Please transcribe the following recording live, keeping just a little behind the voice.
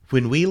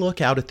When we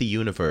look out at the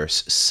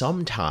universe,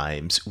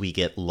 sometimes we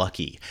get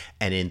lucky,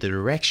 and in the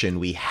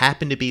direction we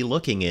happen to be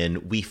looking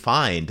in, we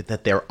find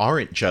that there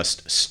aren't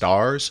just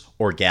stars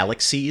or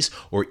galaxies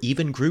or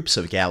even groups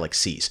of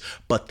galaxies,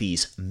 but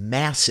these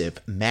massive,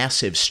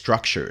 massive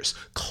structures,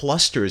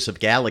 clusters of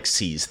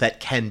galaxies that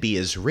can be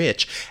as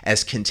rich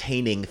as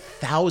containing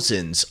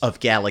thousands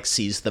of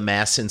galaxies the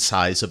mass and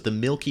size of the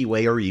Milky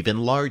Way or even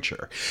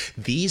larger.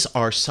 These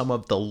are some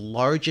of the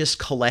largest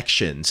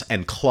collections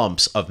and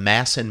clumps of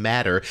mass and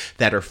matter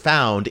that are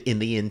found in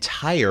the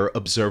entire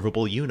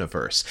observable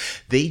universe.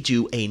 They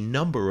do a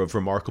number of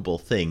remarkable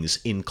things,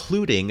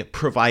 including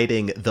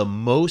providing the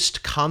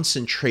most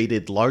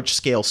concentrated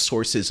large-scale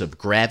sources of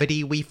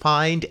gravity we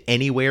find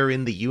anywhere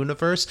in the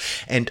universe,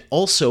 and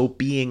also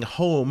being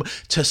home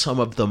to some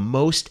of the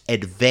most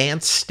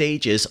advanced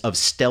stages of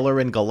stellar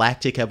and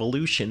galactic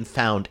evolution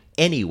found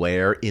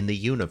anywhere in the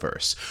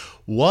universe.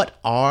 What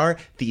are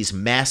these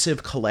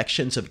massive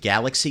collections of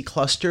galaxy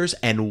clusters,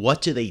 and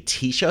what do they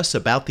teach us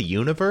about the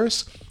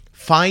universe?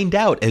 Find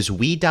out as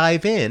we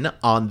dive in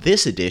on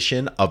this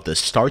edition of the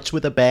Starts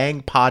With a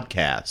Bang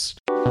podcast.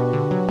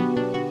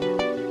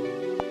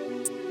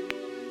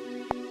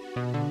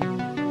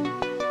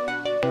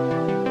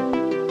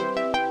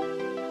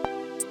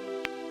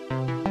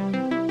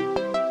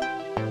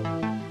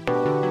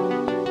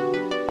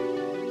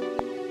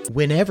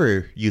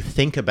 Whenever you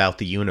think about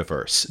the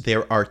universe,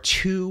 there are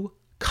two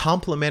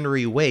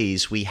complementary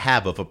ways we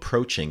have of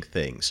approaching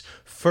things.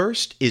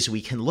 First is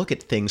we can look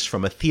at things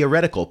from a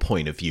theoretical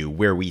point of view,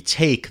 where we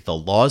take the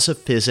laws of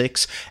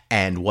physics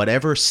and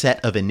whatever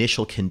set of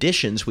initial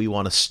conditions we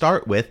want to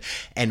start with,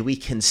 and we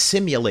can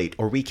simulate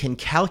or we can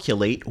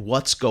calculate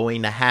what's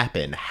going to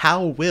happen.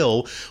 How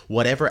will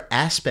whatever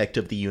aspect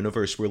of the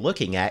universe we're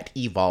looking at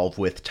evolve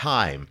with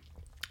time?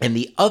 And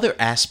the other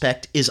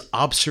aspect is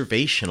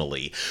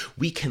observationally.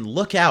 We can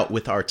look out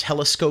with our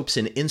telescopes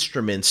and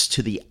instruments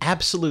to the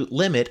absolute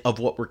limit of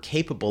what we're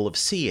capable of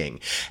seeing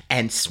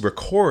and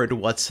record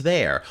what's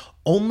there.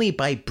 Only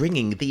by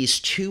bringing these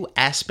two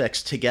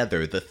aspects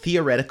together, the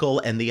theoretical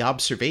and the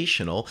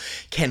observational,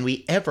 can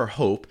we ever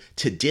hope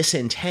to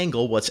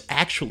disentangle what's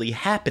actually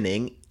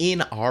happening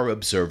in our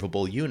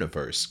observable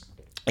universe.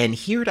 And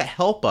here to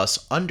help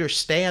us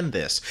understand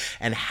this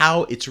and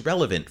how it's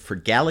relevant for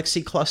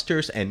galaxy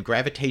clusters and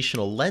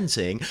gravitational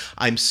lensing,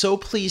 I'm so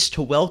pleased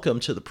to welcome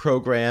to the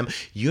program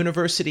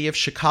University of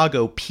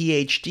Chicago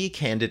PhD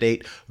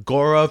candidate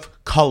Gaurav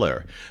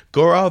Kullar.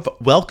 Gaurav,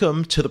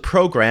 welcome to the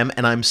program,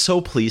 and I'm so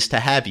pleased to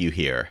have you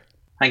here.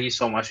 Thank you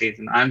so much,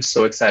 Ethan. I'm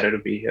so excited to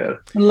be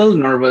here. A little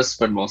nervous,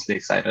 but mostly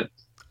excited.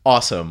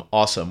 Awesome.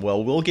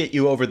 Well, we'll get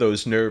you over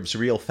those nerves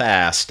real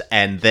fast,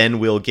 and then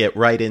we'll get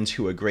right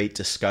into a great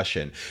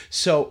discussion.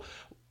 So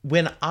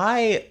when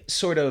I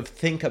sort of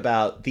think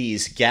about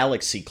these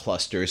galaxy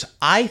clusters,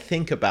 I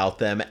think about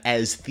them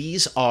as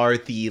these are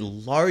the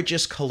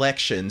largest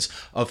collections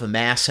of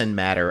mass and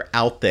matter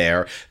out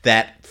there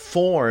that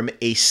form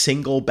a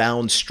single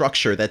bound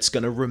structure that's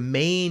going to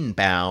remain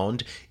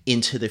bound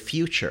into the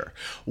future.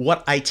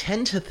 What I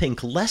tend to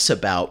think less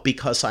about,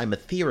 because I'm a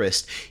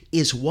theorist,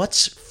 is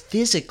what's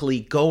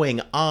physically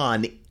going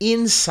on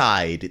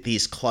inside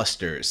these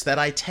clusters, that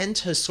I tend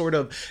to sort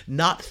of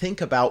not think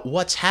about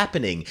what's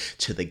happening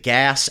to the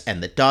gas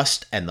and the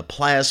dust and the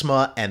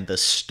plasma and the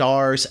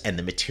stars and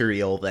the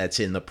material that's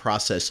in the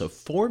process of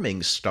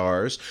forming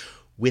stars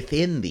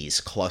within these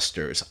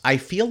clusters. I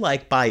feel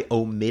like by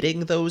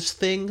omitting those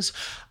things,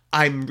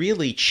 I'm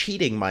really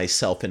cheating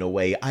myself in a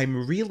way.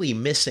 I'm really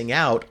missing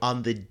out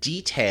on the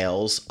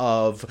details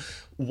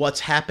of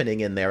what's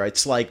happening in there.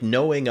 It's like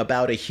knowing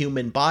about a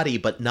human body,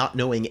 but not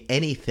knowing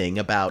anything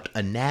about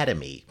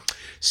anatomy.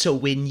 So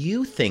when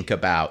you think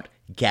about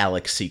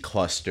galaxy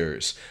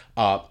clusters,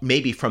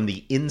 maybe from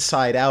the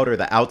inside out or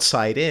the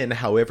outside in,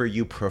 however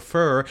you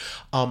prefer,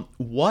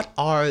 what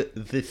are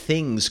the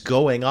things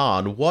going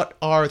on? What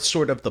are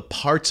sort of the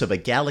parts of a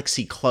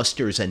galaxy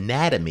cluster's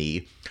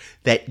anatomy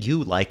that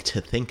you like to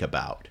think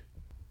about?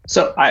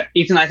 So,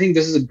 Ethan, I think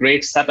this is a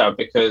great setup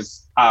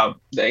because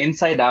the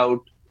inside out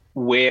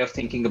way of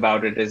thinking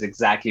about it is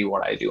exactly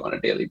what I do on a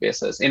daily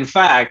basis. In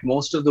fact,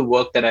 most of the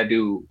work that I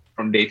do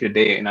from day to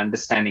day in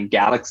understanding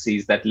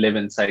galaxies that live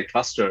inside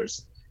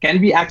clusters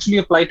can be actually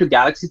applied to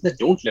galaxies that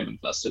don't live in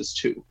clusters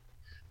too.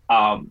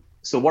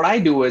 So what I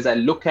do is I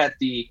look at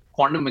the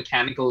quantum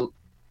mechanical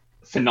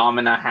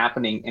phenomena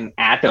happening in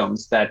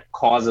atoms that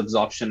cause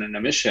absorption and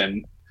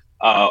emission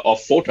of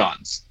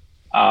photons,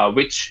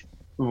 which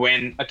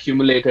when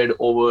accumulated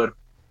over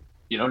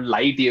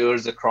light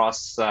years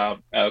across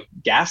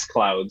gas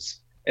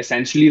clouds,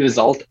 essentially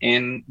result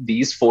in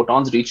these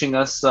photons reaching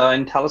us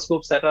in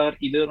telescopes that are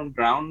either on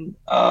ground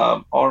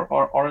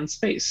or in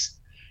space.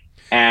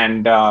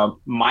 And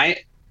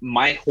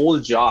my whole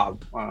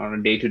job on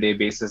a day-to-day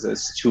basis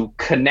is to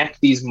connect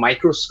these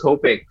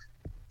microscopic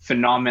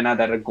phenomena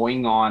that are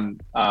going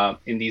on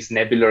in these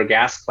nebular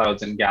gas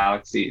clouds and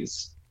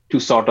galaxies to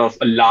sort of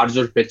a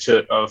larger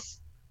picture of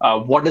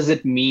what does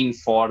it mean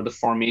for the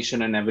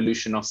formation and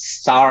evolution of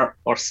star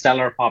or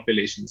stellar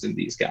populations in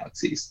these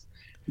galaxies.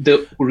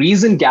 The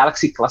reason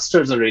galaxy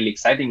clusters are really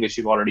exciting, which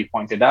you've already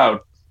pointed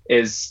out,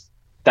 is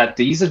that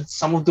these are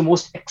some of the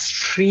most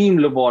extreme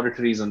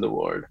laboratories in the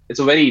world.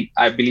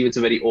 I believe it's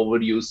a very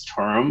overused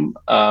term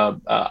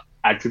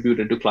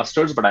attributed to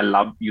clusters, but I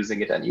love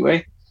using it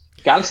anyway.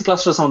 Galaxy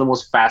clusters are some of the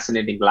most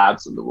fascinating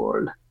labs in the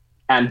world.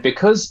 And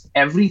because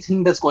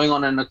everything that's going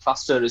on in a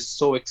cluster is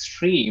so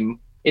extreme,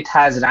 it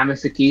has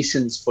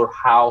ramifications for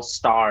how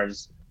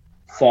stars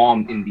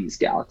form in these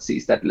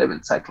galaxies that live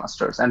inside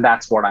clusters. And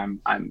that's what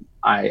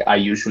I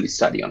usually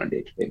study on a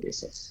day-to-day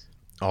basis.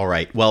 All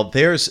right. Well,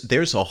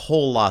 there's a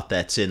whole lot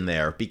that's in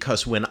there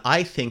because when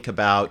I think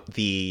about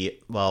the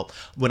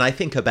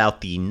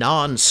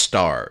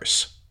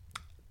non-stars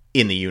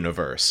in the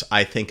universe,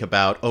 I think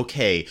about,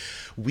 okay,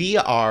 we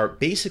are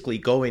basically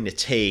going to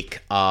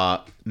take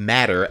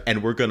matter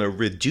and we're going to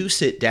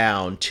reduce it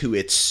down to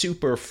its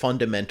super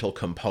fundamental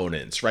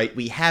components, right?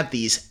 We have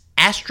these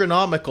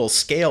astronomical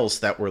scales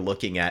that we're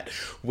looking at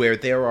where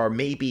there are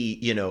maybe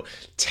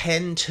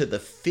 10 to the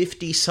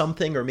 50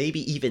 something or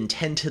maybe even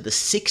 10 to the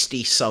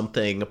 60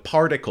 something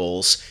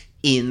particles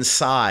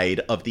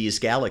inside of these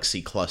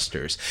galaxy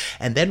clusters.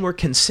 And then we're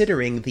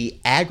considering the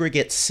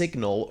aggregate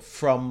signal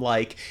from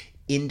like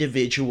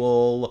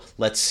individual,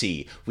 let's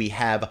see, we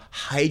have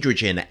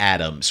hydrogen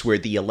atoms where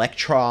the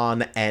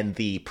electron and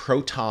the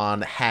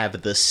proton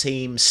have the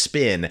same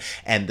spin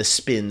and the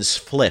spins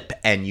flip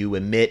and you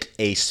emit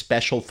a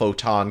special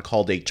photon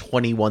called a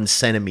 21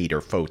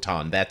 centimeter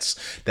photon.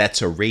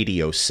 That's a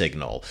radio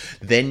signal.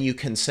 Then you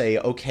can say,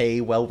 okay,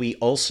 well, we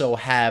also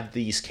have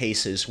these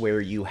cases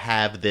where you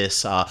have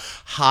this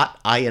hot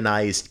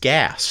ionized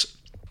gas.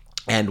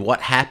 And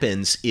what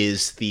happens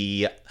is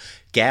the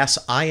gas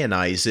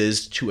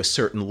ionizes to a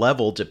certain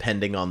level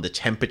depending on the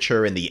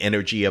temperature and the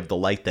energy of the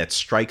light that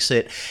strikes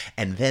it,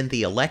 and then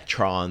the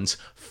electrons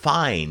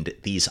find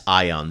these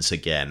ions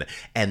again,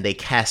 and they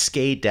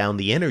cascade down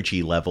the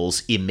energy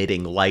levels,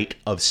 emitting light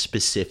of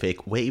specific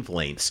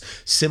wavelengths.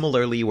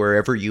 Similarly,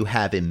 wherever you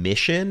have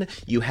emission,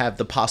 you have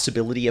the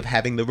possibility of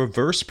having the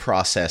reverse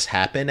process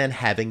happen and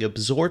having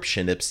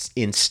absorption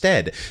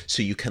instead.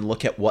 So you can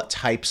look at what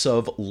types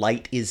of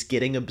light is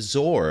getting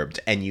absorbed,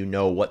 and you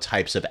know what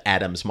types of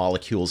atoms,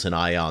 molecules, and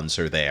ions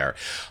are there.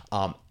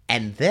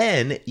 And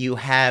then you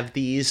have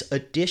these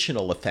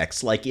additional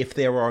effects, like if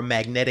there are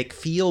magnetic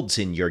fields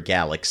in your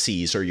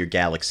galaxies or your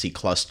galaxy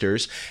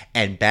clusters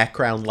and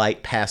background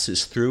light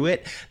passes through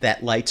it,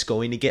 that light's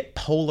going to get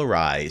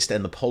polarized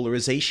and the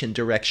polarization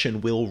direction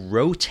will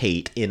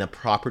rotate in a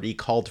property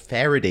called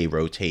Faraday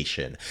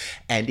rotation.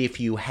 And if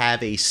you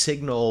have a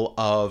signal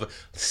of,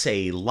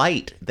 say,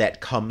 light that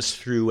comes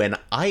through an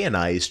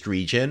ionized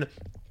region,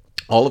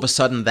 all of a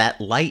sudden that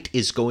light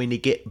is going to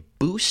get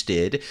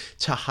boosted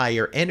to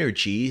higher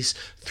energies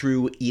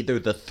through either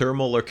the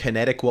thermal or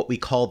kinetic, what we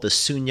call the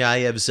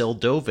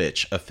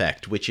Sunyaev-Zeldovich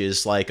effect, which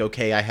is like,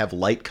 okay, I have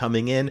light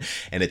coming in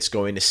and it's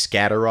going to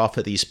scatter off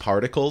of these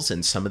particles,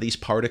 and some of these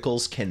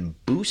particles can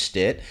boost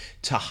it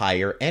to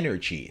higher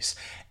energies.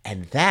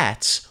 And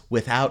that's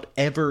without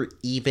ever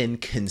even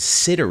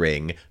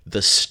considering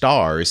the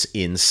stars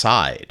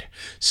inside.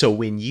 So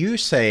when you're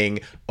saying,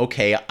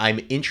 okay,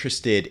 I'm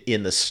interested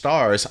in the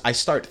stars, I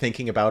start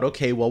thinking about,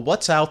 okay, well,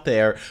 what's out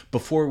there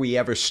before we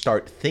ever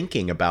start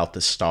thinking about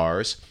the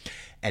stars?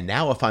 And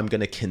now if I'm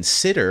going to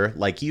consider,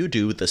 like you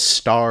do, the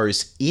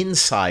stars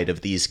inside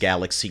of these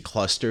galaxy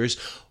clusters,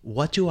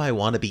 what do I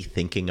want to be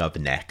thinking of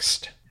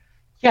next?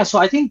 Yeah, so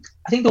I think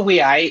the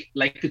way I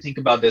like to think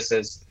about this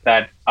is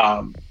that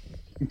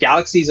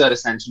galaxies are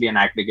essentially an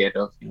aggregate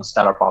of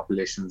stellar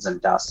populations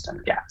and dust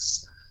and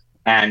gas,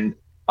 and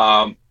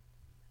a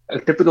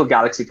typical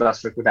galaxy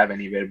cluster could have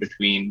anywhere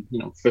between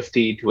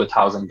 50 to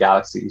 1,000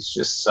 galaxies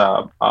just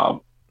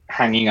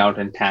hanging out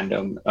in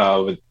tandem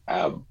with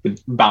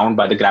bound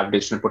by the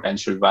gravitational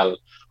potential well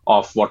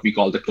of what we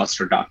call the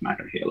cluster dark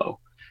matter halo.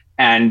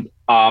 And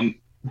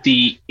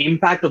the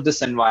impact of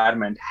this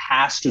environment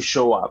has to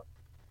show up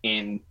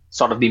in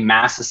sort of the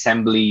mass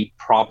assembly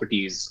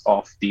properties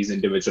of these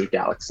individual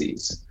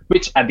galaxies,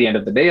 which at the end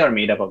of the day are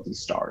made up of these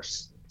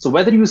stars. So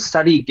whether you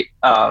study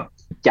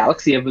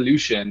galaxy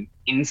evolution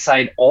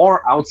inside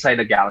or outside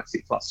a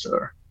galaxy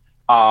cluster,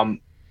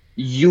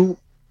 you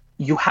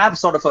have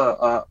sort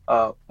of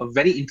a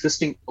very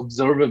interesting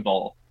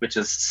observable, which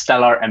is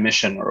stellar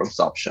emission or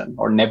absorption,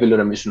 or nebular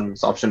emission or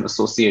absorption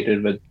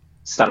associated with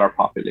stellar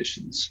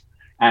populations.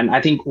 And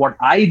I think what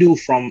I do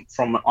from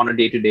on a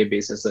day-to-day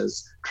basis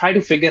is try to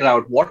figure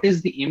out what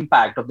is the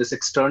impact of this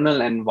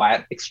external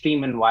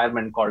extreme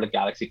environment called a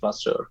galaxy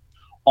cluster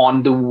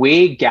on the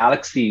way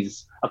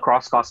galaxies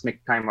across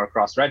cosmic time or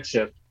across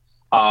redshift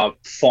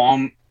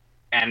form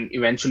and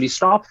eventually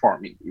stop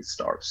forming these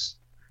stars.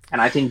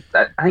 And I think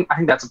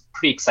that's a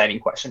pretty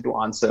exciting question to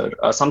answer.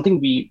 Something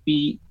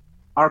we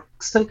are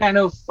still kind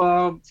of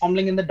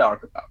fumbling in the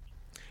dark about.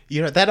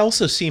 That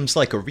also seems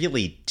like a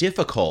really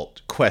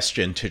difficult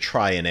question to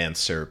try and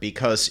answer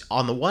because,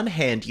 on the one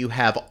hand, you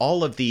have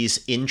all of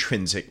these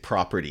intrinsic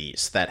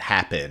properties that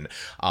happen,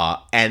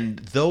 and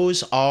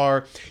those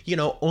are,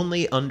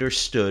 only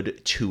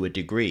understood to a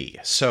degree.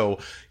 So,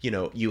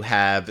 you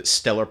have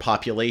stellar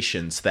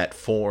populations that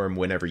form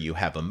whenever you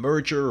have a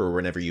merger or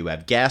whenever you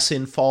have gas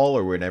infall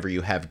or whenever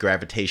you have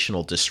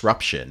gravitational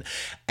disruption.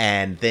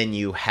 And then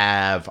you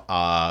have,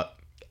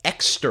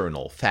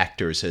 external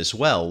factors as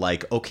well,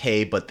 like,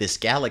 okay, but this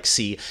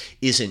galaxy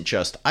isn't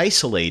just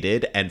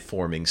isolated and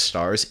forming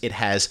stars, it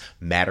has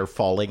matter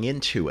falling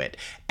into it,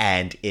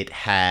 and it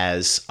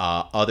has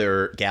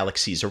other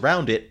galaxies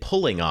around it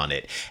pulling on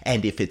it.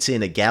 And if it's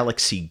in a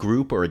galaxy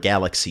group or a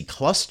galaxy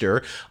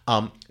cluster,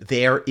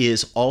 there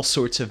is all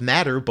sorts of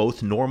matter,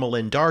 both normal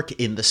and dark,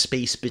 in the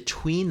space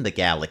between the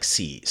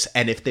galaxies.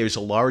 And if there's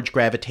a large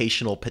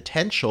gravitational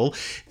potential,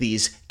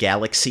 these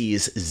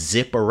galaxies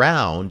zip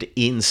around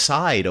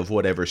inside of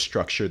whatever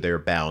structure they're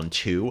bound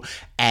to,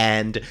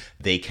 and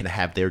they can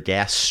have their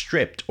gas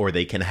stripped, or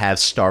they can have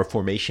star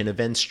formation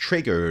events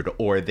triggered,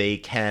 or they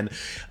can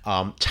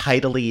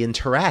tidally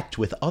interact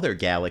with other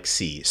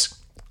galaxies.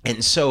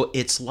 And so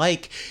it's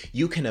like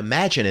you can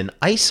imagine an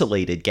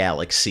isolated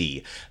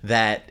galaxy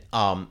that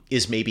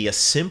is maybe a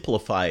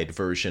simplified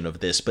version of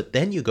this, but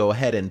then you go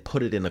ahead and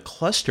put it in a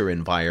cluster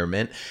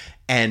environment,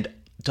 and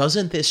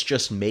doesn't this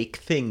just make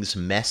things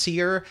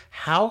messier?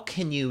 How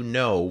can you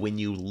know when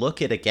you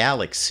look at a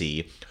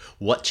galaxy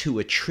what to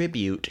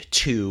attribute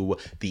to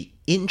the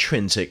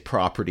intrinsic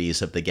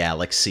properties of the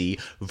galaxy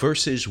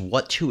versus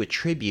what to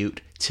attribute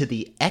to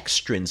the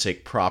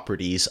extrinsic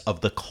properties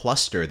of the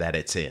cluster that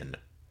it's in?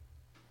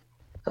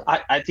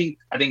 I think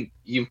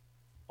you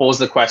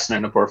posed the question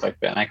in a perfect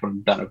way, and I could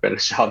have done a better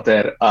job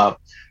there.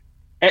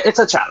 It's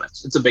a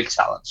challenge. It's a big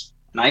challenge,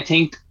 and I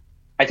think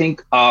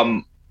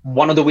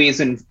one of the ways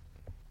in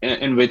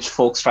which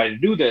folks try to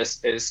do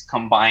this is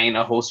combine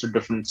a host of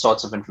different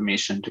sorts of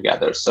information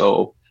together.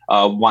 So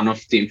one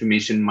of the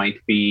information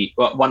might be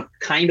one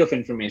kind of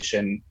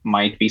information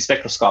might be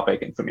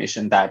spectroscopic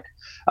information that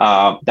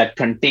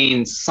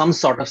contains some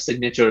sort of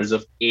signatures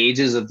of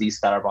ages of these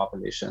star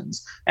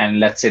populations, and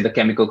let's say the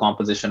chemical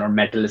composition or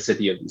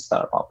metallicity of these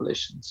star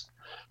populations.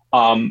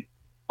 On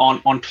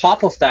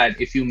top of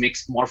that, if you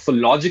mix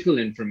morphological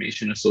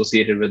information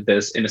associated with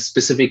this in a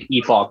specific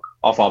epoch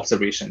of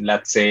observation,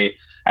 let's say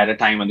at a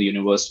time when the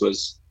universe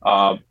was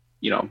 2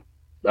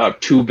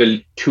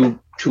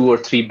 or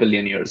 3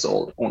 billion years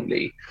old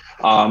only,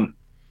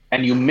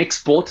 and you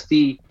mix both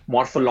the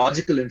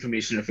morphological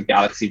information of a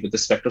galaxy with the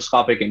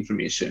spectroscopic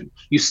information,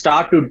 you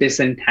start to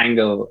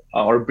disentangle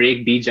or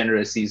break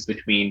degeneracies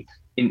between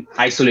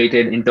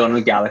isolated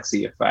internal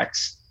galaxy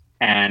effects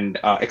and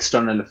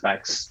external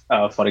effects,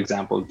 for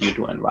example, due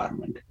to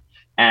environment.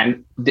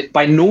 And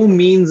by no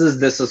means is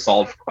this a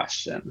solved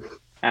question.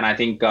 And I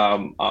think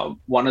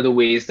one of the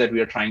ways that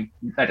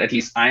at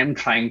least I am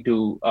trying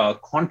to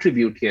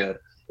contribute here,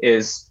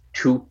 is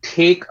to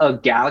take a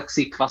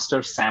galaxy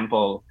cluster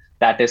sample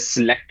that is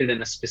selected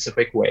in a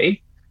specific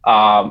way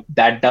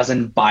that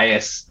doesn't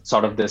bias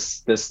sort of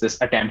this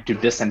attempt to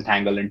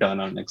disentangle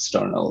internal and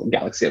external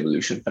galaxy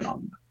evolution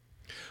phenomena.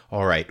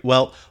 All right.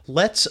 Well,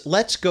 let's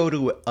go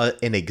to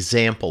an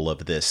example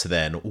of this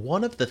then.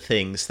 One of the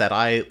things that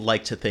I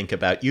like to think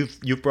about,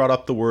 you've brought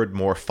up the word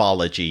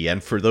morphology,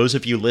 and for those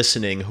of you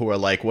listening who are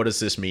like, what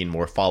does this mean,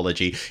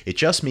 morphology? It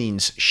just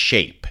means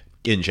shape.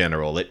 In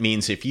general, it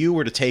means if you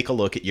were to take a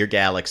look at your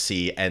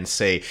galaxy and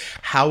say,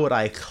 how would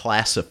I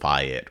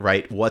classify it,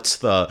 right? What's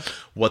the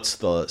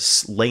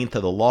length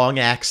of the long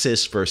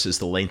axis versus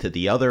the length of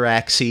the other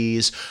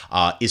axes?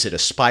 Is it a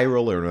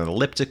spiral or an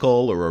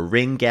elliptical or a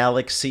ring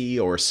galaxy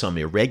or some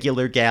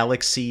irregular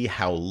galaxy?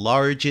 How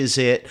large is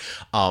it?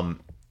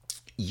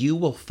 You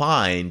will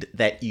find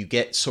that you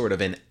get sort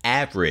of an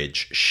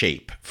average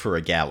shape for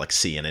a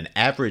galaxy and an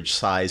average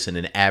size and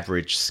an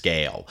average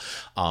scale.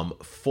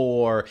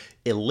 For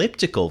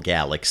elliptical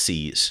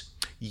galaxies,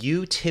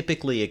 you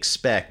typically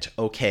expect,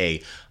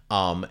 okay,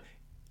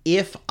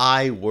 if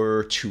I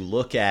were to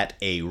look at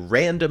a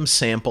random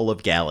sample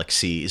of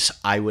galaxies,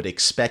 I would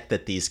expect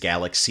that these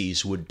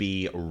galaxies would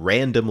be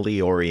randomly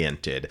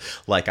oriented.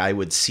 Like I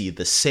would see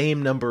the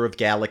same number of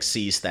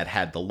galaxies that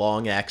had the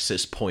long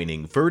axis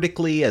pointing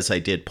vertically as I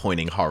did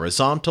pointing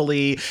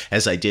horizontally,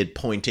 as I did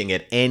pointing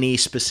at any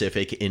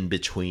specific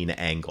in-between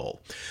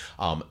angle.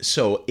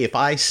 So if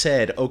I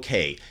said,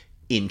 okay,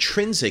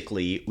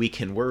 intrinsically, we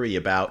can worry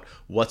about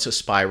what's a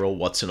spiral,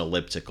 what's an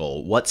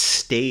elliptical, what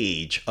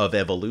stage of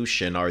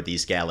evolution are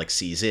these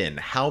galaxies in,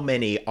 how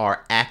many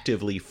are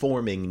actively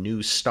forming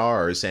new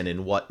stars and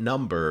in what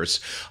numbers,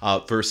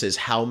 versus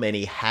how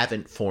many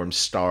haven't formed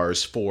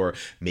stars for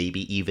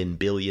maybe even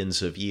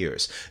billions of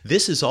years.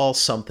 This is all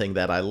something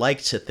that I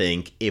like to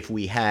think if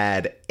we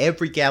had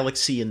every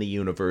galaxy in the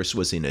universe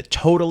was in a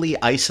totally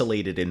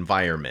isolated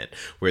environment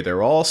where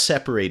they're all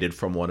separated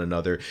from one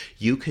another,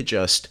 you could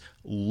just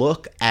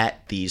look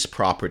at these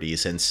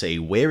properties and say,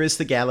 where is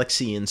the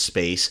galaxy in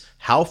space?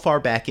 How far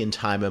back in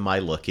time am I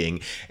looking?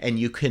 And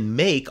you can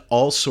make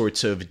all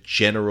sorts of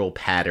general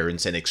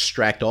patterns and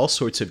extract all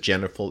sorts of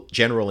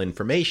general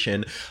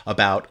information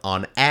about,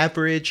 on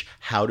average,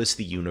 how does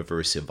the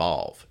universe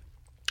evolve?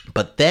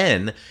 But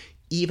then,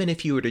 even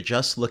if you were to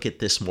just look at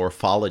this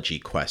morphology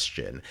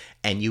question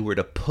and you were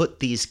to put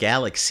these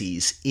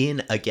galaxies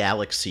in a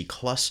galaxy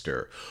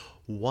cluster,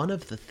 one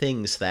of the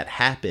things that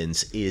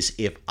happens is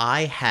if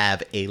I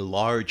have a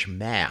large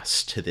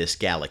mass to this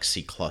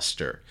galaxy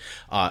cluster,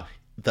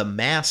 the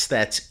mass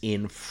that's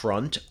in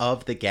front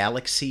of the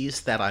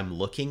galaxies that I'm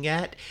looking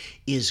at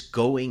is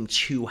going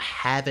to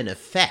have an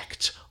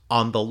effect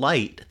on the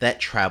light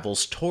that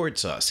travels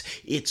towards us.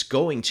 It's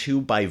going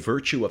to, by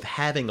virtue of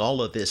having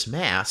all of this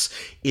mass,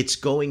 it's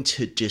going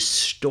to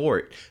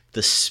distort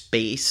the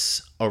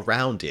space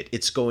around it.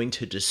 It's going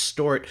to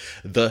distort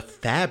the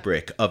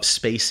fabric of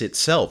space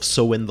itself.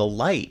 So when the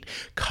light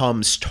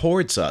comes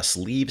towards us,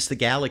 leaves the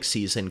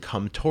galaxies and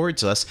come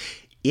towards us,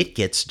 it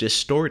gets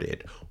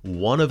distorted.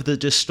 One of the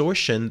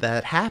distortion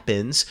that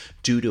happens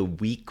due to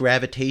weak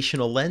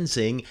gravitational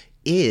lensing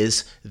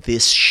is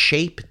this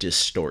shape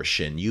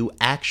distortion. You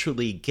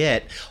actually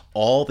get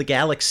all the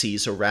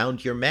galaxies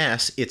around your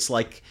mass. It's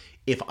like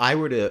if I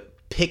were to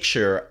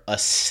picture a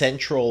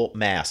central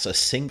mass, a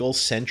single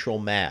central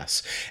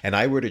mass, and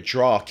I were to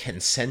draw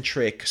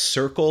concentric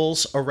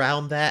circles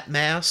around that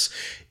mass,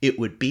 it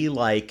would be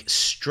like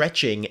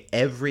stretching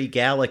every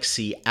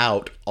galaxy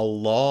out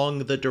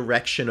along the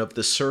direction of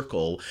the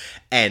circle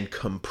and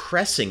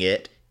compressing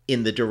it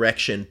in the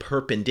direction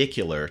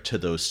perpendicular to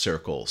those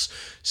circles.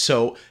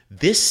 So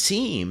this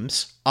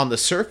seems, on the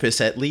surface,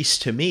 at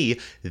least to me,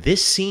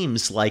 this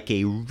seems like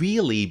a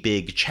really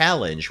big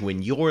challenge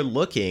when you're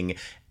looking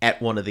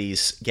at one of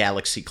these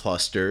galaxy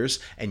clusters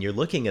and you're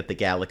looking at the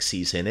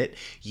galaxies in it.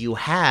 You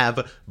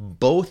have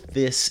both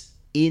this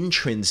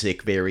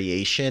intrinsic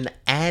variation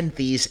and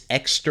these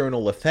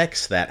external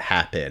effects that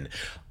happen.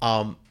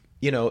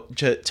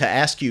 To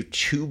ask you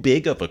too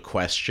big of a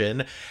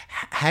question,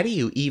 how do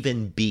you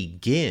even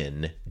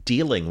begin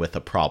dealing with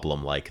a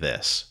problem like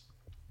this?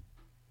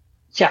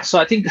 Yeah, so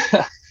I think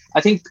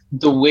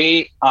the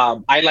way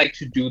I like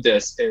to do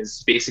this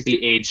is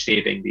basically age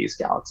dating these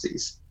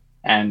galaxies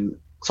and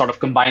sort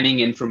of combining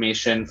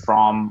information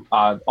from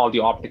all the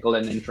optical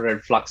and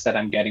infrared flux that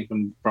I'm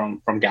getting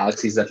from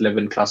galaxies that live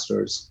in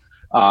clusters,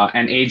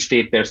 and age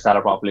date their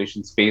stellar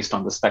populations based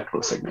on the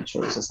spectral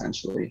signatures,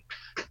 essentially.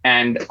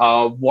 And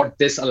what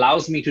this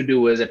allows me to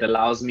do is it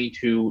allows me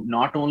to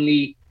not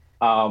only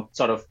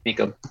sort of make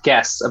a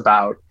guess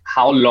about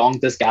how long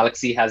this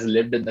galaxy has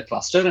lived in the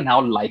cluster and how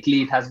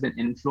likely it has been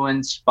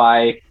influenced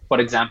by,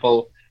 for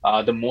example,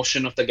 the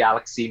motion of the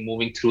galaxy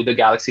moving through the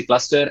galaxy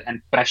cluster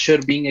and pressure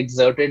being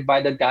exerted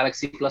by the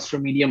galaxy cluster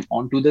medium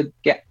onto the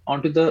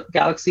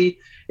galaxy.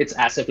 It's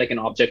as if like an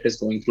object is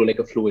going through like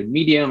a fluid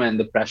medium and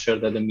the pressure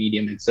that the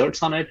medium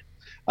exerts on it.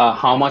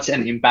 How much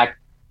an impact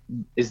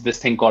is this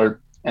thing called?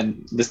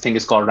 And this thing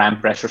is called Ram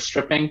pressure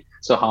stripping.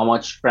 So how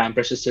much Ram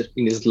pressure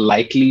stripping is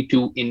likely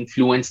to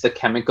influence the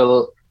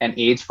chemical and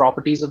age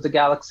properties of the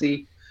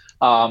galaxy.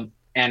 And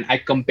I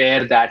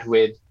compare that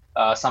with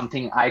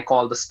something I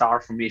call the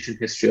star formation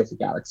history of a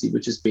galaxy,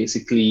 which is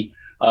basically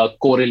a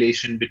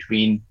correlation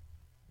between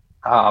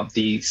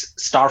these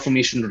star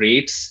formation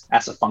rates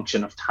as a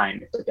function of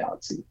time of the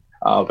galaxy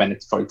when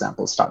it's, for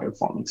example, started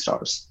forming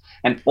stars.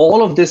 And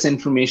all of this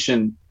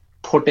information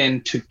put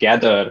in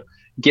together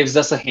gives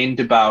us a hint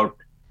about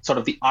sort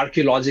of the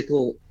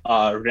archaeological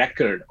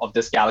record of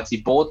this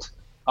galaxy, both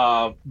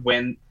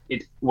when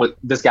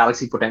this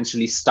galaxy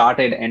potentially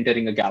started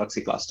entering a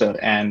galaxy cluster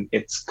and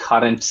its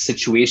current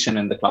situation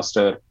in the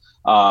cluster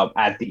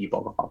at the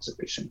epoch of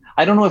observation.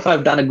 I don't know if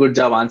I've done a good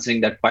job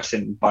answering that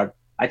question, but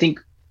I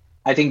think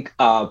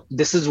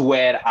this is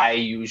where I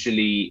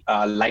usually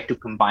like to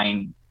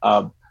combine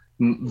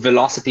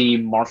velocity,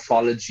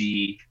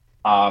 morphology,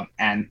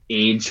 and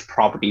age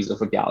properties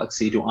of a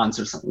galaxy to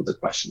answer some of the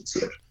questions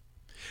here.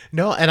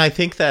 No, and I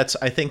think that's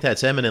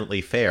eminently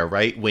fair,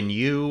 right? When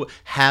you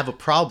have a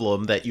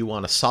problem that you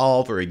want to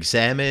solve or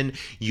examine,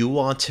 you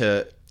want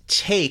to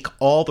take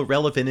all the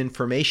relevant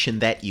information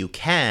that you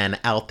can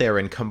out there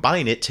and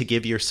combine it to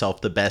give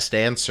yourself the best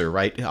answer,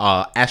 right?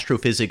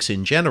 Astrophysics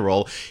in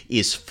general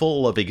is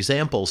full of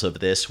examples of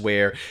this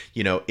where,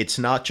 it's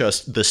not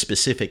just the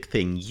specific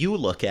thing you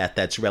look at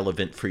that's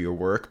relevant for your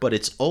work, but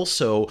it's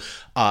also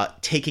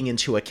taking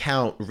into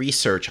account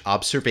research,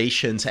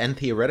 observations, and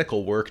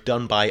theoretical work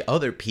done by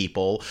other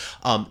people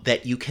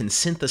that you can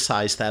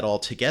synthesize that all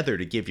together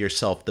to give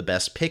yourself the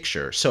best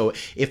picture. So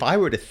if I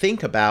were to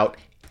think about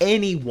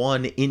any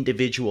one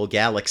individual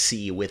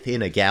galaxy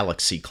within a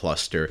galaxy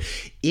cluster,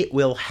 it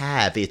will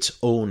have its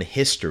own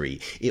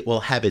history. It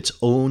will have its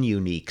own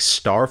unique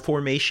star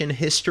formation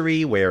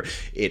history, where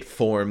it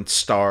formed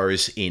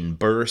stars in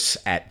bursts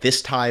at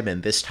this time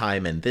and this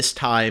time and this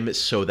time,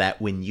 so that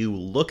when you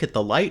look at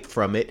the light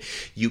from it,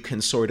 you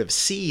can sort of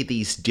see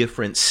these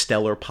different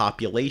stellar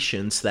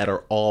populations that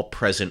are all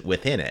present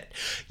within it.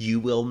 You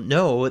will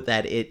know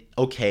that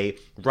okay,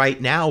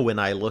 right now when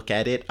I look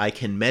at it, I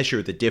can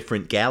measure the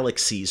different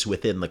galaxies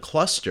within the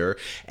cluster,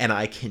 and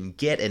I can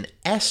get an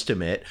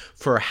estimate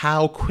for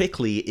how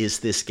quickly is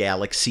this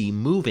galaxy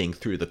moving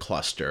through the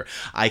cluster.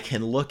 I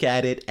can look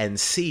at it and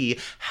see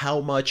how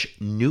much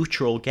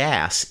neutral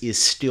gas is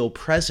still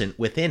present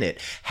within it.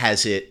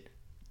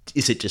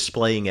 Is it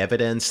displaying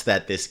evidence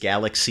that this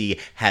galaxy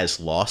has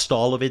lost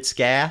all of its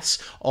gas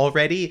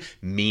already,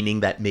 meaning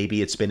that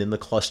maybe it's been in the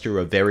cluster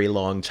a very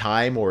long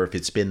time, or if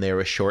it's been there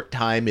a short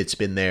time, it's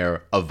been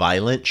there a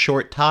violent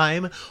short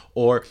time?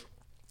 Or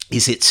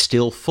is it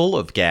still full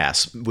of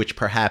gas, which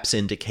perhaps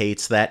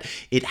indicates that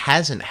it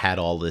hasn't had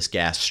all this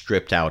gas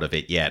stripped out of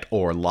it yet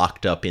or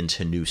locked up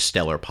into new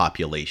stellar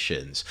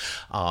populations?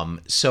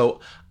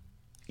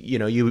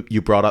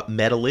 You brought up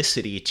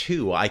metallicity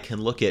too. I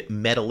can look at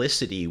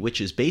metallicity, which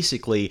is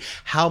basically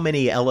how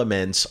many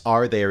elements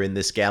are there in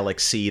this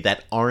galaxy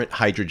that aren't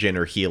hydrogen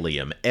or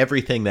helium.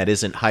 Everything that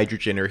isn't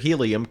hydrogen or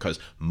helium, because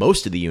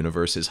most of the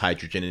universe is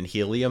hydrogen and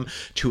helium,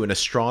 to an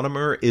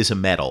astronomer is a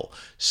metal.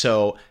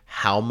 So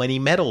how many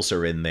metals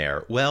are in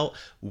there? Well,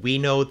 we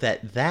know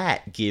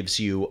that gives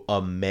you a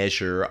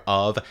measure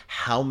of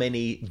how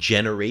many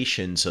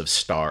generations of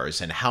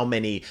stars and how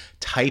many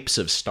types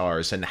of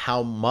stars and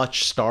how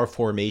much star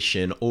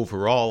formation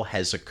overall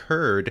has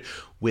occurred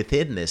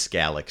within this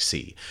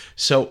galaxy.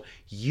 So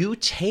you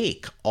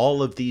take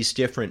all of these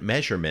different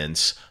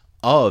measurements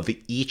of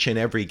each and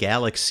every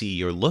galaxy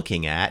you're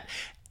looking at,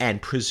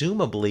 and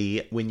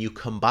presumably when you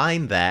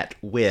combine that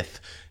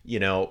with,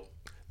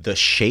 the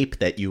shape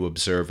that you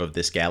observe of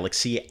this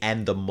galaxy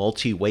and the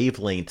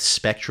multi-wavelength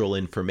spectral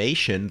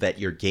information that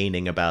you're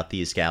gaining about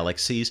these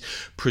galaxies,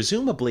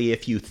 presumably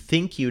if you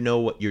think you know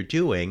what you're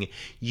doing,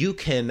 you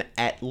can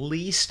at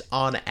least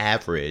on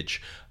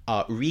average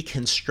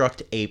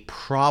reconstruct a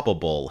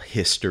probable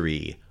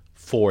history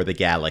for the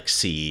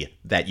galaxy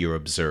that you're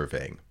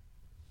observing.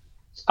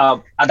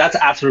 That's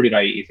absolutely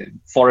right,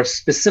 Ethan. For a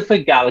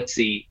specific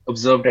galaxy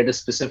observed at a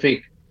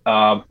specific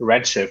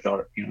redshift,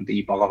 or the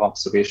epoch of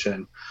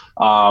observation,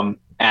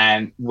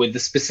 and with the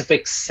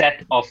specific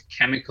set of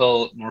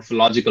chemical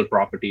morphological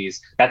properties,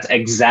 that's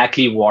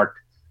exactly what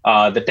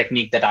the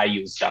technique that I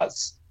use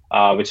does,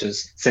 which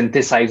is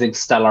synthesizing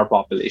stellar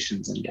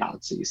populations in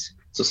galaxies.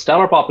 So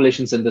stellar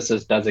population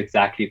synthesis does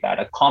exactly that,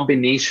 a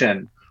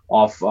combination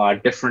of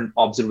different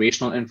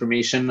observational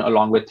information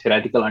along with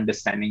theoretical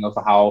understanding of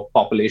how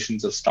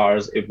populations of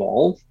stars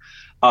evolve,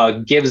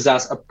 gives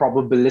us a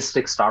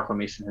probabilistic star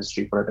formation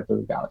history for a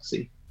typical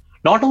galaxy.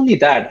 Not only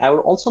that, I would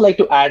also like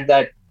to add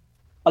that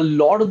a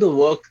lot of the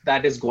work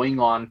that is going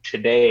on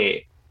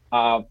today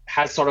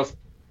has sort of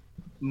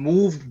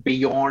moved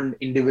beyond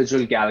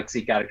individual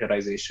galaxy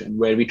characterization,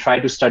 where we try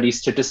to study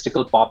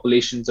statistical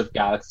populations of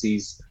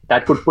galaxies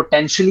that could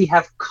potentially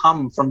have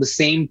come from the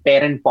same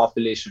parent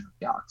population of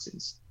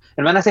galaxies.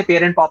 And when I say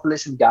parent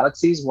population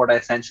galaxies, what I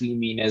essentially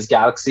mean is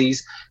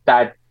galaxies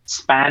that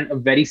span a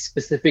very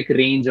specific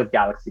range of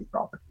galaxy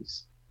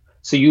properties.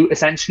 So you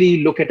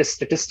essentially look at a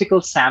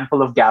statistical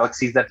sample of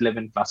galaxies that live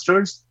in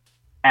clusters.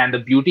 And the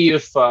beauty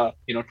of the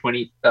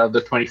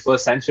 21st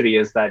century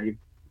is that you've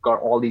got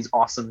all these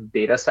awesome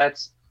data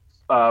sets,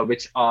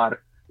 which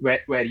are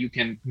where you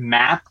can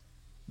map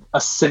a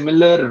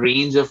similar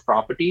range of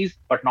properties,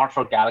 but not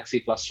for galaxy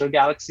cluster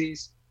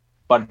galaxies,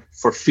 but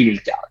for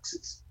field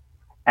galaxies.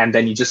 And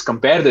then you just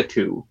compare the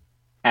two.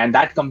 And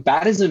that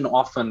comparison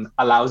often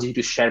allows you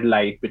to shed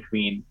light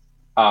between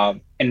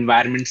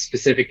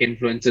environment-specific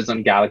influences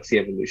on galaxy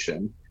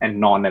evolution and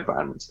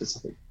non-environment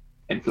specific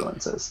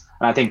influences.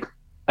 And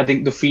I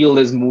think the field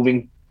is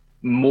moving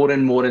more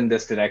and more in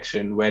this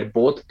direction, where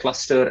both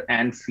cluster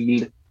and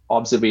field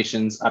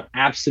observations are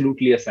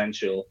absolutely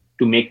essential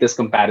to make this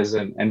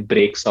comparison and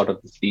break sort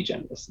of this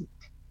degeneracy.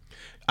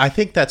 I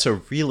think that's a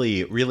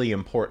really, really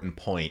important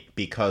point,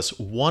 because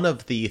one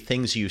of the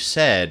things you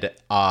said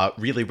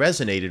really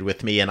resonated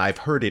with me, and I've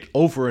heard it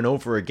over and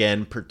over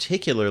again,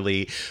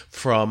 particularly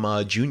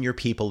from junior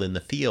people in the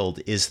field,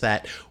 is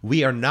that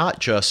we are not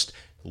just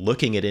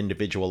looking at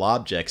individual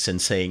objects and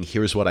saying,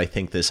 here's what I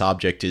think this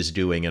object is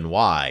doing and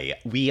why.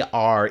 We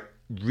are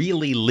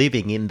really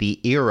living in the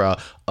era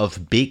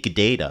of big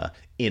data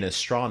in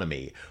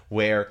astronomy,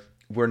 where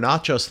we're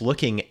not just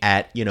looking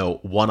at,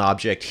 one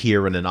object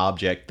here and an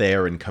object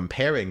there and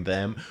comparing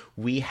them.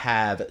 We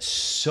have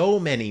so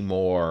many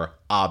more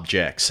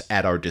objects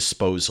at our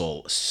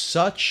disposal,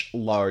 such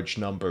large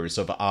numbers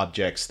of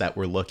objects that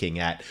we're looking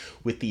at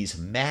with these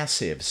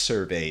massive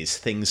surveys,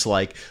 things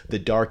like the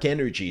Dark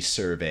Energy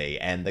Survey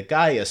and the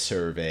Gaia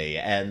Survey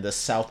and the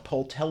South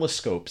Pole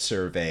Telescope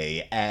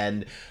Survey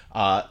and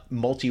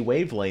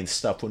multi-wavelength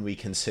stuff. When we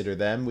consider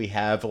them, we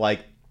have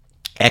like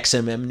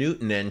XMM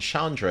Newton and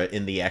Chandra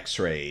in the X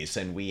rays,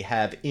 and we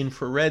have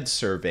infrared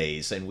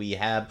surveys, and we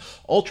have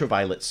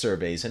ultraviolet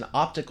surveys and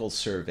optical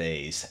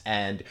surveys.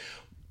 And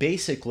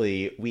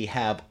basically, we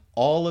have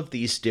all of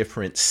these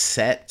different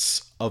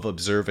sets of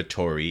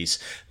observatories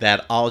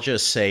that I'll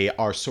just say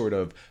are sort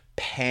of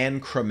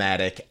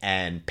panchromatic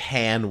and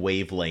pan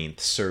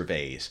wavelength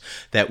surveys,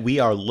 that we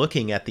are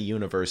looking at the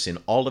universe in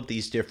all of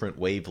these different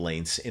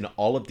wavelengths in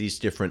all of these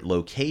different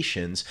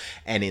locations,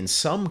 and in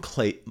some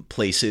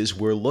places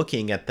we're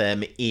looking at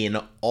them in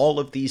all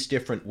of these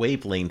different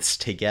wavelengths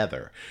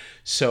together.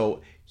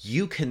 So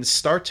you can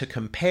start to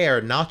compare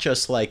not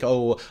just like,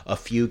 oh, a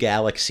few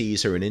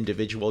galaxies or an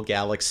individual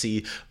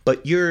galaxy,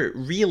 but you're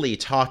really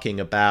talking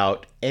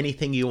about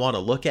anything you want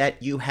to look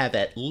at. You have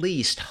at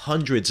least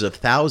hundreds of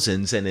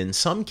thousands, and in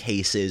some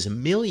cases,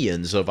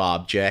 millions of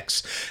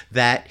objects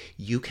that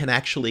you can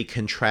actually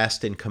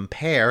contrast and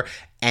compare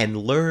and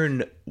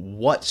learn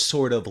what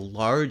sort of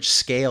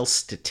large-scale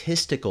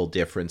statistical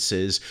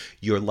differences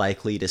you're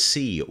likely to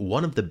see.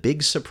 One of the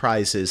big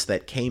surprises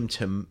that came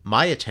to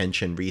my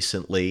attention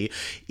recently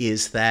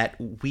is that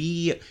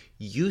we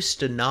used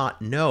to not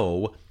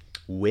know,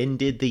 when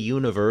did the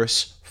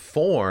universe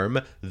form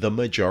the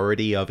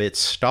majority of its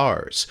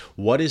stars?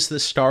 What is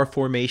the star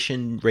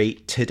formation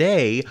rate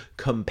today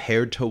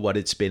compared to what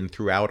it's been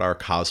throughout our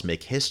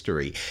cosmic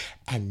history?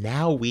 And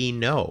now we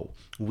know.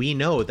 We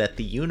know that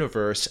the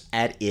universe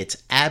at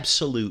its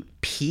absolute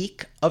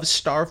peak of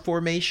star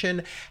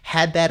formation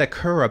had that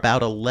occur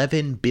about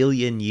 11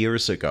 billion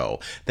years ago,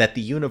 that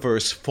the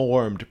universe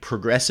formed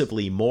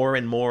progressively more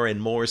and more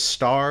and more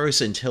stars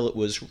until it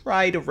was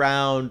right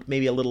around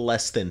maybe a little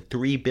less than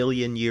 3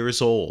 billion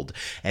years old.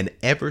 And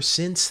ever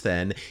since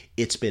then,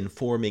 it's been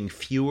forming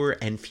fewer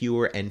and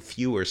fewer and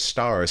fewer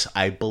stars.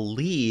 I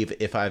believe,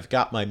 if I've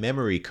got my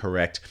memory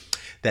correct,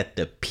 that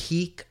the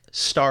peak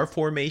star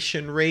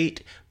formation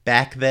rate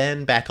back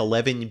then, back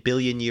 11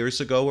 billion years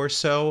ago or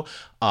so,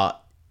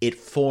 it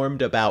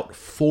formed about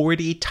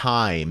 40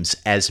 times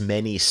as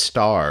many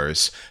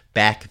stars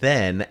back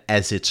then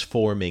as it's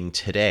forming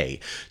today.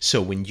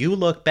 So when you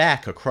look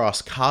back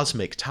across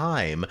cosmic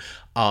time,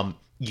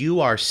 you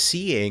are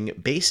seeing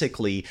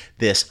basically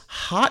this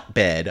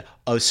hotbed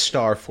of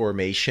star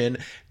formation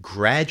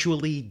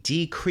gradually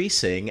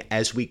decreasing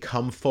as we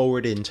come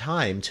forward in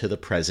time to the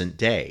present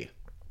day.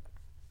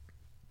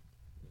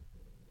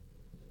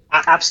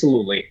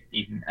 Absolutely,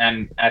 Ethan.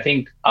 And I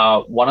think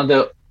one of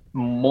the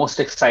most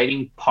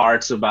exciting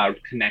parts about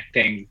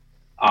connecting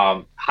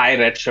high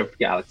redshift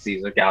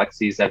galaxies, or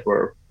galaxies that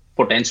were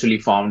potentially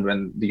formed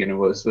when the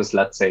universe was,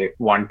 let's say,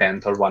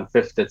 1/10 or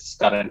 1/5 its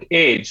current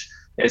age,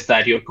 is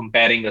that you're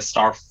comparing a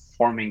star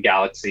forming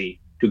galaxy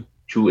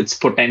to its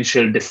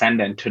potential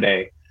descendant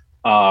today,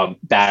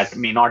 that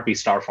may not be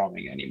star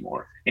forming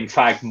anymore. In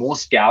fact,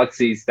 most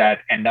galaxies that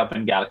end up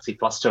in galaxy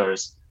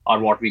clusters are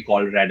what we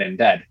call red and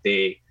dead.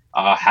 They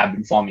have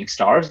been forming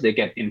stars. They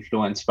get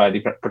influenced by the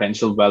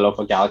potential well of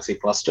a galaxy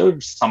cluster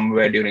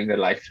somewhere during their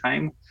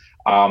lifetime.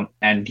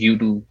 And due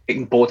to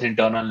both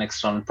internal and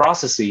external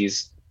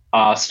processes,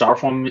 star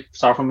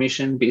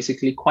formation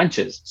basically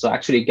quenches. So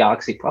actually,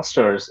 galaxy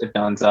clusters, it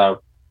turns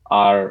out,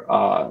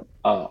 are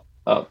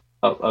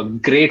a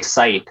great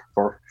site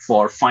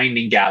for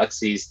finding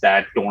galaxies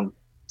that don't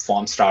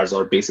form stars,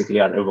 or basically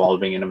are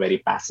evolving in a very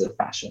passive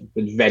fashion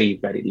with very,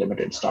 very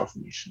limited star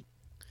formation.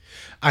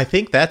 I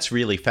think that's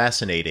really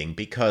fascinating,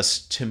 because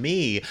to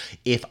me,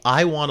 if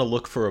I want to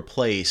look for a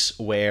place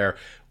where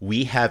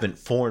we haven't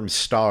formed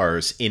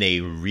stars in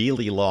a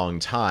really long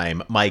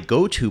time, my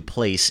go-to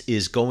place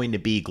is going to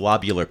be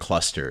globular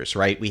clusters,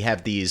 right? We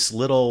have these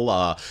little,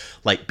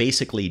 like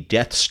basically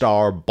Death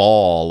Star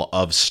ball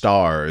of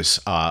stars,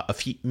 a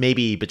few,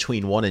 maybe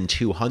between 1 and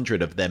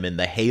 200 of them in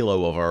the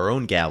halo of our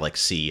own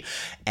galaxy.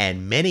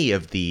 And many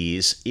of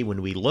these,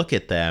 when we look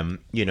at them,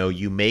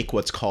 you make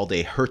what's called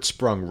a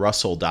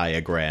Hertzsprung-Russell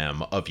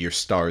diagram of your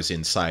stars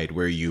inside,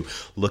 where you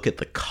look at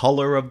the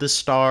color of the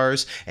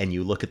stars and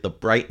you look at the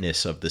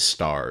brightness of the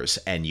stars,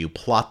 and you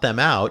plot them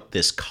out,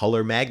 this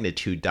color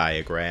magnitude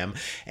diagram.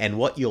 And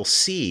what you'll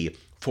see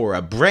for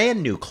a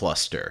brand new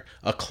cluster,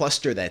 a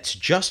cluster that's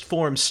just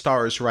formed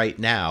stars right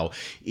now,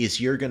 is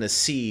you're going to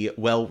see,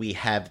 well, we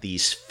have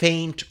these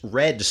faint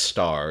red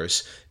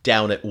stars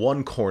down at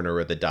one corner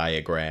of the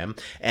diagram,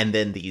 and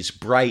then these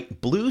bright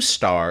blue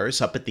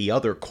stars up at the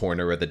other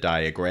corner of the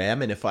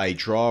diagram. And if I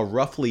draw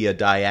roughly a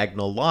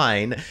diagonal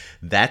line,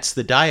 that's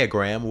the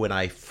diagram when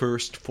I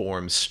first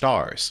form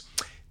stars.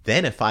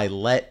 Then if I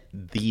let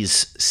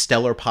these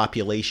stellar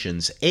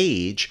populations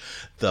age,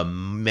 the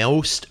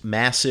most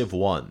massive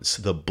ones,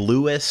 the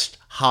bluest,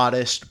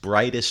 hottest,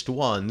 brightest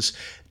ones,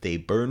 they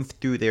burn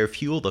through their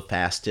fuel the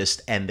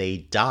fastest and they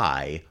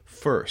die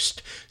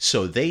first.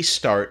 So they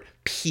start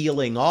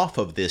peeling off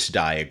of this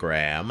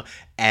diagram,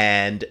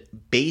 and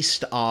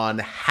based on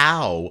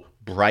how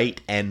bright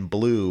and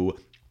blue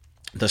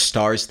the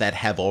stars that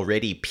have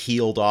already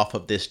peeled off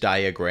of this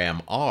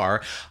diagram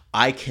are,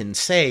 I can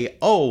say,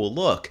 oh,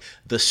 look,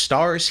 the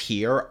stars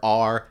here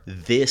are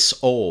this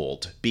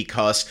old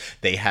because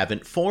they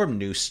haven't formed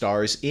new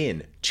stars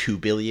in 2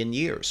 billion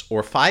years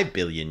or 5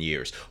 billion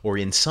years, or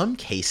in some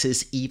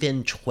cases,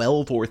 even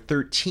 12 or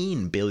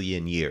 13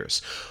 billion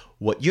years.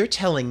 What you're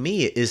telling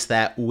me is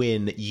that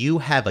when you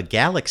have a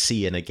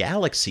galaxy in a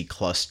galaxy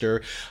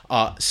cluster,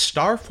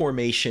 star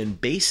formation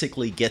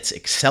basically gets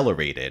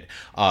accelerated.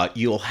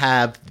 You'll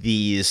have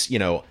these,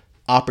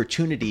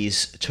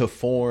 opportunities to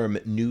form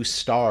new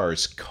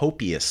stars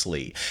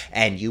copiously,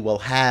 and you will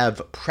have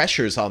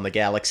pressures on the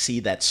galaxy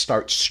that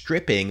start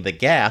stripping the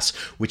gas,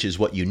 which is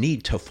what you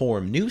need to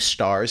form new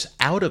stars,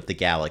 out of the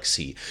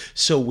galaxy.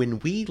 So when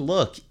we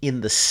look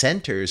in the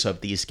centers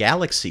of these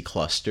galaxy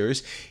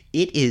clusters,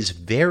 it is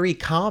very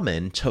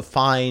common to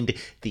find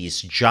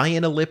these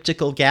giant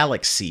elliptical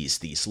galaxies,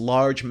 these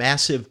large,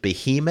 massive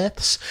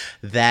behemoths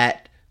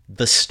that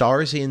the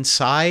stars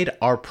inside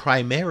are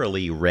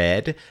primarily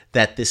red,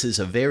 that this is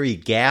a very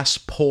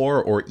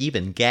gas-poor or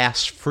even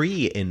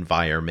gas-free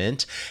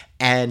environment.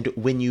 And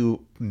when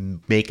you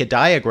make a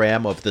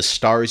diagram of the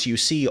stars you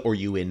see, or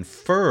you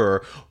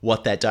infer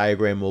what that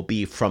diagram will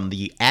be from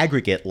the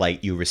aggregate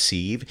light you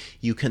receive,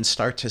 you can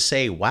start to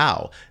say,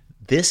 wow,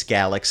 this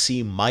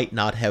galaxy might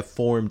not have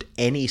formed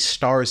any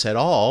stars at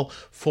all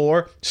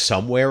for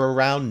somewhere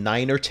around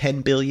 9 or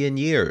 10 billion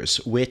years,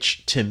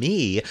 which to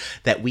me,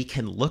 that we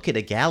can look at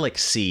a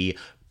galaxy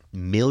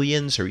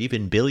millions or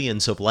even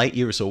billions of light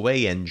years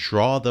away and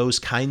draw those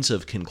kinds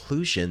of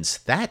conclusions,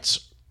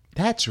 that's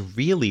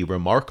really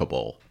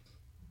remarkable.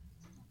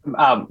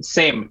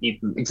 Same,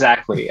 Ethan,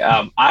 exactly.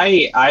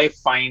 I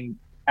find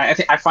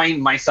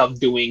myself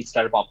doing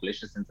stellar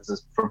population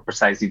synthesis for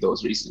precisely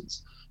those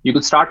reasons. You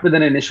could start with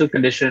an initial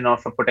condition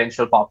of a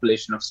potential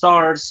population of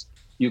stars.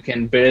 You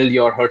can build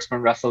your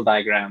Hertzsprung-Russell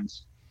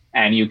diagrams,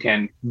 and you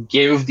can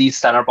give these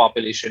stellar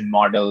population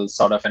models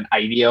sort of an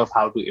idea of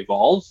how to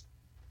evolve.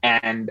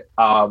 And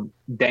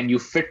then you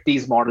fit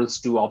these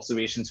models to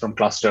observations from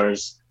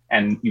clusters.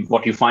 And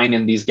what you find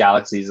in these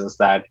galaxies is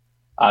that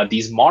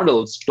these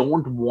models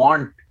don't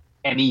want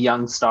any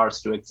young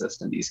stars to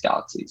exist in these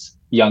galaxies,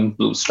 young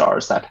blue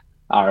stars that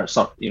are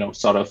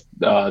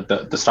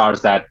the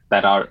stars that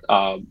are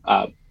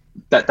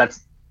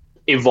that's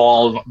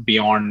evolve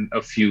beyond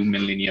a few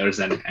million years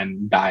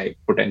and die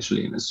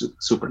potentially in a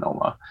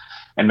supernova.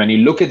 And when you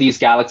look at these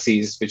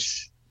galaxies,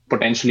 which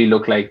potentially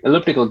look like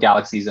elliptical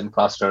galaxies and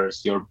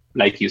clusters, you're,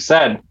 like you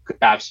said,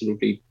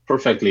 absolutely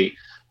perfectly,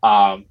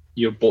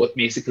 you're both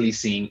basically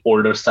seeing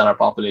older stellar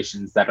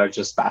populations that are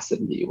just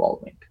passively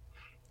evolving.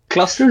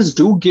 Clusters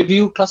do give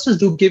you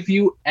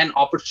an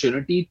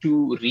opportunity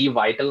to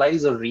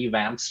revitalize or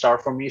revamp star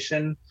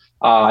formation.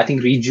 I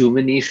think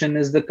rejuvenation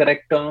is the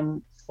correct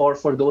term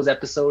for those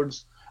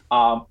episodes.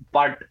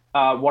 But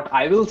what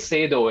I will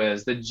say, though,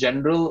 is the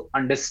general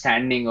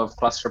understanding of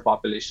cluster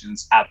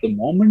populations at the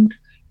moment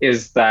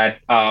is that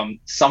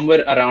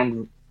somewhere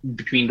around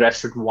between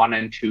redshift 1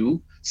 and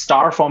 2,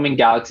 star-forming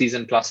galaxies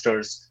and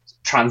clusters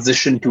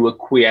transition to a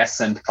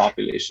quiescent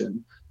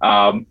population,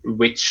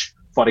 which,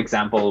 for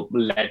example,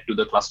 led to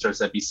the clusters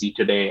that we see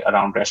today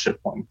around redshift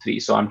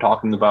 0.3. So I'm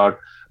talking about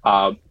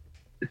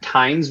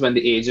times when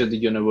the age of the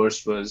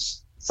universe was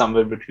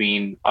somewhere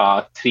between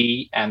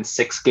 3 and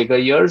 6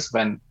 gigayears,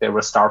 when there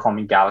were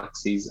star-forming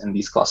galaxies in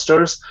these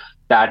clusters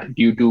that,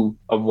 due to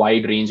a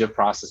wide range of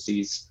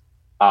processes,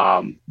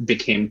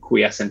 became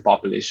quiescent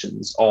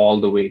populations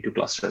all the way to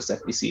clusters that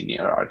we see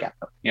near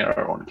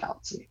our own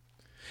galaxy.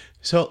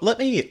 So let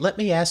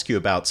me ask you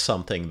about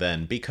something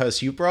then,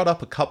 because you brought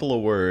up a couple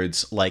of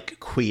words like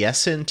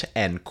quiescent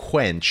and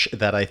quench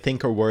that I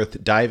think are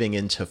worth diving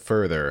into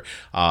further,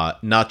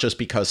 not just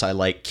because I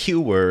like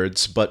Q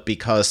words, but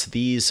because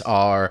these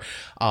are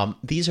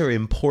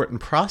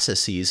important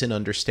processes in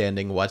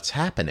understanding what's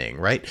happening,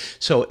 right?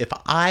 So if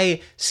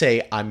I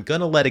say I'm going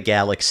to let a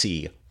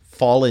galaxy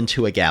fall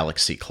into a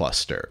galaxy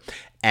cluster,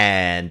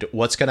 and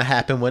what's going to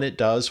happen when it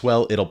does?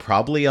 Well, it'll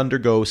probably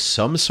undergo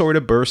some sort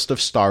of burst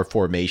of star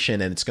formation,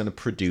 and it's going to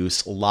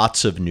produce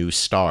lots of new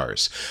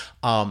stars.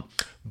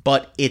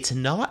 But it's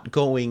not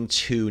going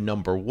to,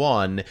 number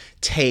one,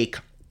 take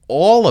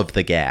all of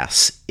the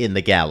gas in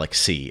the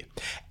galaxy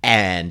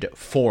and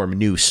form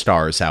new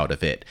stars out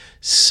of it.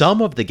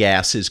 Some of the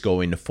gas is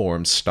going to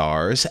form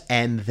stars,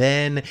 and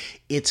then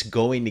it's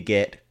going to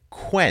get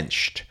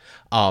quenched.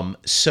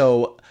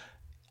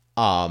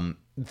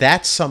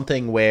 That's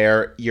something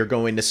where you're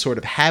going to sort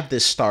of have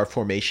this star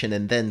formation,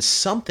 and then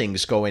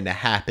something's going to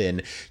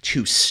happen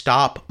to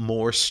stop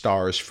more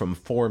stars from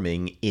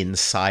forming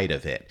inside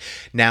of it.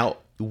 Now,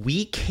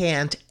 we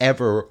can't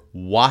ever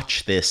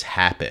watch this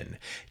happen.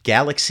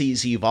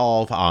 Galaxies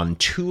evolve on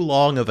too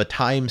long of a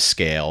time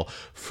scale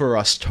for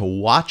us to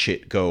watch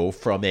it go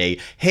from a,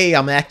 hey,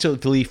 I'm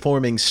actively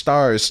forming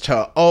stars,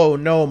 to, oh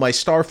no, my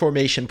star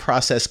formation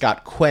process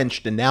got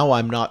quenched and now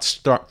I'm not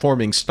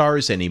forming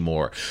stars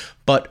anymore.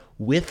 But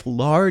with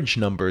large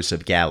numbers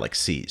of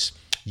galaxies,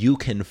 you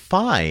can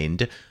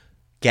find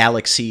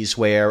galaxies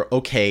where,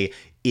 okay,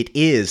 it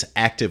is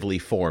actively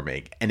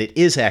forming, and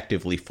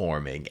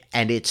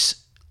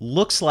it's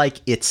looks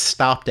like it's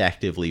stopped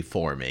actively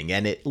forming,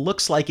 and it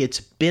looks like it's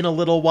been a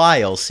little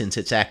while since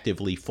it's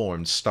actively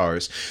formed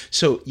stars.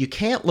 So you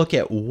can't look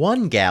at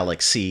one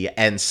galaxy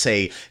and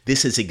say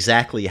this is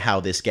exactly how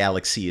this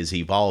galaxy is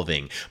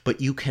evolving, but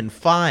you can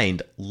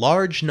find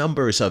large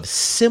numbers of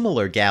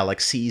similar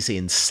galaxies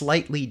in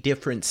slightly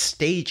different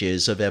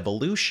stages of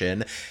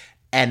evolution.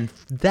 And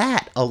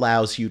that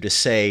allows you to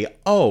say,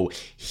 oh,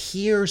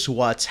 here's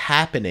what's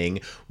happening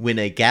when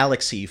a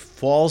galaxy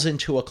falls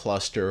into a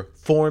cluster,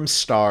 forms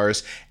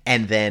stars,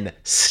 and then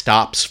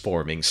stops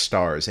forming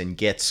stars and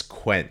gets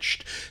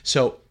quenched.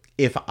 So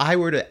if I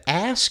were to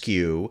ask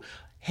you,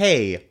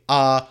 hey,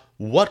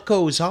 what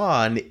goes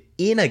on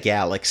in a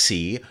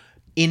galaxy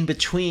in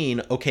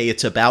between, okay,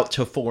 it's about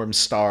to form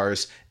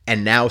stars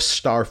and now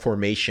star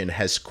formation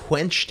has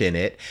quenched in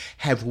it,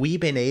 have we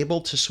been able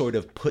to sort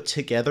of put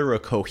together a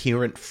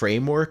coherent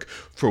framework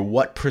for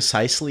what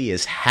precisely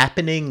is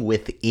happening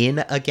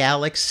within a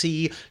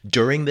galaxy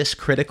during this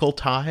critical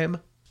time?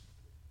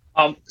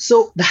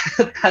 So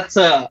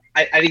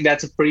I think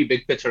that's a pretty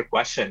big picture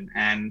question,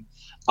 and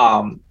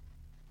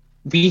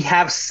we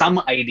have some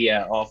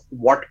idea of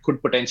what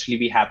could potentially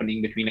be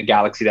happening between a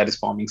galaxy that is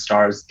forming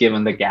stars,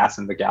 given the gas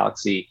in the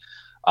galaxy.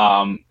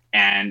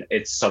 And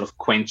its sort of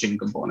quenching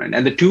component.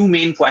 And the two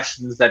main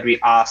questions that we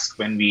ask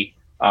when we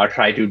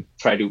try to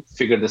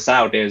figure this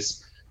out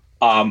is,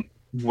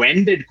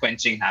 when did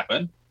quenching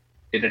happen?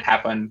 Did it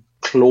happen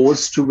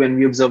close to when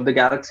we observed the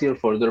galaxy or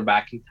further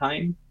back in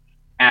time?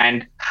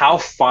 And how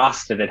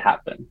fast did it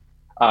happen?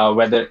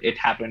 Whether it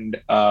happened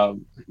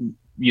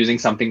using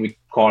something we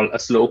call a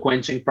slow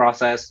quenching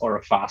process or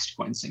a fast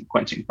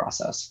quenching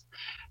process.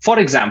 For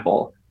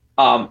example,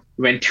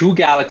 when two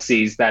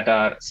galaxies that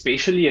are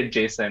spatially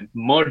adjacent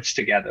merge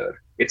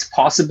together, it's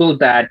possible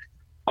that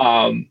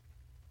the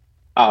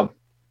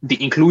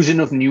inclusion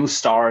of new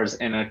stars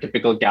in a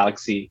typical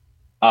galaxy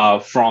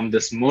from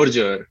this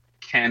merger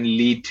can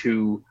lead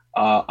to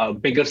a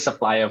bigger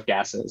supply of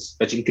gases,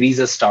 which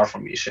increases star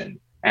formation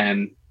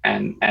and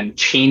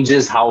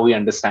changes how we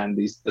understand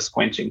this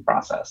quenching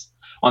process.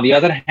 On the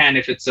other hand,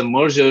 if it's a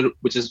merger,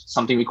 which is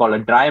something we call a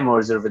dry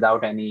merger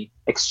without any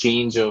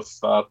exchange of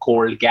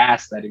cold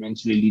gas that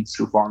eventually leads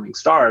to forming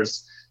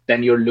stars,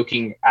 then you're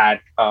looking at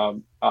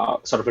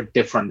sort of a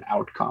different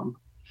outcome.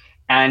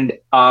 And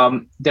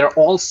there are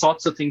all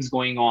sorts of things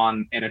going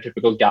on in a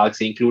typical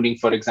galaxy, including,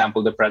 for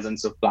example, the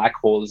presence of black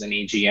holes in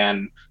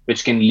AGN,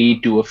 which can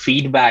lead to a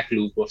feedback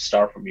loop of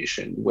star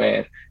formation,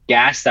 where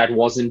gas that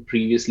wasn't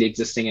previously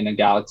existing in a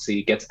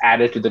galaxy gets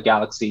added to the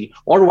galaxy,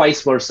 or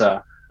vice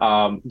versa.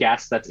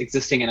 Gas that's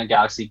existing in a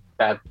galaxy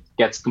that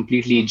gets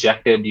completely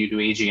ejected due to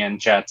AGN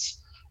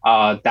jets,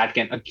 that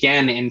can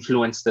again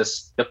influence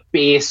the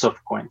pace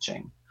of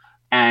quenching.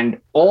 And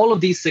all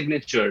of these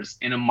signatures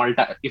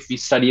if we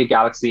study a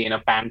galaxy in a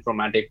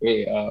panchromatic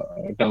way,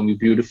 a term you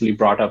beautifully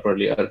brought up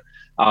earlier,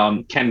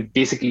 can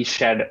basically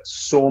shed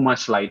so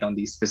much light on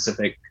these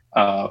specific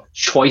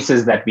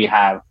choices that we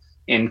have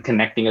in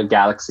connecting a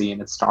galaxy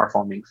in its star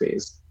forming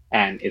phase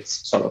and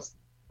its sort of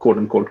quote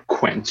unquote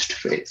quenched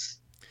phase.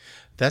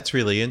 That's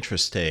really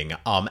interesting.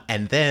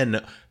 And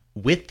then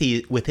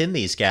within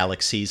these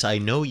galaxies, I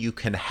know you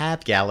can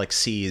have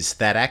galaxies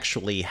that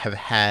actually have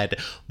had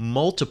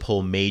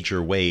multiple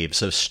major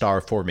waves of star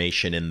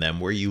formation in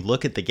them, where you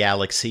look at the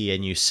galaxy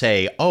and you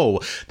say, oh,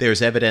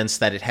 there's evidence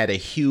that it had a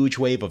huge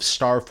wave of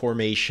star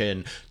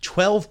formation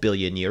 12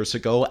 billion years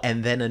ago,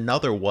 and then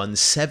another one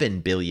 7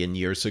 billion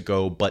years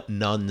ago, but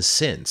none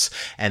since.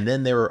 And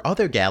then there are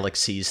other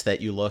galaxies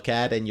that you look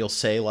at and you'll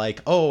say,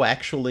 like, oh,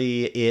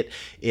 actually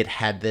it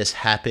had this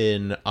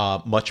happen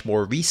much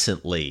more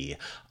recently.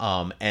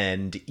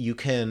 And you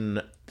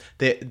can,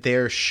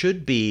 there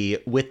should be,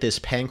 with this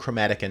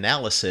panchromatic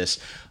analysis,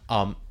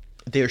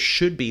 there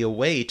should be a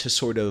way to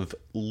sort of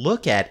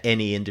look at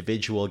any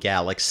individual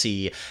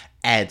galaxy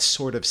and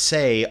sort of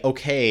say,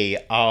 okay,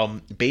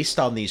 based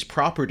on these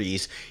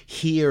properties,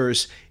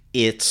 here's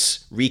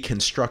its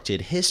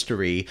reconstructed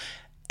history.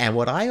 And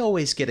what I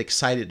always get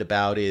excited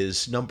about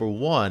is, number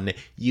one,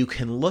 you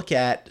can look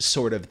at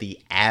sort of the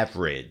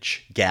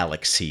average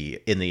galaxy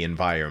in the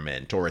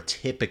environment, or a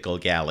typical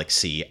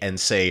galaxy, and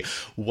say,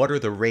 what are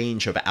the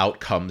range of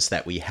outcomes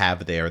that we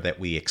have there, that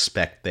we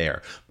expect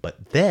there?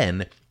 But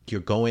then you're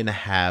going to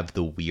have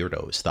the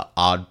weirdos, the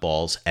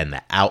oddballs, and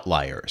the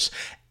outliers.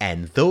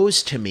 And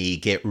those, to me,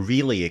 get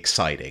really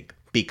exciting,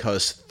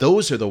 because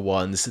those are the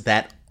ones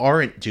that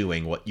aren't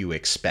doing what you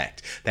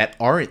expect, that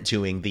aren't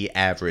doing the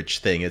average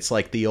thing. It's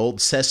like the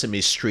old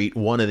Sesame Street,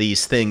 one of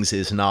these things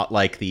is not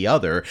like the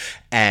other.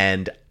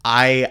 And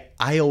I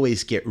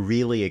always get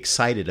really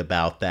excited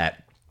about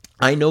that.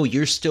 I know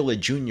you're still a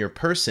junior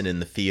person in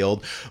the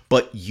field,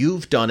 but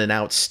you've done an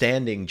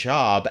outstanding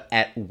job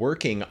at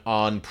working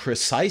on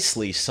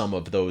precisely some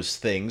of those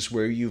things,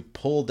 where you've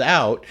pulled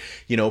out,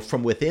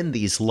 from within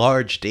these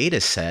large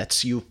data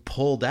sets, you've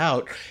pulled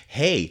out,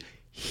 hey,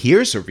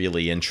 Here's a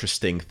really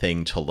interesting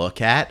thing to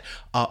look at.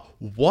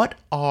 What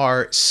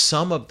are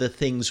some of the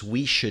things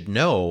we should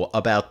know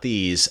about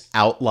these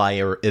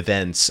outlier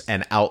events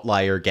and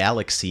outlier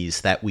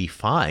galaxies that we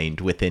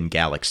find within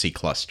galaxy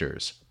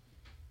clusters?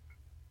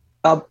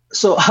 Ethan,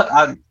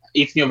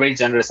 you're very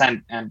generous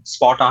and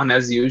spot on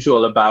as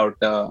usual about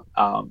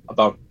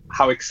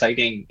how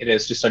exciting it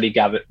is to study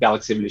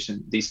galaxy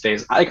evolution these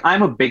days.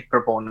 I'm a big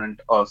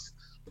proponent of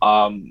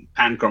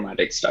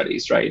panchromatic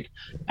studies, right?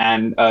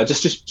 And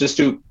just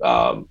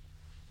to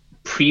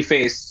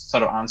preface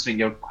sort of answering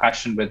your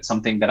question with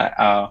something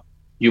that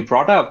you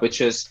brought up, which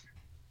is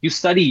you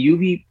study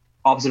UV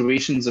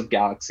observations of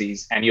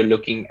galaxies and you're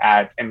looking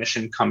at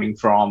emission coming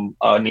from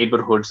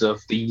neighborhoods of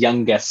the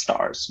youngest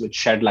stars, which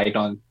shed light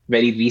on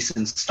very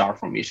recent star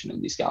formation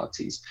in these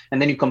galaxies.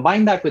 And then you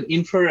combine that with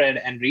infrared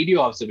and radio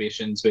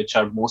observations, which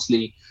are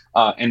mostly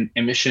an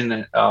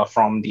emission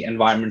from the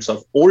environments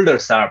of older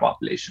star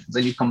populations.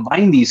 And you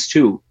combine these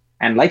two,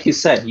 and like you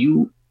said,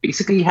 you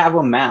basically have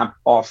a map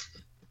of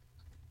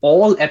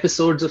all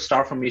episodes of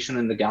star formation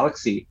in the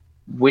galaxy,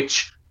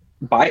 which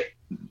by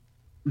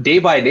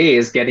day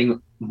is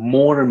getting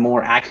more and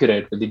more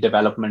accurate with the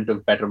development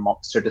of better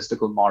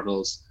statistical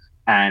models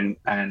and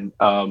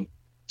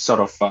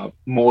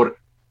more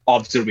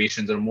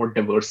observations or more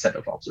diverse set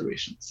of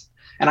observations.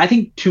 And I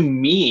think to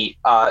me,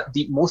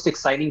 the most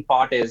exciting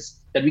part is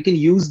that we can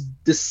use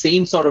the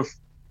same sort of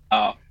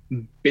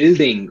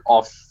building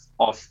of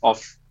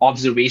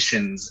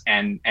observations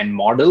and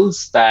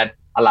models that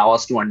allow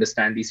us to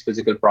understand these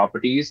physical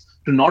properties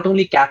to not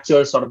only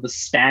capture sort of the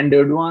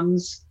standard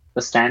ones,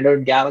 the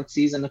standard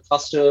galaxies in a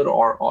cluster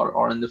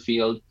or in the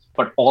field,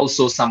 but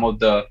also some of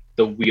the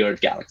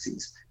weird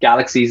galaxies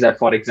that,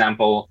 for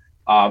example,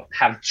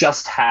 have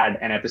just had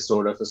an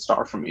episode of a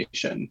star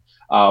formation,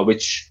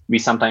 which we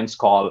sometimes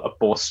call a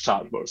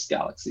post-starburst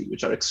galaxy,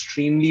 which are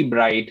extremely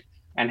bright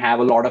and have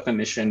a lot of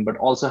emission, but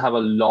also have a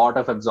lot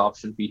of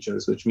absorption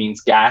features, which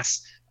means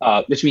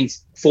which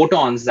means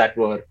photons that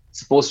were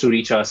supposed to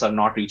reach us are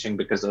not reaching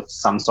because of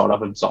some sort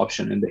of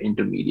absorption in the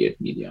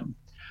intermediate medium.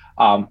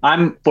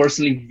 I'm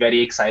personally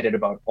very excited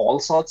about all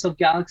sorts of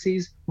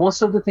galaxies.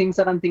 Most of the things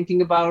that I'm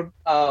thinking about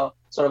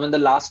sort of in the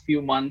last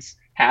few months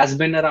has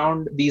been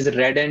around these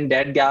red and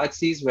dead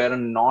galaxies where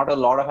not a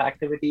lot of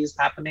activity is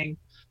happening.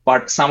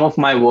 But some of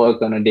my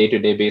work on a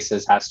day-to-day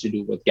basis has to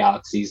do with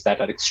galaxies that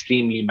are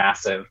extremely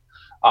massive,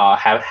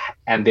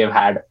 and they've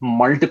had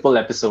multiple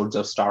episodes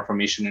of star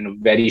formation in a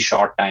very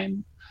short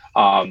time,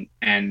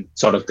 and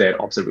sort of their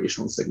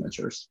observational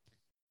signatures.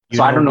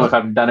 So I don't know if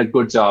I've done a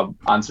good job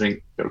answering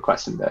your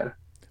question there.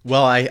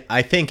 Well,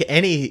 I think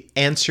any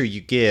answer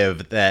you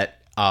give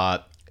that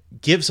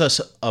gives us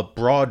a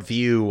broad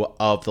view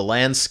of the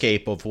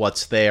landscape of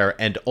what's there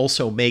and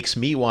also makes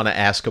me want to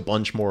ask a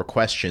bunch more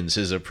questions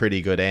is a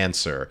pretty good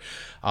answer.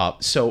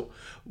 So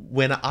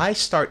when I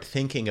start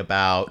thinking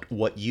about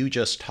what you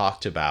just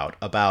talked about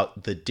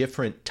the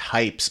different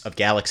types of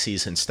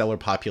galaxies and stellar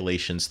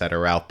populations that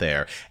are out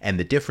there, and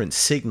the different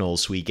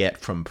signals we get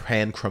from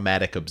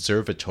panchromatic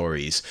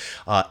observatories,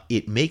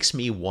 it makes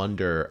me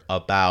wonder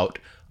about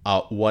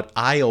what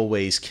I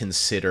always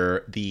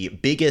consider the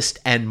biggest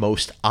and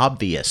most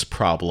obvious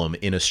problem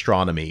in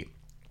astronomy,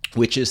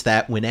 which is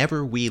that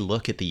whenever we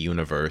look at the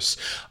universe,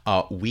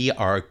 we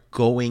are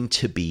going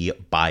to be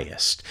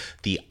biased.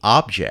 The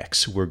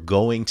objects we're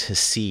going to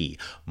see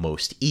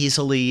most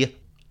easily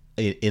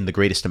in the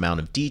greatest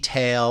amount of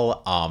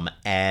detail,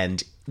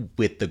 and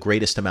with the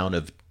greatest amount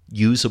of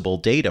usable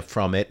data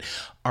from it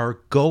are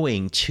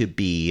going to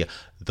be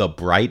the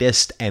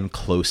brightest and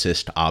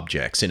closest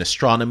objects. In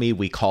astronomy,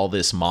 we call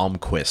this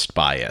Malmquist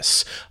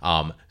bias.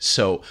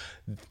 So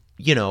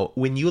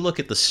when you look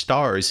at the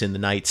stars in the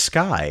night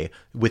sky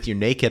with your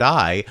naked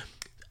eye,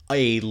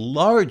 a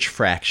large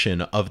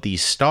fraction of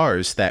these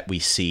stars that we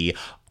see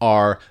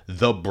are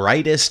the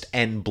brightest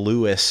and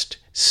bluest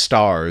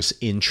stars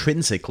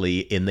intrinsically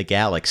in the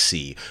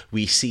galaxy.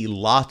 We see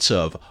lots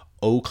of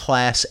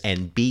O-class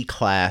and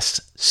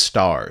B-class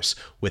stars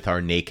with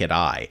our naked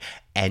eye.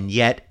 And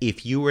yet,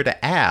 if you were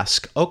to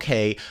ask,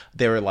 okay,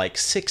 there are like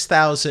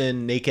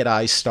 6,000 naked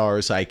eye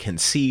stars I can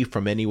see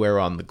from anywhere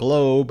on the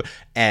globe,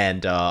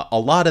 and a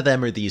lot of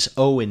them are these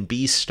O and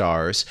B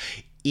stars.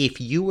 If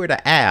you were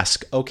to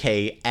ask,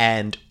 okay,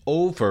 and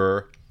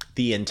over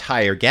the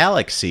entire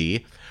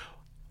galaxy,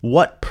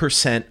 what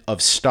percent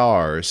of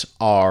stars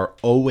are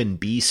O and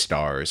B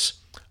stars?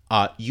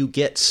 You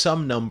get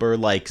some number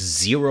like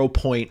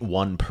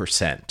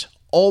 0.1%.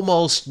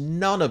 Almost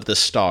none of the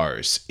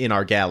stars in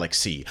our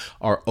galaxy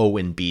are O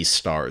and B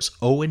stars.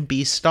 O and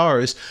B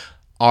stars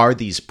are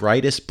these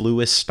brightest,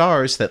 bluest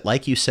stars that,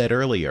 like you said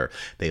earlier,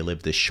 they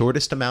live the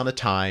shortest amount of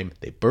time,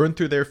 they burn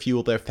through their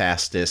fuel their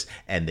fastest,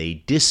 and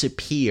they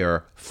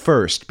disappear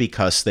first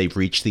because they've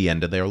reached the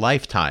end of their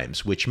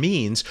lifetimes, which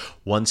means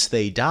once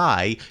they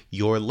die,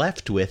 you're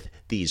left with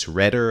these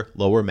redder,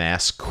 lower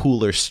mass,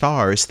 cooler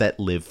stars that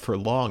live for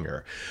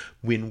longer.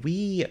 When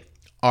we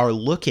are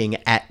looking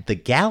at the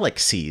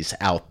galaxies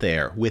out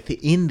there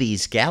within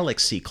these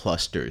galaxy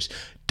clusters,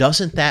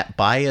 doesn't that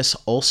bias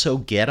also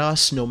get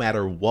us, no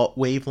matter what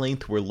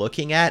wavelength we're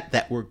looking at,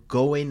 that we're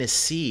going to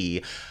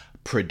see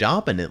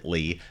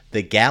predominantly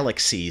the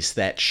galaxies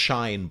that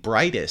shine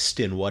brightest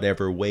in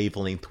whatever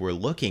wavelength we're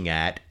looking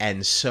at?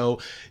 And so,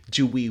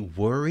 do we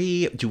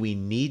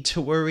need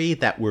to worry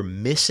that we're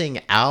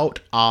missing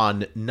out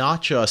on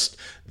not just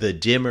the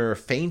dimmer,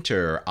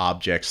 fainter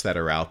objects that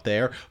are out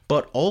there,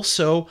 but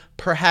also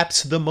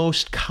perhaps the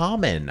most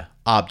common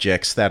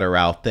objects that are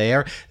out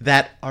there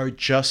that are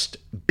just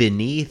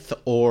beneath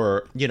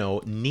or,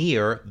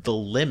 near the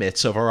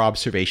limits of our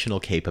observational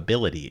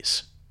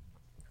capabilities?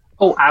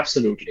 Oh,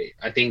 absolutely.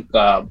 I think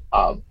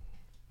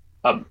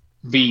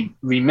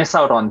we miss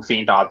out on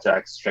faint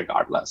objects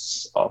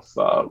regardless of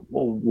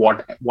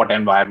what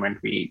environment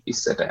we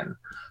sit in.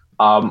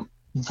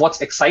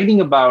 What's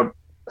exciting about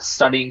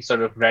studying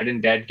sort of red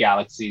and dead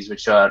galaxies,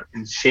 which are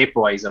in shape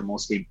wise are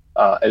mostly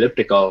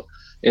elliptical,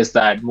 is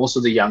that most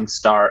of the young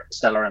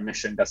stellar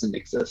emission doesn't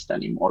exist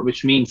anymore,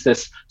 which means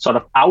this sort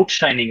of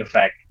outshining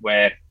effect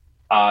where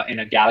in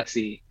a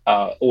galaxy,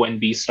 O and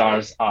B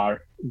stars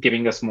are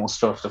giving us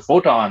most of the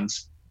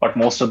photons, but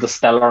most of the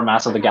stellar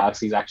mass of the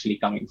galaxy is actually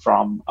coming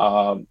from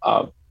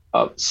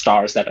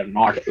stars that are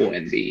not O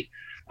and B.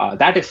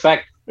 That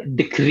effect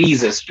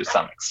decreases to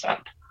some extent.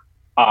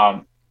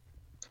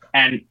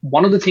 And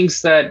one of the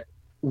things that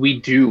we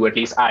do, at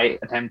least I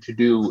attempt to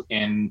do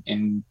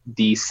in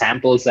the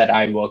samples that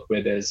I work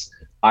with, is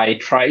I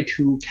try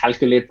to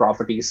calculate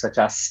properties such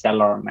as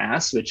stellar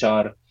mass, which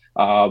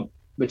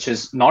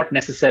is not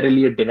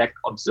necessarily a direct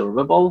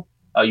observable.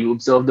 You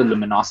observe the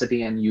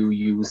luminosity and you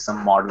use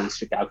some models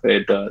to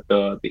calculate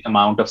the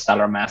amount of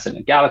stellar mass in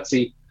a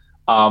galaxy.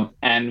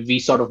 And we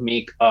sort of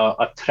make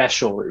a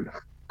threshold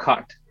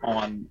cut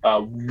on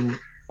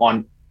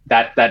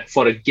that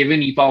for a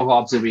given epoch of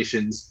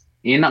observations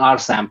in our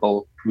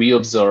sample, we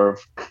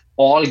observe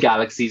all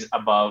galaxies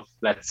above,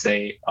 let's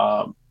say,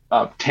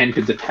 10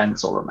 to the 10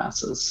 solar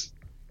masses.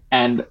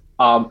 And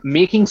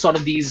making sort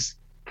of these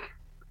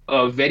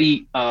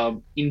very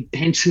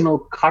intentional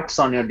cuts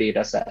on your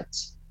data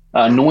sets,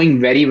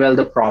 knowing very well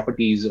the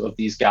properties of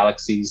these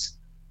galaxies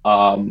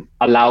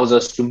allows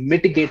us to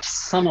mitigate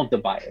some of the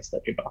bias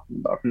that you're talking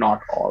about, not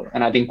all.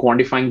 And I think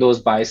quantifying those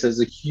biases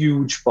is a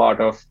huge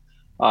part of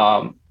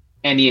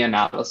any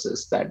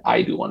analysis that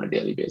I do on a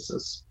daily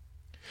basis.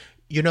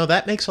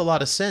 That makes a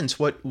lot of sense.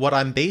 What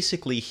I'm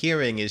basically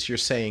hearing is you're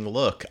saying,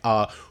 look,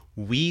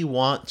 we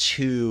want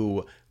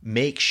to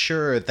make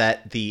sure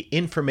that the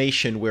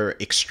information we're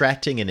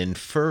extracting and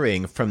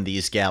inferring from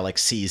these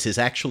galaxies is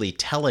actually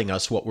telling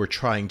us what we're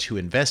trying to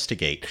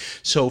investigate.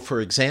 So,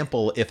 for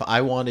example, if I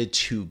wanted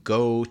to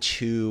go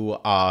to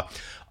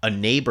a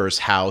neighbor's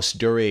house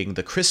during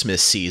the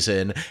Christmas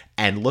season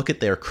and look at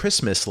their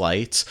Christmas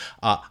lights,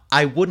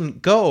 I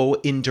wouldn't go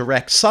in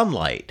direct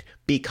sunlight,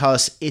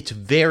 because it's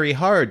very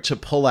hard to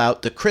pull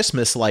out the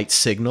Christmas light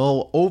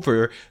signal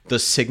over the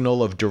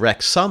signal of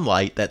direct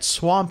sunlight that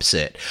swamps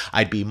it.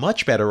 I'd be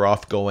much better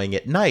off going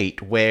at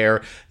night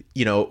where,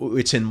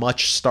 it's in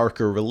much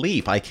starker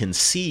relief. I can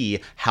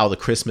see how the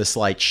Christmas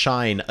lights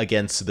shine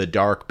against the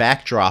dark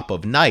backdrop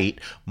of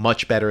night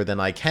much better than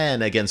I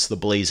can against the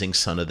blazing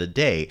sun of the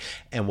day.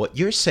 And what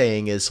you're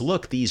saying is,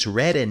 look, these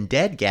red and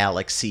dead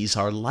galaxies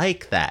are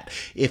like that.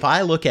 If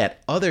I look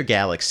at other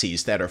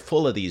galaxies that are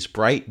full of these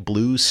bright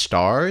blue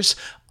stars,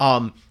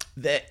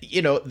 that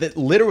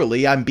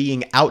literally I'm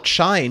being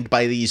outshined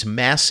by these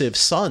massive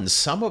suns.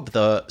 Some of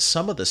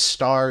the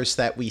stars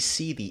that we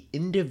see, the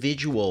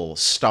individual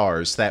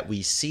stars that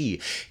we see,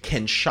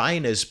 can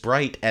shine as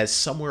bright as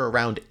somewhere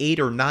around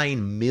 8 or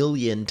 9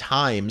 million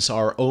times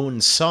our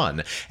own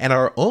sun, and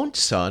our own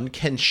sun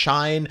can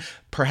shine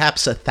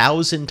perhaps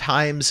 1,000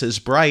 times as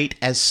bright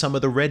as some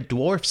of the red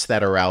dwarfs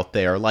that are out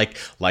there, like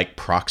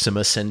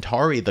Proxima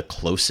Centauri, the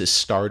closest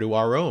star to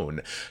our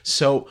own.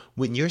 So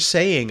when you're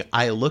saying,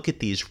 I look at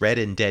these red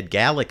and dead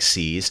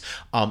galaxies,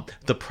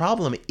 the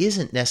problem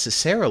isn't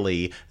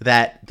necessarily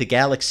that the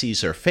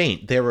galaxies are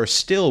faint. There are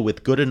still,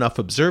 with good enough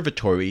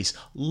observatories,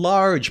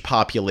 large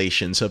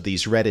populations of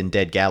these red and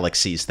dead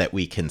galaxies that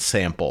we can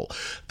sample.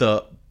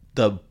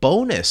 The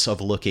bonus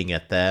of looking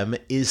at them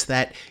is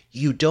that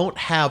you don't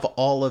have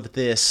all of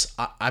this,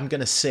 I'm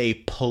going to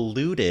say,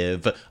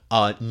 pollutive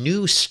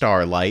new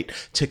starlight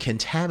to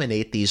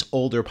contaminate these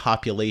older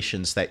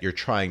populations that you're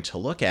trying to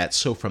look at.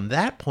 So from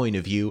that point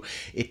of view,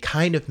 it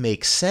kind of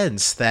makes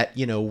sense that,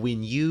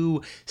 when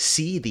you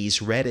see these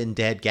red and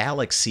dead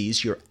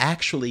galaxies, you're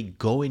actually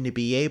going to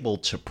be able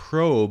to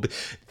probe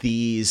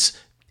these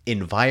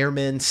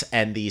environments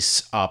and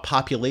these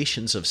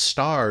populations of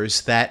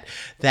stars that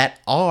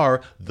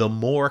are the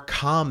more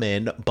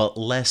common but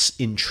less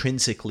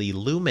intrinsically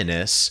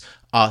luminous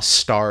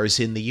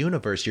stars in the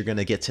universe. You're going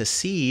to get to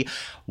see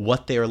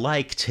what they're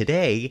like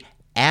today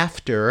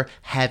after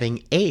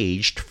having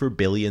aged for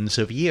billions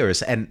of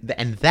years. And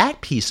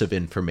that piece of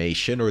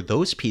information, or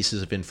those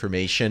pieces of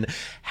information,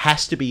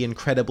 has to be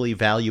incredibly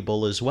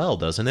valuable as well,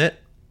 doesn't it?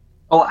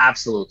 Oh,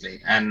 absolutely.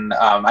 And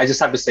I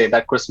just have to say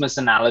that Christmas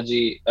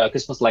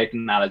light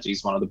analogy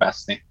is one of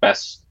the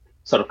best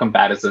sort of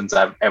comparisons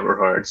I've ever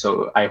heard.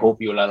 So I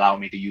hope you'll allow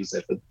me to use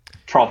it with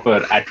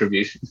proper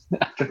attribution.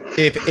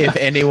 If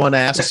anyone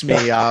asks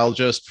me, I'll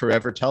just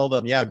forever tell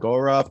them, yeah,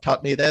 Gaurav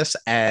taught me this,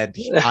 and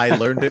I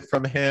learned it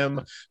from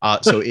him.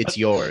 So it's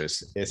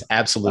yours. It's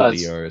absolutely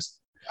yours.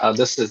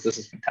 This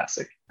is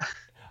fantastic.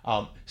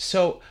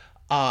 So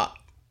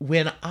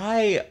when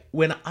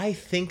I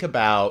think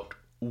about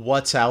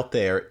what's out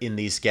there in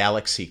these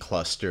galaxy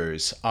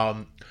clusters,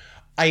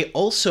 I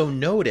also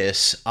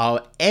notice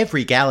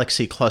every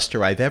galaxy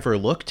cluster I've ever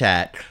looked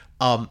at,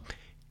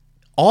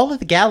 all of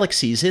the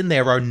galaxies in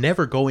there are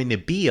never going to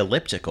be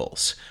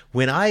ellipticals.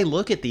 When I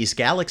look at these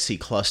galaxy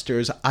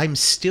clusters, I'm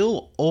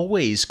still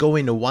always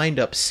going to wind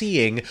up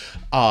seeing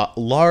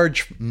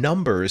large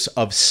numbers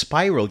of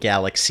spiral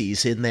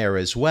galaxies in there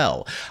as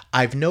well.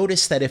 I've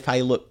noticed that if I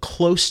look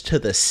close to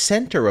the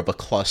center of a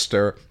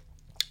cluster,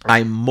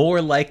 I'm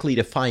more likely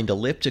to find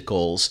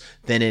ellipticals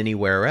than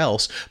anywhere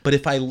else. But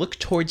if I look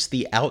towards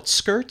the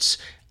outskirts,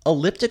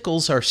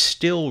 ellipticals are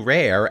still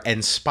rare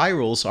and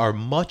spirals are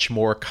much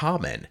more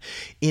common.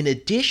 In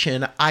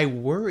addition, I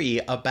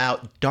worry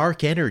about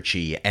dark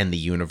energy and the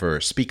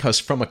universe because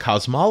from a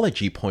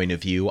cosmology point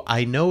of view,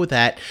 I know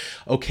that,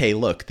 okay,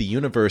 look, the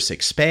universe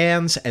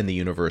expands and the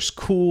universe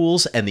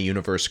cools and the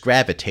universe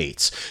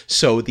gravitates.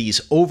 So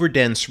these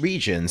overdense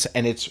regions,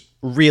 and it's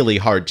really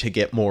hard to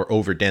get more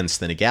overdense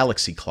than a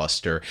galaxy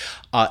cluster,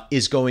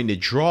 is going to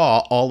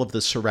draw all of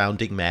the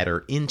surrounding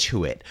matter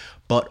into it,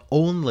 but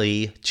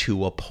only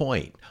to a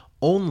point.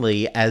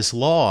 Only as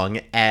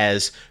long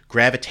as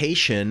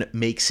gravitation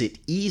makes it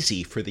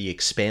easy for the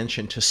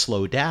expansion to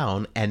slow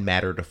down and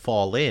matter to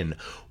fall in.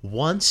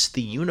 Once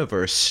the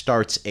universe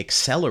starts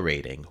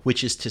accelerating,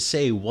 which is to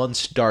say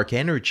once dark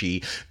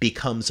energy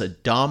becomes a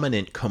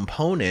dominant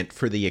component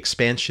for the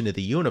expansion of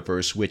the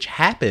universe, which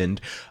happened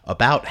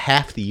about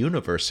half the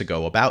universe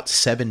ago, about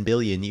 7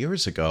 billion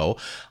years ago,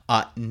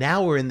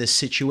 now we're in this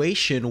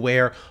situation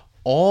where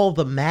all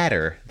the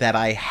matter that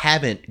I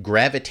haven't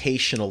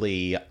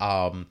gravitationally,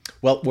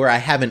 where I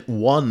haven't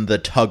won the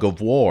tug of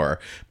war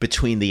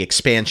between the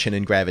expansion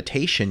and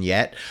gravitation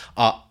yet,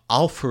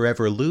 I'll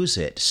forever lose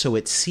it. So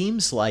it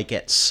seems like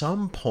at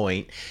some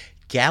point,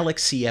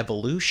 galaxy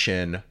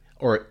evolution,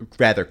 or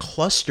rather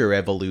cluster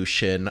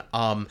evolution,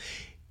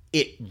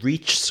 it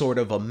reached sort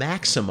of a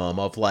maximum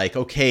of like,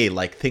 okay,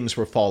 like things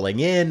were falling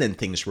in and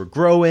things were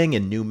growing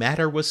and new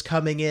matter was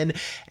coming in.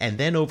 And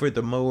then over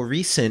the more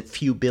recent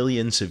few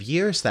billions of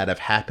years that have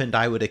happened,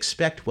 I would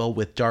expect, well,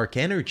 with dark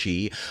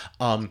energy,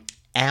 am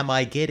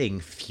I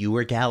getting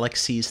fewer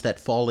galaxies that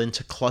fall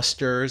into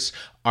clusters?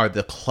 Are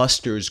the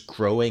clusters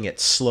growing at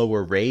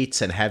slower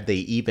rates? And have they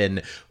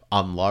even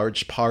on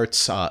large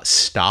parts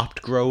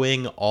stopped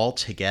growing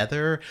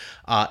altogether?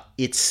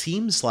 It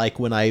seems like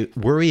when I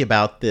worry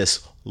about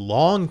this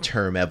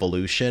long-term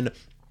evolution,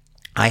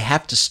 I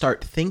have to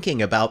start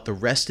thinking about the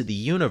rest of the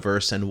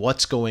universe and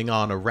what's going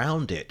on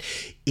around it.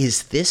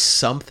 Is this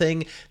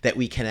something that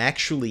we can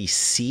actually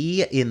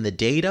see in the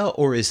data,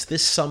 or is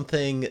this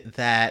something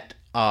that,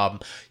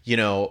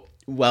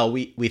 well,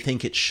 we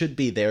think it should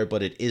be there,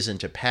 but it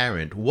isn't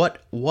apparent?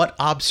 What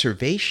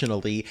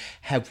observationally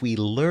have we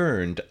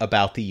learned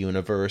about the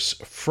universe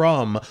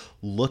from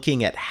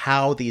looking at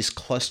how these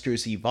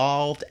clusters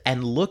evolved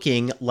and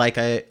looking, like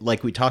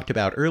we talked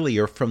about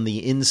earlier, from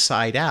the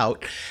inside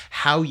out,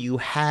 how you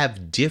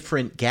have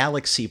different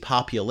galaxy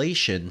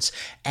populations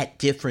at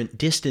different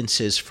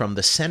distances from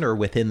the center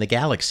within the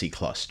galaxy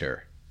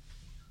cluster?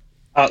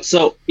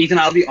 So, Ethan,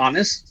 I'll be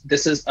honest,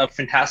 this is a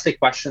fantastic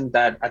question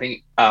that I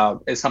think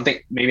is something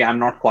maybe I'm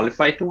not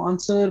qualified to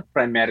answer,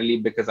 primarily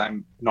because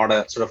I'm not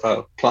a sort of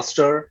a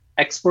cluster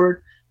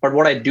expert. But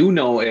what I do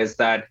know is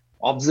that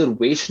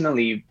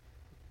observationally,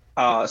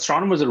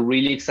 astronomers are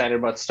really excited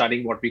about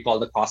studying what we call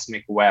the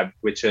cosmic web,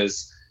 which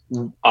is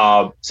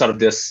sort of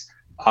this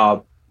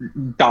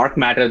dark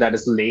matter that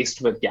is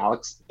laced with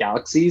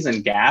galaxies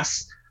and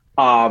gas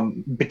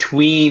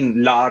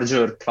between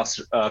larger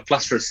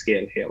cluster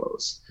scale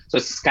halos. So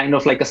it's kind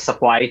of like a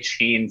supply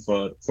chain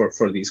for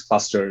these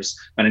clusters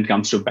when it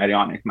comes to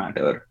baryonic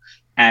matter.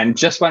 And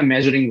just by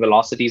measuring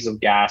velocities of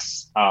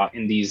gas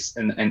in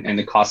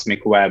the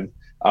cosmic web,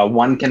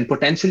 one can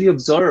potentially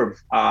observe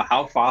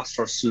how fast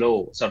or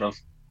slow sort of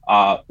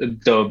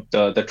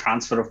the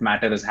transfer of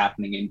matter is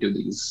happening into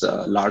these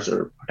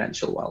larger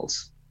potential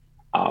wells.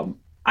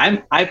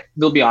 I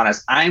will be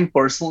honest, I'm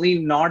personally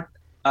not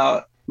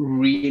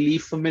really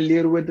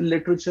familiar with the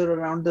literature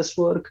around this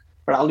work,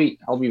 but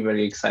I'll be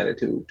very excited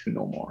to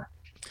know more.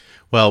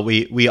 Well,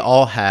 we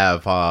all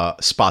have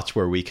spots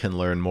where we can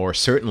learn more.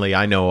 Certainly,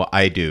 I know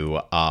I do.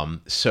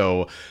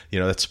 So,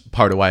 that's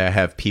part of why I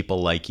have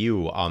people like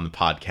you on the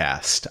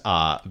podcast,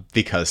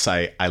 because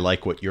I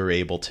like what you're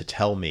able to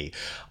tell me.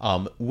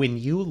 When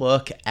you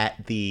look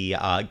at the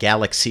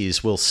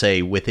galaxies, we'll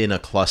say within a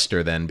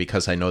cluster then,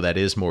 because I know that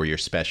is more your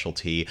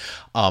specialty,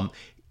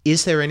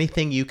 is there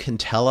anything you can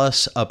tell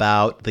us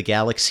about the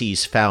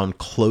galaxies found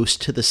close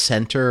to the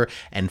center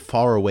and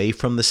far away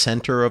from the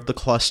center of the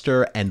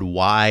cluster, and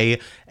why,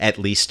 at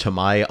least to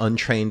my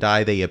untrained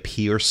eye, they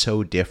appear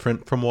so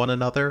different from one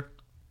another?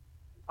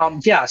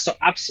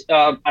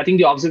 I think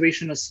the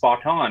observation is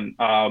spot on.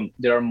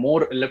 There are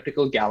more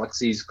elliptical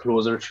galaxies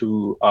closer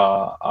to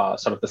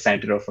sort of the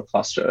center of a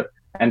cluster,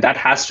 and that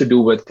has to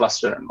do with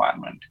cluster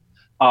environment.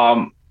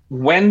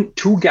 When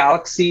two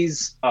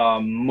galaxies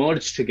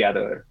merge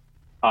together,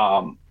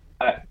 um,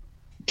 uh,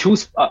 two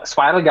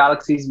spiral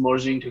galaxies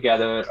merging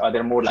together,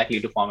 they're more likely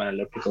to form an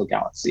elliptical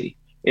galaxy.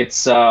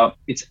 It's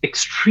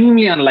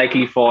extremely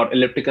unlikely for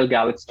elliptical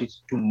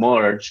galaxies to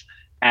merge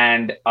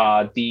and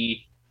the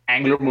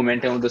angular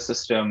momentum of the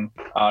system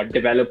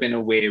develop in a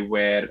way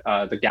where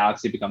the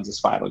galaxy becomes a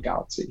spiral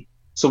galaxy.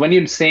 So when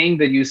you're saying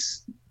that you're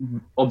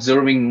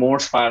observing more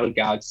spiral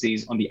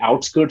galaxies on the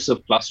outskirts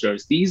of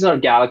clusters, these are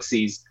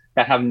galaxies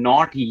that have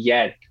not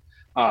yet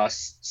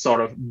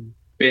sort of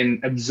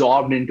been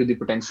absorbed into the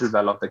potential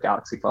well of the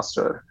galaxy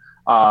cluster.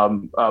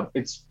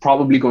 It's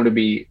probably going to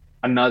be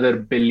another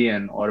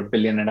billion or a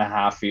billion and a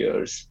half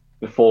years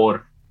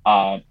before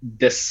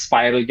this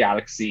spiral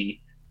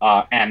galaxy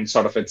and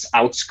sort of its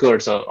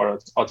outskirts or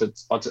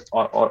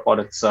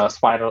its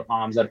spiral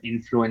arms are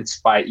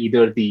influenced by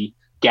either the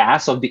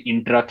gas of the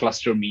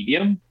intra-cluster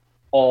medium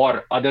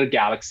or other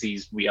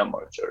galaxies via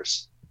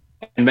mergers.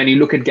 And when you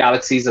look at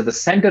galaxies at the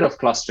center of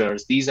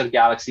clusters, these are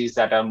galaxies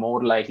that are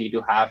more likely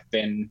to have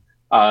been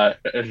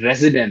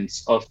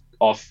residents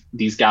of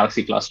these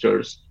galaxy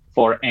clusters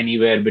for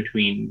anywhere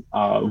between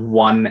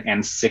 1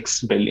 and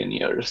 6 billion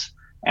years.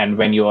 And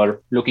when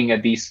you're looking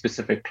at these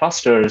specific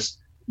clusters,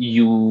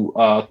 you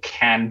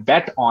can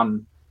bet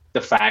on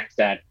the fact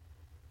that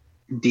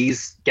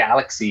these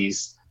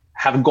galaxies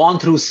have gone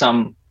through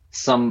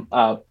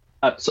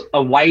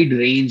a wide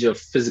range of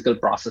physical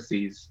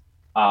processes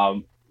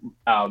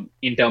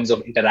in terms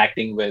of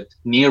interacting with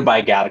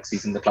nearby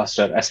galaxies in the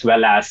cluster, as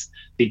well as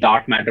the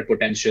dark matter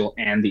potential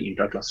and the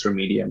intracluster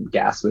medium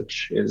gas,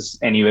 which is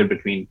anywhere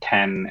between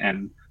 10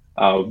 and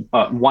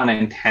 1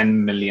 and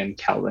 10 million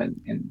Kelvin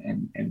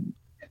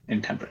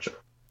in temperature.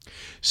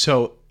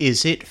 So,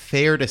 is it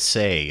fair to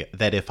say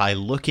that if I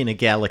look in a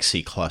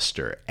galaxy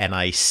cluster and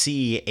I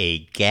see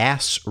a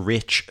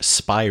gas-rich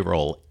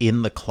spiral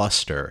in the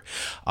cluster,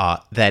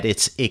 that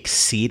it's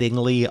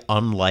exceedingly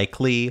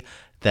unlikely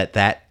that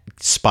that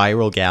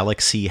spiral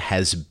galaxy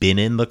has been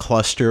in the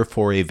cluster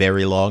for a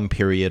very long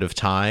period of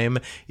time?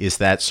 Is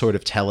that sort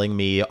of telling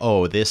me,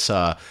 oh, this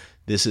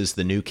is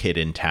the new kid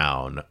in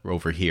town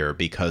over here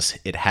because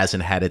it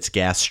hasn't had its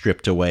gas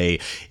stripped away,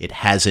 it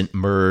hasn't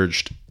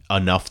merged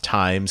enough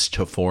times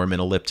to form an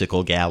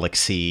elliptical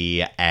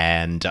galaxy,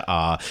 and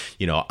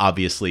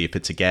obviously if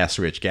it's a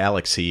gas-rich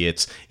galaxy,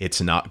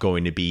 it's not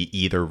going to be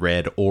either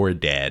red or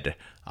dead.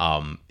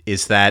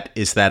 Is that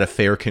a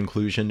fair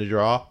conclusion to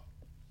draw?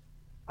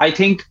 I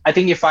think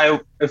if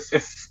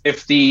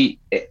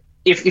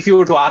you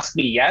were to ask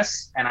me,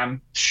 yes, and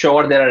I'm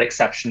sure there are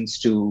exceptions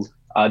to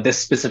this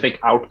specific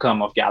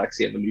outcome of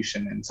galaxy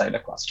evolution inside a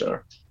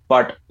cluster,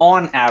 but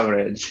on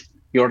average,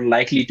 you're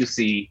likely to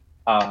see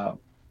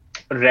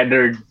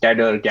redder,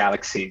 deader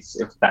galaxies,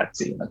 if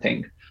that's even a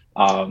thing,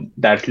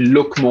 that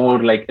look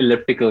more like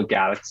elliptical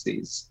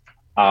galaxies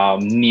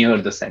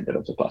near the center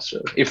of the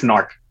cluster, if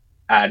not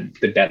at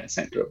the dead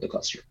center of the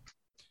cluster.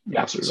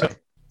 Yeah, absolutely right.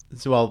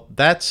 Well,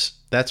 that's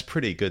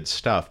pretty good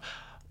stuff.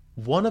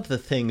 One of the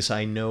things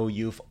I know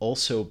you've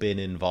also been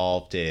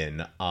involved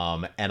in,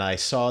 and I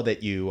saw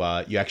that you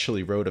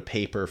actually wrote a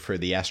paper for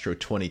the Astro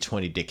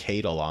 2020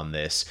 Decadal on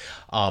this,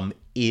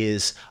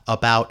 is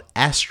about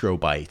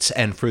Astrobites.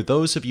 And for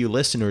those of you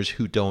listeners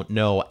who don't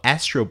know,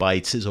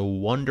 Astrobites is a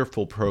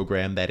wonderful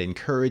program that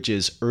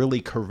encourages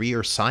early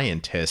career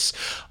scientists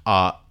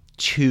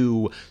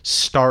to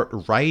start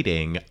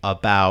writing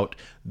about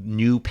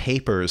new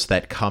papers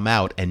that come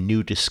out and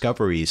new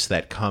discoveries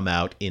that come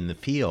out in the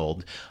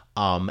field.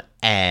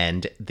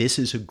 And this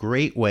is a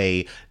great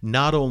way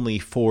not only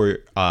for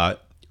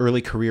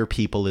early career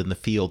people in the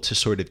field to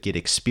sort of get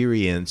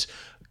experience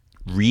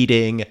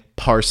reading,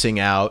 parsing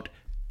out,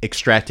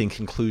 extracting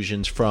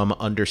conclusions from,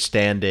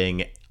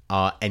 understanding,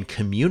 and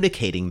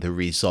communicating the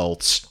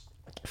results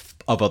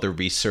of other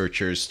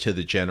researchers to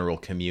the general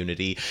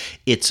community.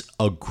 It's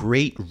a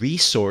great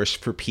resource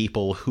for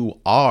people who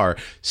are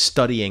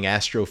studying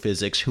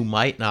astrophysics who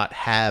might not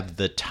have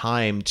the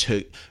time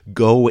to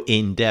go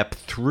in depth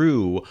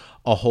through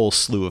a whole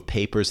slew of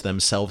papers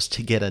themselves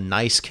to get a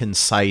nice,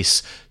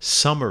 concise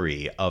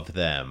summary of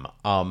them.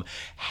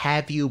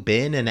 Have you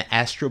been an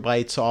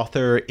Astrobites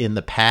author in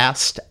the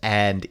past?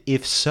 And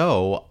if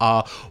so,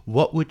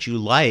 what would you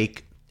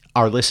like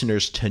our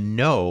listeners to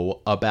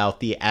know about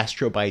the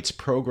Astrobites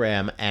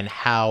program and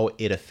how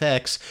it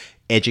affects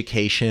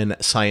education,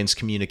 science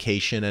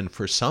communication, and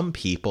for some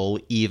people,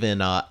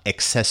 even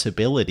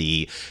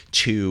accessibility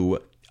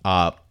to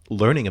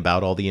learning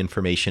about all the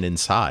information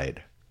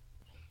inside?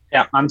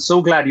 Yeah, I'm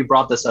so glad you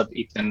brought this up,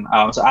 Ethan.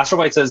 So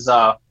Astrobites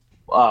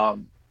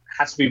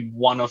has to be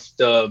one of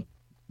the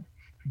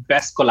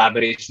best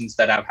collaborations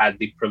that I've had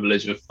the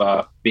privilege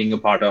of being a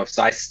part of.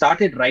 So I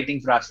started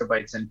writing for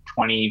Astrobites in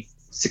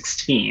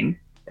 2016,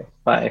 if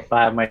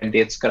I have my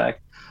dates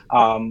correct.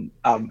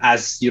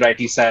 As you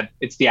rightly said,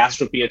 it's the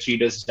Astro PhD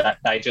Reader's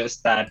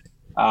Digest that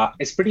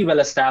It's pretty well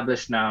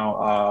established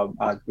now.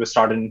 It was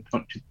started in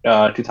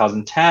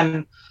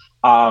 2010.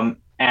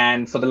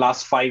 And for the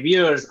last 5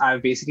 years,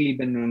 I've basically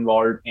been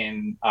involved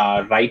in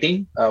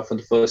writing. For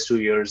the first 2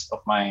 years of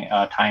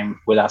my time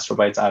with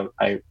Astrobytes,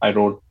 I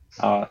wrote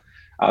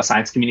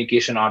science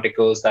communication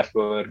articles that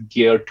were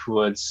geared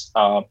towards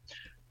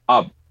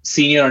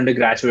senior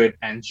undergraduate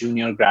and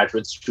junior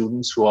graduate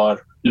students who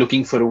are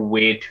looking for a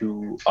way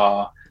to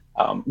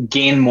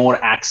gain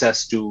more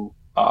access to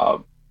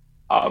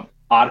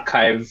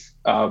archive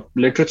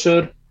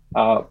literature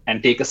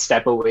and take a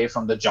step away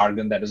from the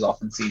jargon that is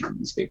often seen in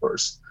these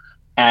papers.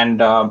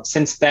 And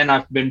since then,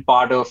 I've been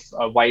part of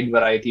a wide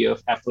variety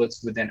of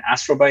efforts within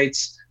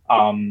Astrobytes.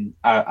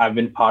 I've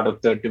been part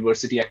of the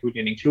Diversity, Equity,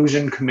 and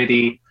Inclusion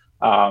Committee.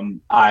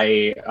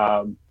 I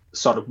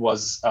sort of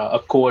was a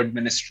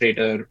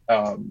co-administrator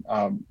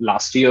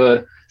last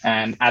year.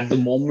 And at the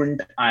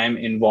moment, I'm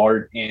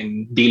involved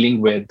in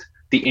dealing with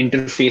the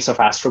interface of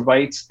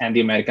Astrobytes and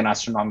the American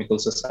Astronomical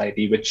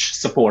Society, which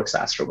supports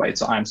Astrobytes.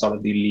 So I'm sort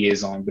of the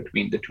liaison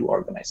between the two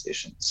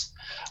organizations.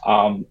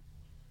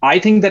 I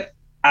think that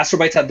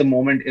Astrobytes at the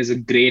moment is a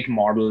great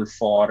model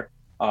for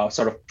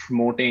sort of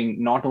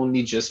promoting not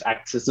only just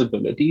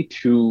accessibility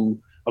to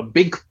a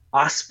big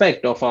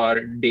aspect of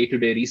our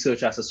day-to-day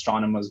research as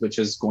astronomers, which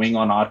is going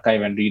on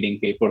archive and reading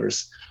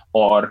papers,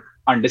 or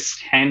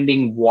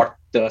understanding what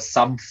the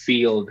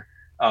subfield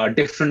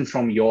different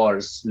from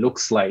yours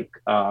looks like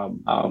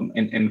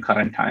in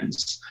current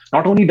times.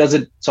 Not only does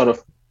it sort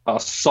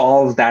of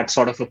solve that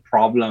sort of a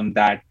problem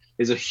that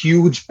is a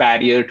huge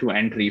barrier to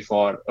entry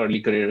for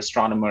early career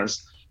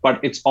astronomers, but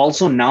it's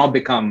also now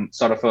become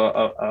sort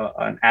of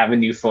an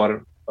avenue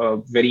for a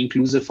very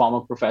inclusive form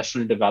of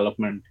professional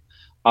development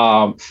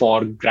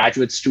for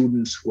graduate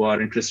students who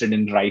are interested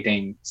in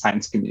writing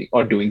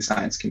or doing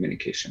science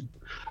communication.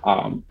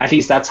 At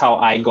least that's how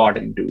I got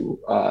into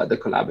the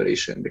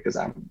collaboration, because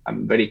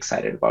I'm very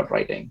excited about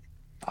writing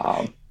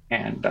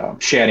and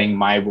sharing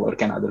my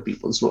work and other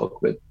people's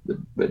work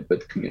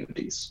with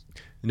communities.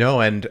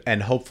 No,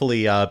 and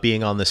hopefully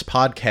being on this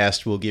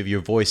podcast will give your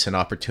voice an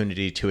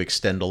opportunity to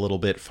extend a little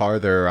bit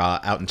farther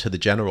out into the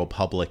general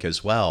public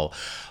as well.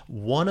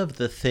 One of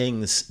the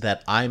things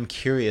that I'm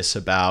curious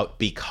about,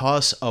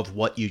 because of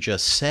what you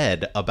just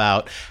said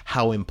about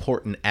how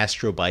important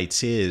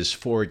Astrobytes is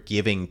for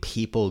giving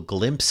people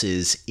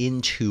glimpses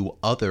into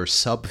other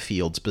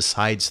subfields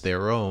besides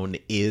their own,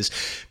 is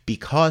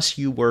because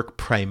you work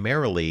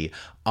primarily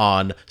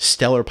on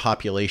stellar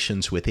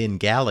populations within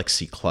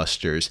galaxy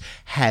clusters.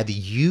 Have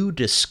you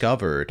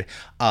discovered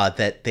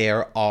that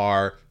there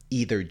are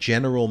either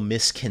general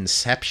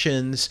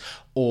misconceptions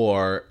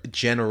or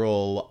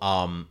general,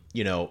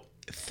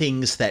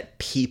 things that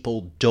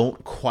people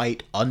don't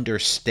quite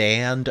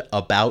understand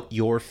about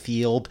your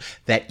field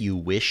that you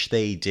wish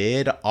they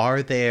did?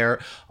 Are there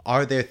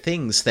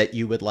things that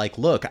you would like,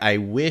 look, I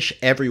wish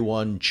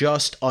everyone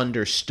just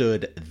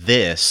understood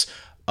this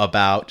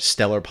about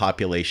stellar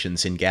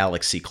populations in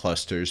galaxy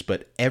clusters,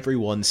 but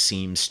everyone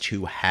seems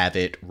to have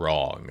it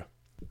wrong?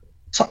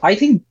 So I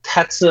think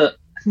that's a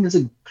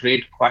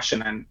great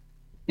question. And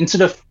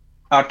instead of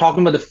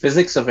talking about the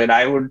physics of it,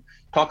 I would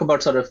talk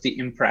about sort of the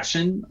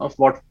impression of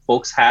what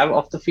folks have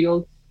of the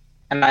field.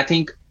 And I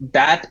think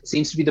that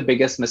seems to be the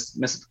biggest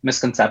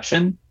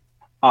misconception.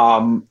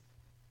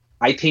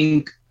 I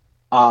think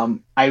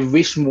I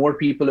wish more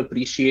people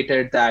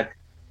appreciated that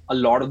a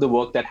lot of the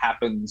work that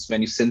happens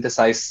when you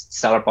synthesize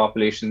stellar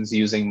populations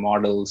using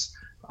models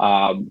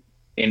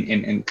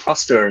in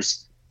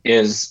clusters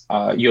is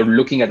you're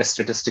looking at a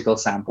statistical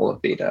sample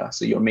of data.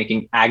 So you're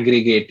making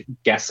aggregate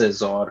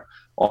guesses or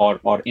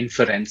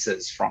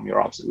inferences from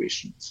your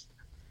observations,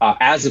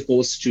 as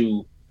opposed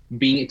to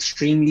being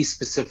extremely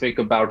specific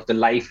about the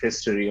life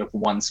history of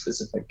one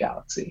specific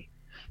galaxy.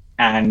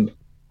 And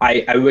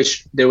I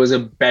wish there was a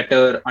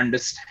better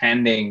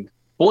understanding,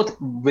 both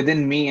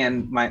within me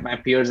and my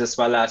peers, as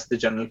well as the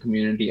general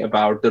community,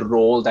 about the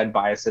role that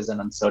biases and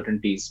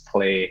uncertainties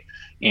play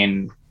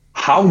in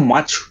how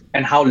much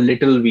and how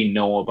little we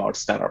know about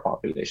stellar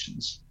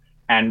populations,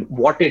 and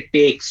what it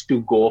takes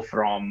to go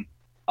from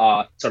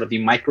sort of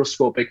the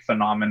microscopic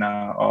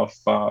phenomena of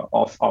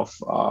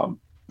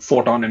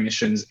photon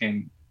emissions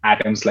in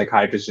atoms like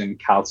hydrogen,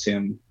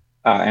 calcium,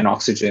 and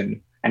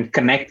oxygen, and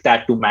connect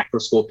that to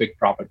macroscopic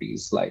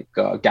properties like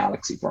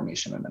galaxy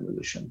formation and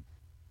evolution.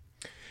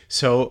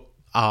 So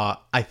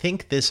I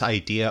think this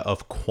idea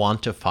of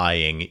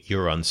quantifying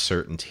your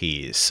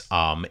uncertainties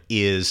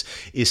is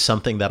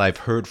something that I've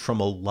heard from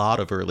a lot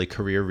of early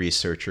career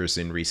researchers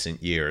in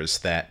recent years.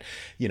 That,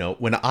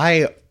 when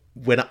I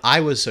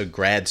was a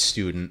grad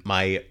student,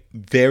 my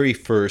very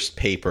first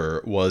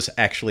paper was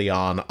actually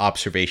on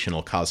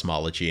observational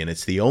cosmology, and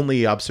it's the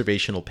only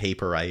observational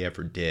paper I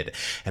ever did.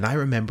 And I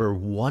remember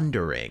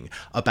wondering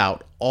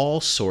about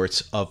all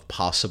sorts of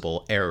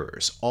possible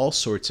errors, all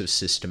sorts of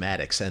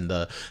systematics. And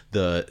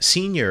the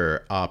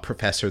senior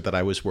professor that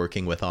I was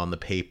working with on the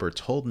paper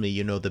told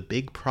me, the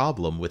big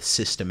problem with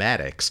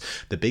systematics,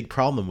 the big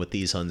problem with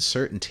these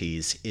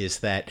uncertainties is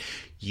that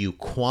you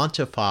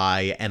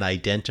quantify and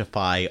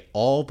identify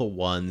all the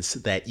ones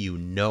that you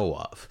know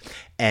of.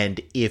 And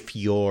if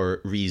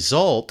your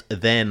result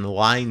then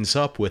lines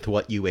up with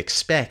what you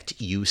expect,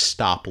 you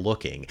stop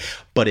looking.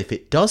 But if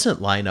it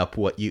doesn't line up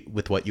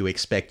with what you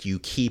expect, you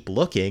keep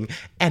looking.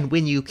 And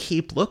when you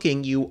keep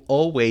looking, you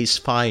always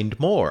find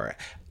more.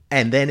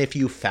 And then if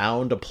you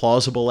found a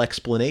plausible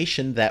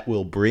explanation that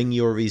will bring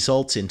your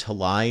results into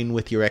line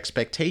with your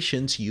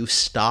expectations, you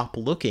stop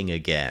looking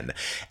again.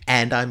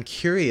 And I'm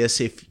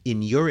curious if,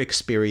 in your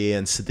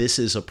experience, this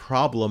is a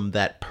problem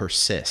that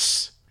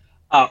persists.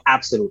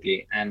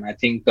 Absolutely. And I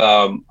think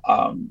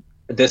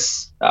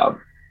this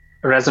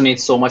resonates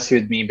so much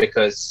with me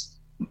because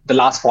the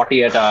last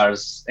 48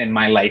 hours in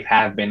my life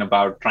have been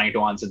about trying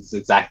to answer this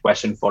exact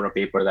question for a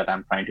paper that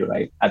I'm trying to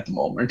write at the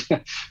moment,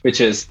 which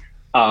is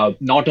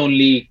not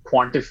only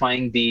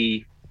quantifying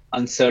the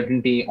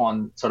uncertainty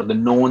on sort of the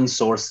known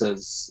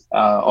sources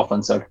of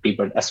uncertainty,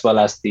 but as well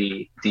as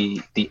the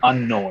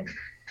unknown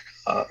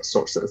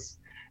sources.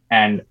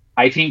 And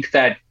I think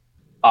that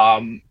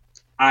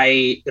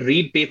I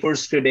read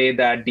papers today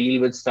that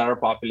deal with star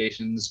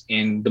populations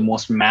in the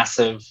most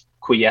massive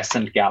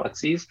quiescent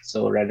galaxies,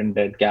 so red and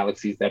dead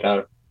galaxies that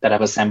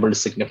have assembled a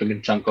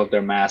significant chunk of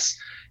their mass.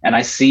 And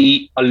I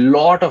see a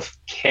lot of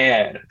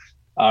care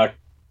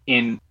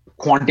in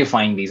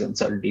quantifying these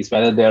uncertainties,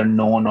 whether they're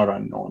known or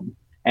unknown.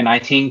 And I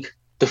think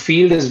the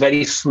field is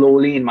very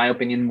slowly, in my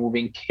opinion,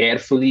 moving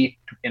carefully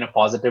in a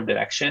positive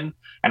direction.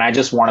 And I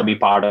just want to be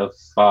part of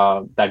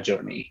that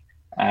journey.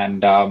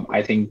 And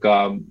I think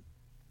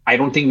I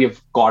don't think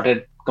we've got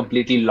it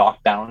completely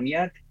locked down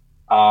yet,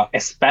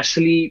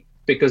 especially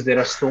because there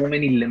are so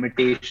many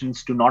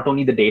limitations to not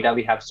only the data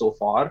we have so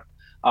far,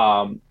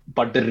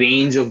 but the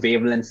range of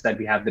wavelengths that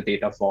we have the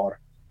data for,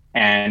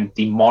 and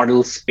the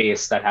model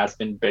space that has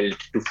been built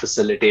to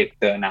facilitate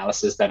the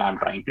analysis that I'm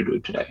trying to do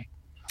today.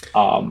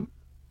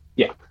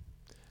 Yeah.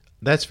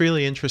 That's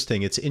really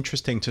interesting. It's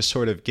interesting to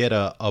sort of get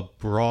a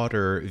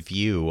broader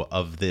view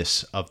of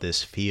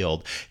this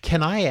field.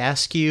 Can I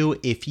ask you,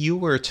 if you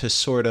were to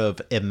sort of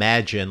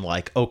imagine,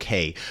 like,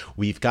 okay,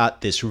 we've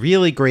got this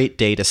really great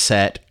data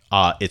set.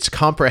 It's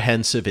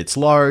comprehensive, it's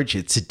large,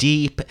 it's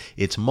deep,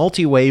 it's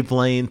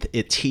multi-wavelength,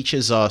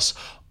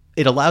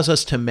 it allows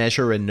us to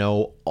measure and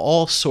know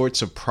all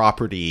sorts of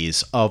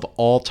properties of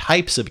all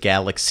types of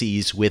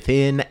galaxies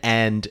within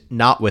and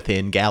not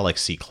within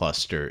galaxy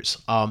clusters.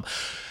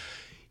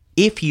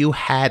 If you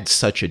had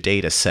such a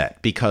data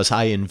set, because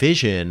I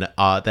envision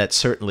that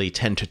certainly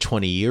 10 to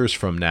 20 years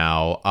from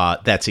now,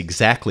 that's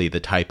exactly the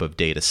type of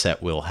data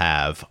set we'll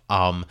have.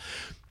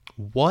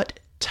 What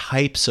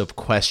types of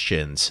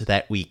questions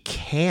that we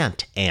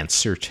can't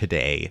answer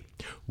today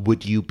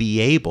would you be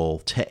able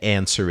to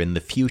answer in the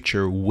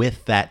future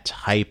with that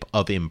type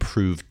of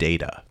improved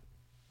data?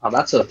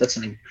 That's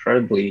an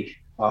incredibly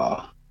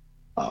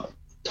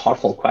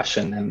thoughtful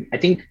question. And I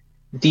think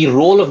the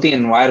role of the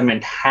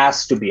environment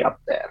has to be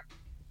up there.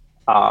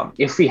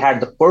 If we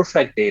had the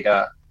perfect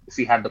data, if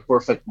we had the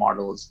perfect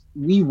models,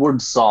 we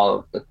would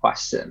solve the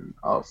question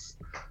of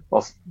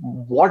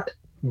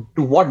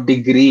to what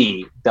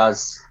degree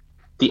does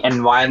the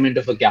environment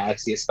of a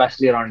galaxy,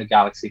 especially around a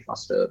galaxy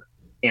cluster,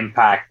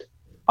 impact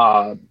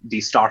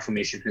the star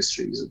formation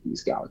histories of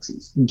these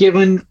galaxies,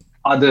 given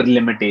other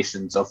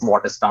limitations of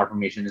what a star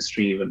formation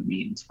history even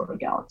means for a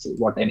galaxy,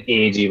 what an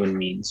age even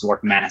means,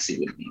 what mass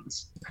even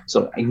means.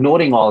 So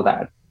ignoring all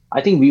that,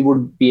 I think we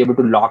would be able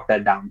to lock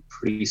that down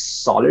pretty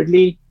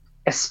solidly,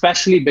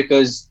 especially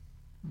because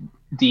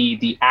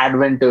the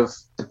advent of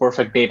the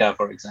perfect data,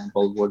 for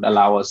example, would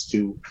allow us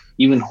to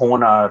even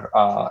hone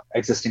our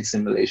existing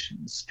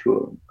simulations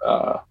to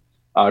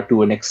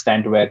an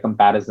extent where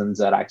comparisons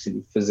are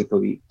actually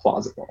physically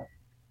plausible.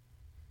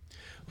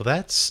 Well,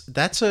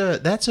 that's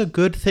a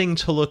good thing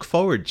to look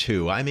forward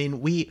to. I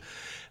mean,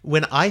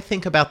 when I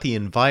think about the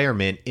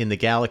environment in the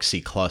galaxy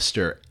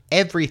cluster,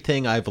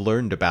 everything I've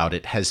learned about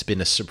it has been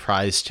a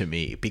surprise to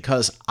me,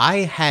 because I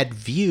had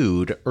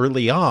viewed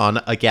early on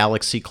a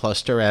galaxy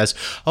cluster as,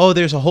 oh,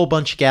 there's a whole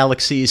bunch of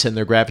galaxies and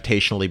they're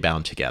gravitationally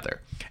bound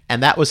together.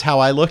 And that was how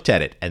I looked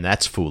at it. And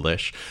that's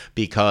foolish,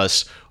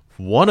 because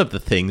one of the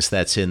things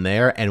that's in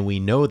there, and we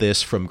know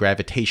this from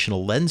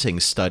gravitational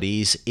lensing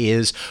studies,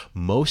 is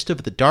most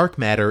of the dark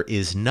matter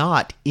is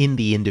not in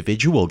the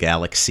individual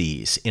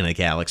galaxies in a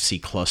galaxy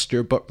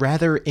cluster, but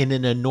rather in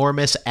an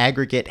enormous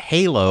aggregate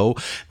halo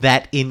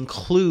that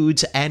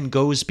includes and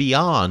goes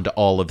beyond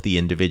all of the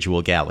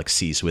individual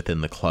galaxies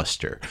within the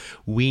cluster.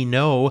 We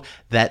know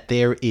that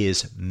there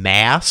is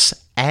mass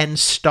and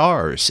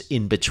stars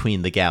in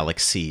between the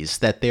galaxies,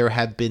 that there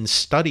have been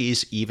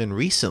studies even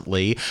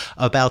recently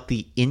about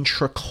the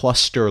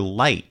intracluster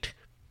light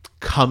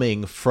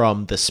coming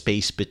from the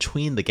space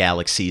between the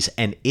galaxies,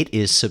 and it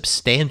is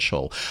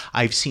substantial.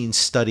 I've seen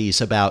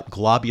studies about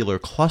globular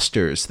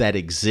clusters that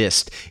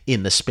exist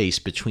in the space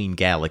between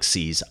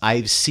galaxies.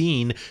 I've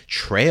seen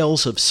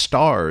trails of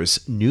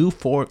stars,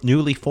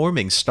 newly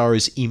forming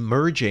stars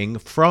emerging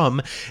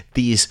from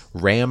these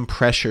ram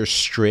pressure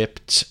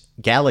stripped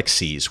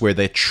galaxies where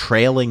the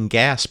trailing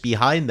gas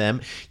behind them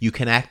you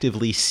can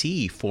actively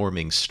see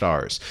forming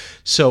stars.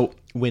 So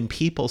when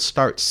people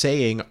start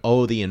saying,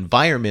 oh, the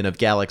environment of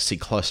galaxy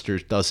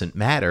clusters doesn't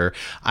matter,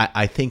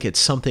 I think it's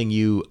something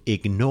you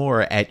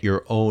ignore at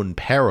your own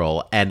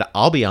peril. And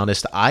I'll be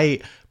honest,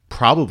 I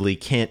probably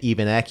can't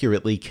even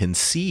accurately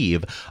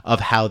conceive of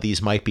how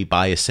these might be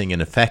biasing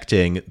and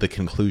affecting the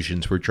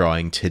conclusions we're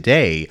drawing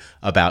today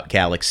about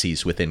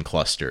galaxies within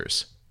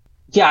clusters.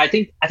 Yeah, I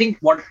think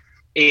what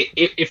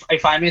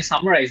if I may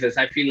summarize this,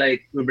 I feel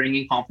like we're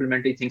bringing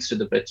complementary things to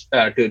the pitch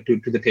to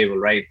the table,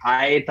 right?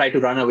 I try to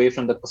run away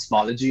from the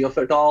cosmology of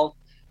it all,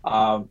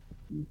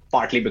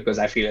 partly because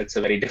I feel it's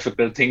a very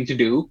difficult thing to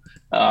do,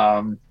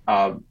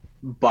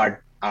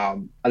 but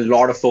a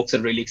lot of folks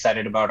are really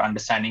excited about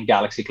understanding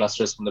galaxy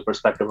clusters from the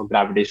perspective of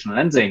gravitational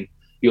lensing.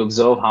 You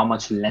observe how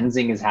much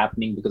lensing is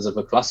happening because of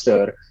a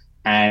cluster,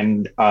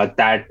 and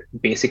that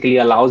basically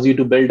allows you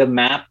to build a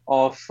map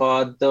of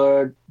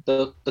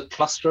the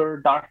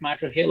cluster dark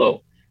matter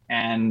halo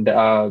and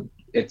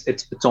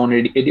its own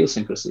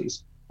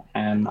idiosyncrasies.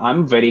 And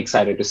I'm very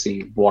excited to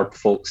see what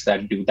folks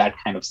that do that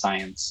kind of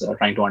science,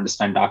 trying to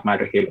understand dark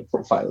matter halo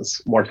profiles,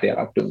 what they're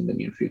up to in the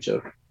near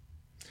future.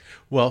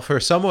 Well, for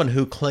someone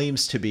who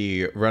claims to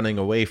be running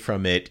away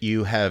from it,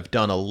 you have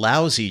done a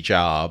lousy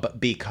job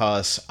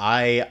because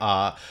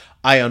I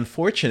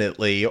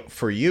unfortunately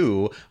for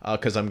you,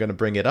 because I'm going to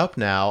bring it up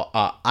now,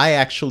 I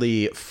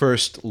actually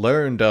first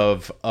learned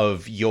of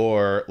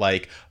your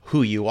like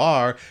who you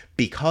are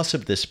because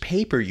of this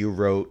paper you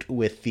wrote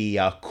with the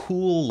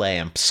Cool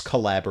Lamps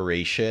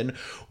collaboration,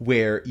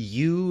 where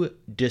you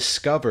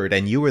discovered,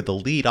 and you were the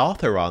lead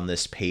author on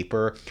this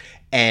paper,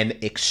 an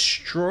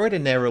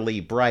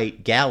extraordinarily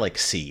bright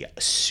galaxy,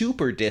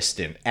 super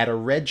distant at a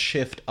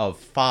redshift of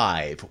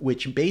 5,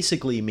 which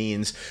basically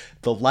means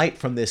the light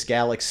from this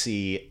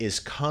galaxy is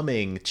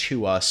coming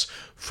to us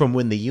from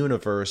when the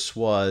universe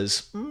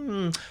was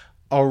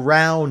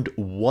around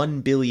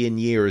 1 billion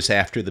years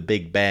after the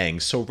Big Bang.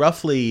 So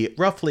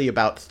roughly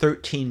about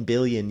 13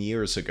 billion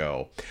years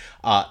ago,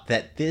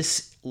 that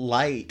this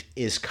light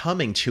is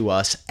coming to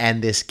us,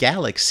 and this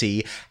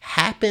galaxy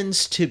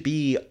happens to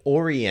be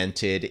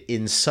oriented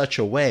in such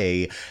a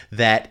way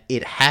that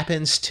it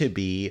happens to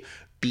be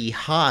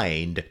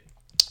behind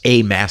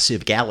a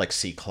massive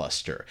galaxy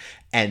cluster.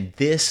 And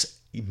this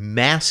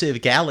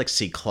massive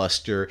galaxy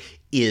cluster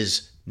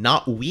is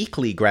not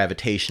weakly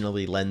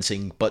gravitationally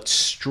lensing, but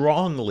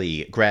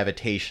strongly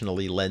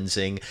gravitationally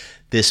lensing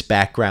this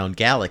background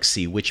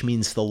galaxy, which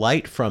means the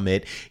light from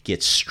it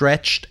gets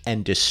stretched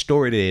and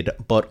distorted,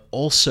 but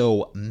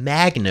also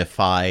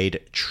magnified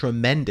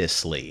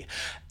tremendously.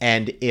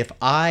 And if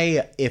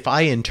I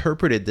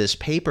interpreted this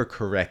paper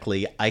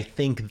correctly, I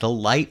think the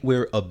light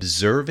we're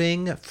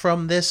observing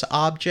from this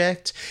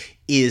object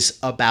is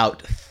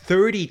about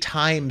 30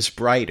 times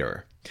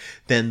brighter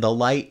than the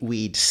light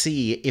we'd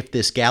see if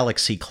this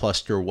galaxy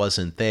cluster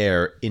wasn't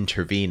there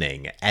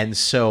intervening. And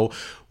so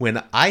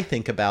when I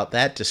think about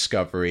that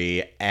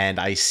discovery and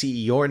I see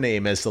your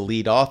name as the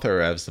lead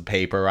author of the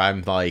paper,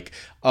 I'm like,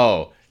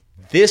 oh,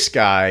 this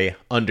guy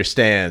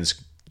understands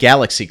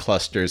galaxy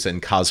clusters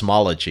and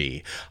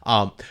cosmology.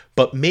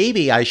 But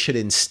maybe I should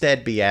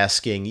instead be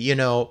asking,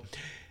 you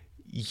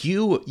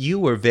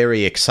were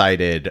very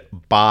excited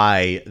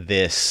by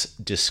this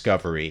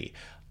discovery.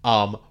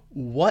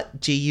 What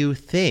do you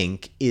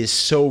think is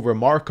so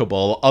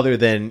remarkable, other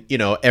than,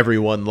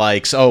 everyone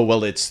likes, oh,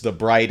 well, it's the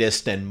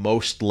brightest and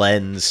most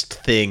lensed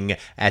thing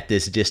at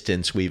this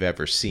distance we've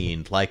ever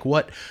seen? Like,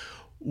 what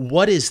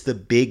is the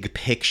big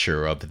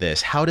picture of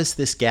this? How does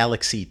this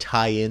galaxy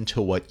tie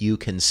into what you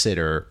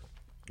consider,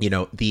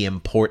 the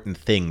important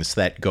things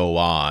that go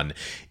on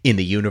in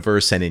the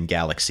universe and in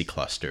galaxy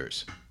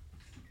clusters?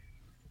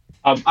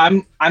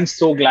 I'm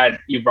so glad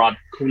you brought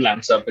Cool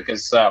Lamps up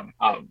because I'm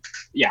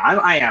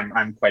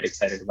quite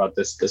excited about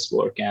this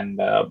work, and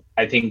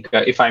I think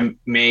if I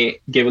may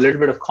give a little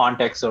bit of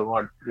context of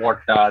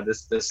what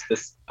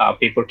this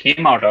paper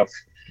came out of,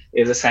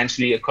 is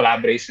essentially a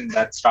collaboration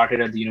that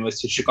started at the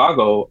University of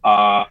Chicago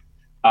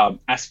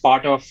as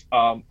part of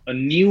a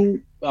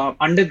new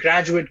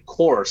undergraduate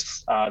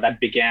course that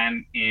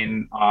began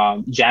in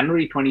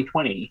January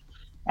 2020.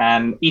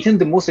 And Ethan,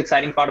 the most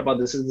exciting part about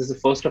this is the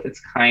first of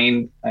its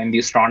kind in the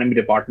astronomy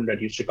department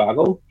at U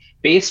Chicago,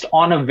 based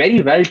on a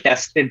very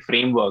well-tested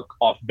framework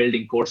of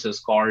building courses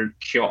called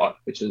CURE,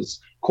 which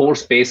is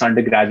Course-Based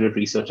Undergraduate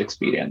Research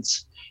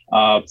Experience.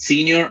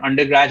 Senior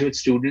undergraduate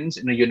students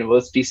in a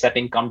university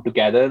setting come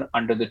together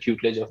under the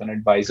tutelage of an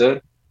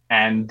advisor,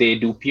 and they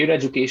do peer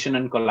education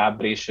and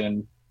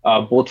collaboration,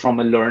 both from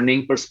a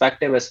learning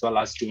perspective as well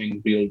as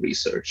doing real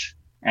research.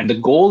 And the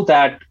goal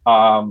that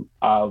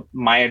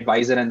my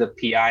advisor and the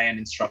PI and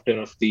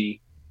instructor of the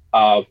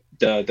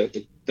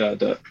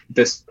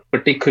this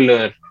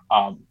particular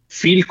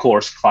field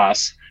course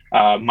class,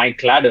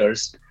 Mike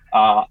Ladders,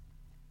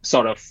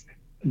 sort of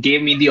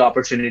gave me the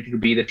opportunity to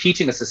be the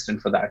teaching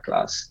assistant for that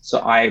class. So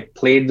I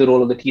played the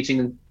role of the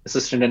teaching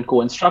assistant and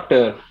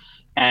co-instructor,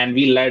 and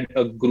we led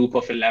a group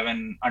of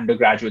 11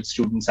 undergraduate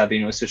students at the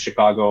University of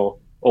Chicago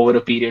over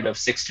a period of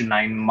 6 to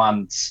 9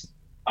 months,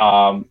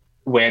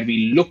 where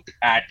we looked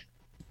at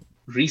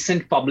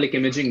recent public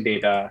imaging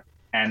data.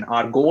 And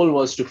our goal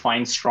was to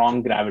find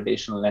strong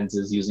gravitational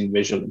lenses using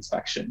visual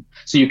inspection.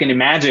 So you can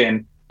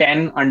imagine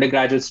 10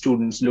 undergraduate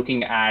students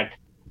looking at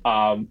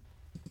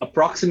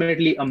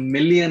approximately 1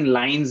 million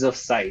lines of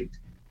sight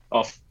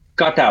of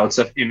cutouts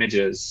of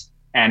images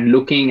and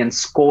looking and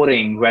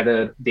scoring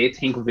whether they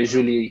think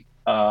visually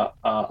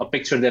a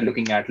picture they're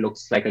looking at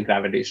looks like a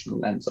gravitational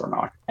lens or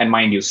not. And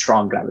mind you,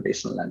 strong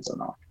gravitational lens or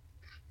not.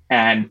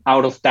 And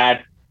out of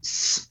that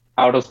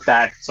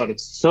sort of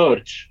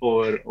search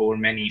over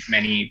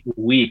many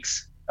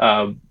weeks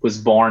was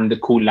born the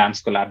Cool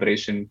Lamps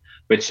collaboration,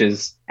 which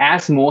is,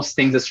 as most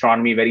things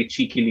astronomy, very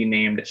cheekily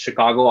named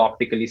Chicago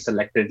Optically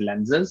Selected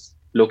Lenses,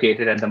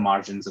 located at the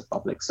margins of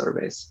public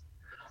surveys.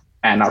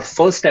 And our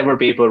first ever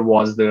paper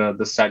was the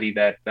study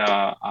that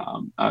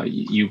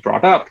you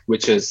brought up,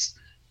 which is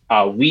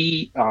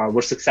we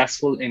were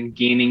successful in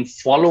gaining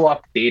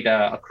follow-up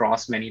data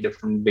across many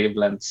different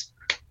wavelengths,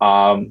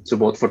 so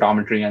both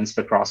photometry and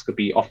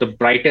spectroscopy, of the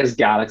brightest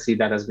galaxy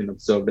that has been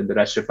observed in the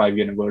Redshift 5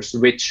 universe,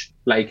 which,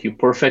 like you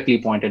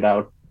perfectly pointed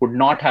out, would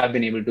not have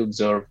been able to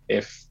observe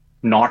if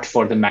not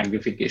for the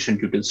magnification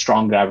due to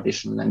strong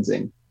gravitational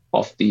lensing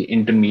of the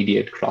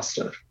intermediate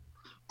cluster.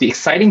 The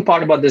exciting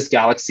part about this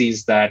galaxy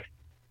is that,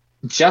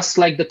 just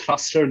like the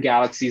cluster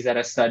galaxies that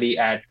I study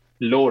at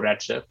low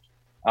redshift,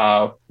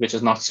 which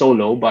is not so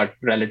low, but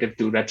relative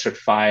to Redshift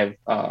 5,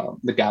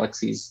 the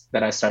galaxies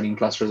that I study in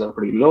clusters are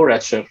pretty low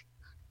redshift.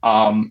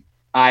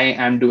 I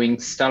am doing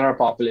stellar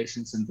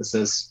population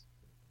synthesis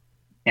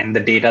in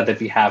the data that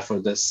we have for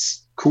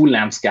this Cool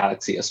Lamps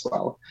galaxy as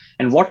well.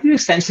 And what we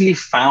essentially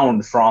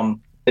found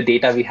from the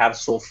data we have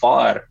so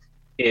far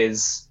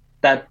is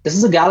that this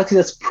is a galaxy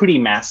that's pretty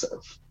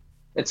massive.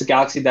 It's a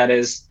galaxy that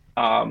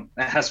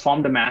has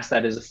formed a mass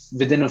that is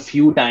within a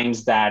few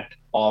times that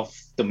of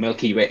the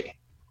Milky Way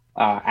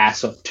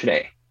as of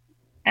today.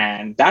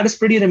 And that is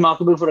pretty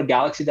remarkable for a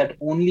galaxy that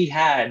only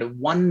had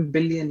 1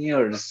 billion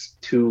years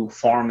to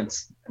form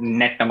its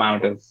net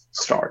amount of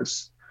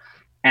stars.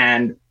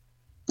 And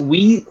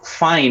we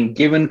find,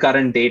 given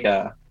current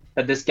data,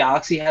 that this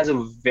galaxy has a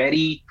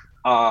very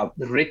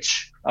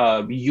rich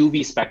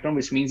UV spectrum,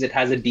 which means it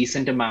has a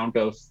decent amount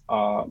of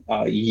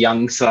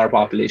young star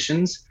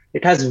populations.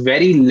 It has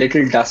very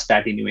little dust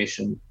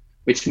attenuation,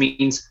 which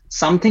means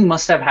something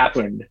must have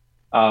happened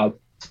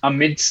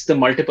amidst the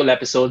multiple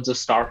episodes of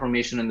star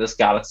formation in this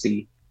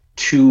galaxy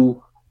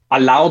to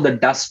allow the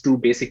dust to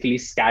basically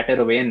scatter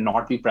away and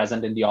not be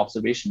present in the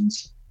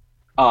observations.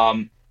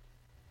 And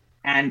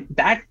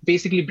that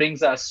basically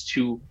brings us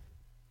to,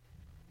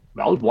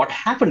 well, what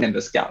happened in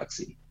this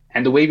galaxy?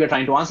 And the way we're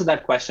trying to answer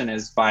that question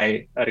is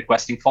by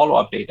requesting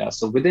follow-up data.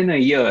 So within a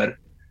year,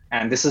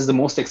 and this is the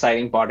most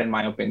exciting part, in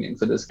my opinion,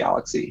 for this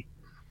galaxy,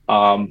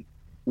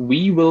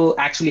 we will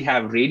actually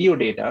have radio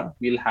data,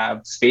 we'll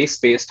have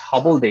space-based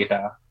Hubble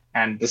data,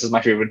 and this is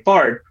my favorite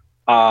part,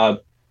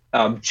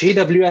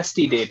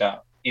 JWST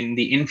data in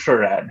the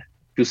infrared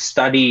to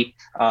study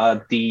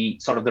the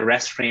sort of the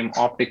rest frame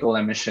optical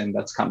emission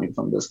that's coming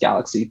from this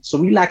galaxy. So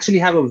we'll actually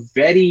have a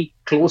very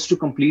close to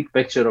complete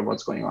picture of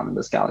what's going on in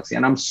this galaxy.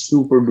 And I'm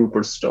super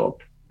duper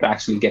stoked to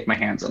actually get my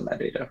hands on that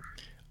data.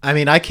 I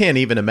mean, I can't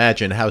even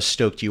imagine how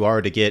stoked you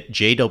are to get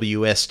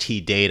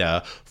JWST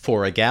data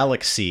for a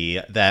galaxy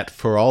that,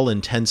 for all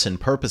intents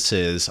and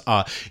purposes,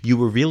 you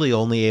were really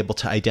only able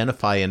to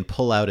identify and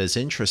pull out as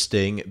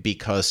interesting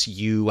because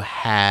you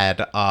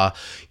had,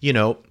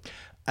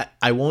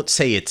 I won't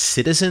say it's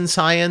citizen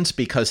science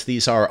because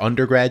these are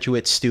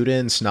undergraduate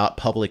students, not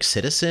public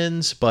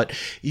citizens, but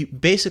you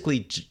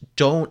basically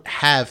don't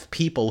have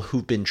people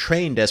who've been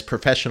trained as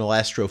professional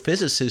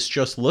astrophysicists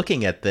just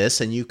looking at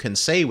this, and you can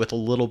say with a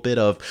little bit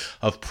of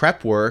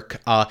prep work,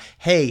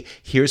 hey,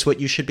 here's what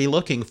you should be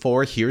looking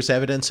for, here's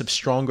evidence of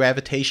strong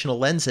gravitational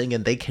lensing,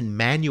 and they can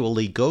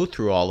manually go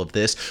through all of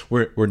this.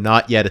 We're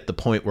not yet at the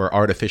point where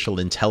artificial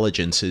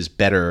intelligence is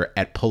better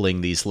at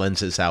pulling these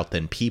lenses out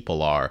than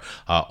people are,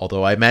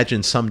 although I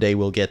imagine someday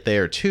we'll get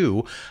there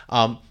too.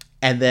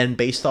 And then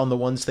based on the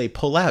ones they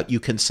pull out, you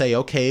can say,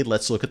 okay,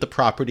 let's look at the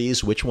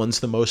properties. Which one's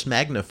the most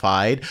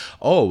magnified?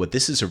 Oh,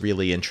 this is a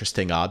really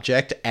interesting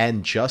object.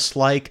 And just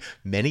like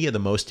many of the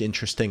most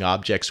interesting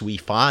objects we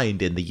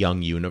find in the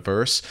young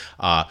universe,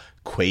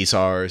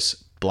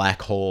 quasars,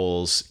 black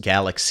holes,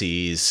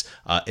 galaxies,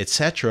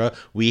 etc.,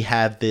 we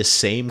have this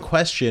same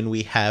question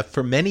we have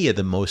for many of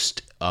the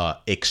most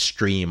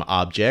extreme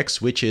objects,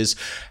 which is,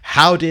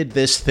 how did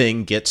this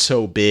thing get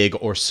so big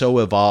or so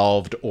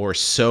evolved or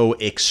so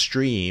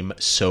extreme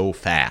so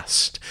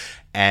fast?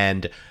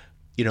 And,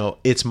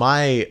 it's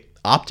my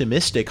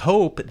optimistic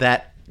hope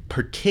that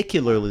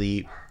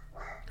particularly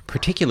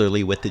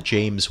particularly with the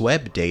James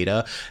Webb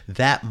data,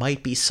 that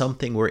might be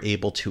something we're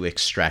able to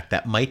extract.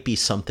 That might be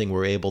something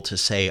we're able to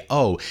say,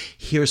 oh,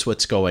 here's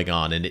what's going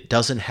on, and it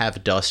doesn't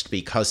have dust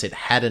because it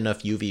had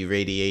enough UV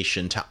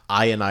radiation to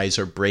ionize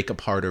or break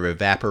apart or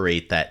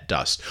evaporate that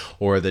dust.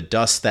 Or the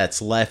dust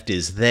that's left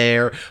is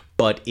there,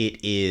 but it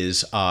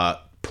is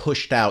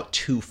pushed out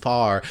too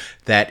far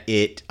that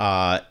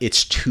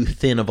it's too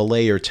thin of a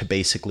layer to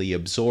basically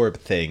absorb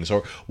things,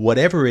 or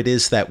whatever it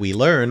is that we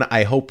learn.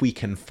 I hope we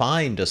can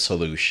find a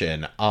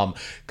solution,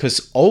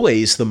 because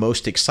always the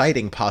most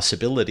exciting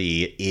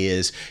possibility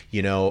is,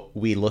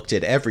 we looked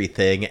at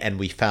everything and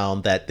we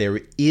found that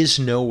there is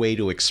no way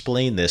to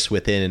explain this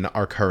within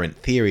our current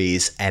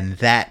theories, and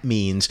that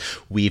means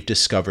we've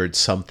discovered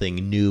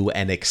something new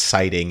and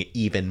exciting,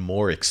 even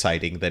more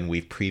exciting than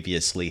we've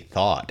previously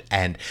thought,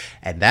 and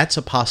that's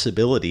a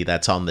possibility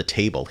that's on the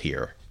table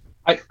here.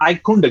 I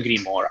couldn't agree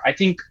more. I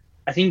think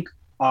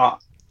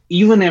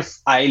even if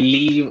I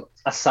leave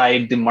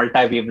aside the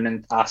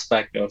multi-wavelength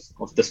aspect of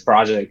this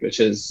project, which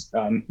is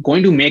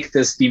going to make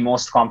this the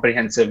most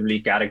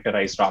comprehensively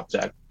characterized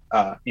object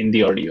in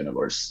the early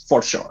universe,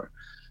 for sure.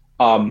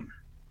 I'm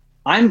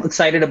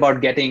excited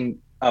about getting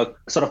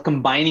sort of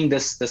combining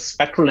this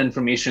spectral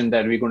information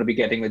that we're going to be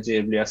getting with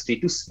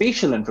JWST to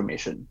spatial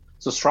information.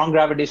 So strong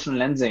gravitational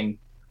lensing,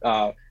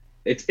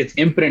 its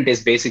imprint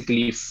is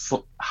basically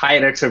high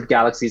redshift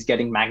galaxies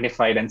getting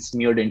magnified and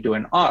smeared into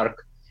an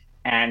arc,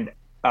 and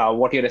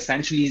what you're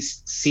essentially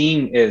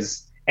seeing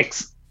is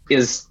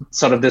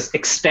sort of this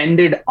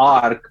extended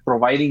arc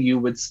providing you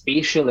with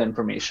spatial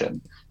information.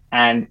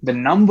 And the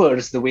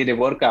numbers, the way they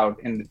work out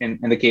in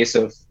the case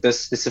of this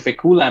specific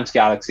Coulomb's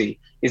galaxy,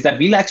 is that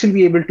we'll actually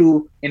be able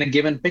to, in a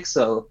given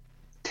pixel,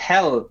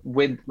 tell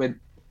with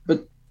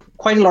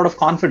quite a lot of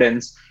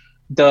confidence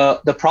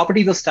the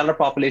properties of stellar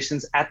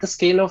populations at the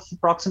scale of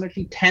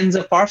approximately tens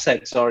of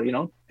parsecs, or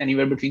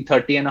anywhere between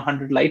 30 and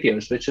 100 light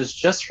years, which is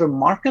just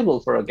remarkable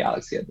for a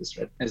galaxy at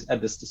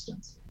this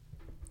distance.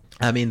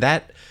 I mean,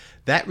 that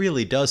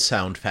really does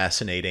sound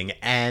fascinating,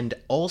 and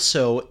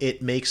also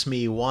it makes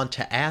me want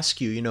to ask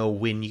you,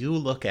 when you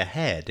look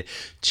ahead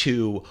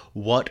to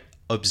what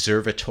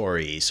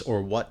observatories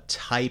or what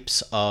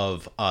types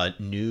of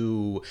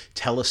new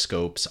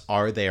telescopes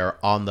are there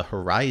on the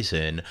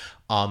horizon,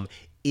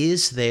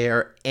 is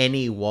there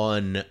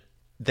anyone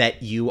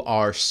that you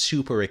are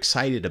super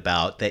excited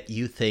about that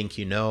you think,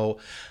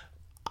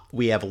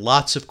 we have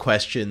lots of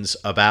questions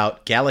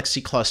about galaxy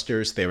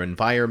clusters, their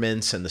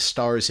environments, and the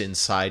stars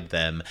inside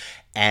them.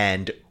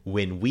 And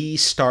when we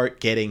start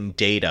getting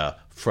data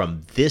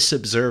from this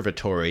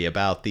observatory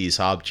about these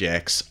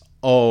objects,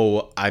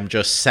 I'm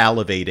just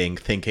salivating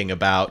thinking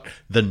about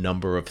the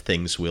number of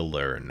things we'll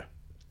learn.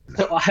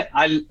 So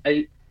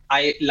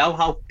I love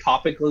how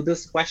topical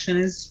this question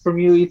is from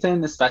you,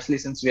 Ethan, especially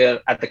since we are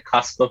at the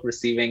cusp of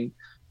receiving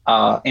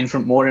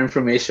more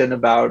information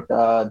about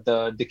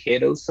the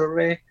Decadal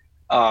survey.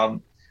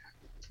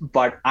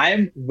 But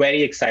I'm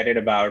very excited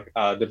about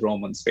the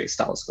Roman Space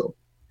Telescope.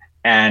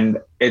 And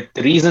the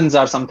reasons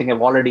are something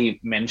I've already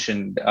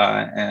mentioned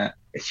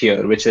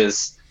here, which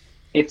is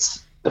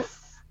it's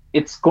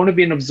going to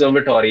be an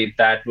observatory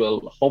that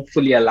will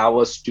hopefully allow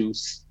us to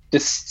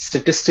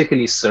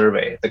statistically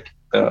survey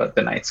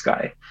the night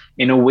sky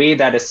in a way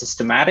that is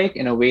systematic,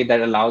 in a way that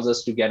allows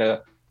us to get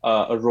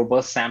a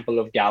robust sample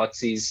of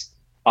galaxies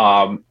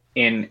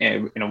in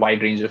a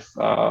wide range of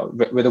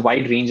with a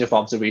wide range of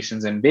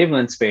observations in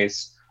wavelength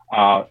space,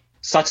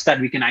 such that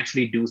we can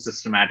actually do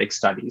systematic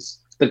studies.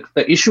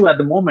 The issue at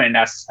the moment,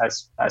 as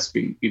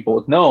we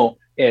both know,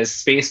 is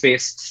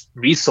space-based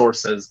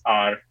resources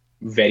are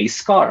very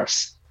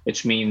scarce,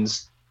 which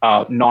means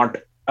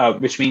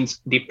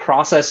the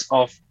process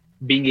of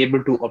being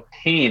able to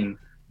obtain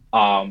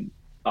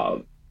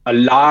a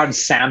large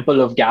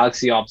sample of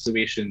galaxy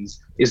observations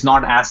is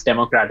not as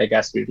democratic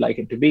as we'd like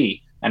it to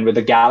be. And with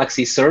the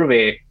Galaxy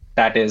Survey,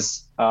 that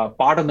is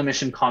part of the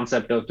mission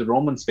concept of the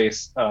Roman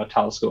Space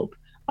Telescope,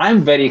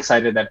 I'm very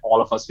excited that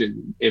all of us will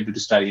be able to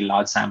study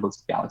large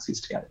samples of galaxies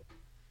together.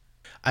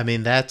 I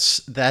mean, that's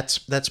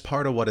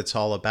part of what it's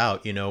all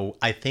about.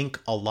 I think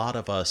a lot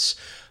of us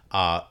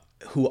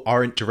who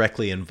aren't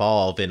directly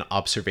involved in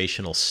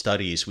observational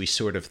studies, we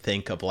sort of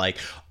think of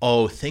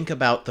think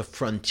about the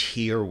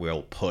frontier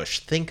we'll push.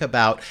 Think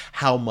about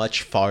how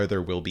much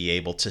farther we'll be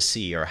able to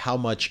see, or how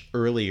much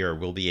earlier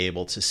we'll be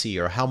able to see,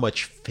 or how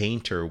much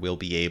fainter we'll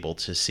be able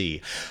to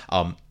see.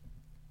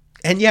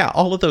 And yeah,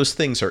 all of those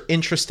things are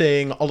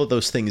interesting. All of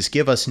those things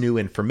give us new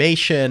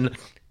information,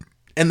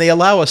 and they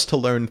allow us to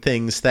learn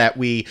things that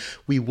we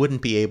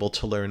wouldn't be able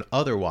to learn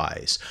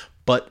otherwise.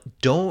 But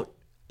don't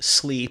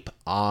sleep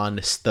on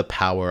the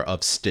power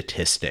of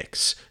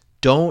statistics.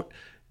 Don't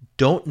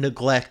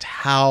neglect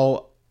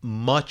how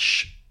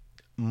much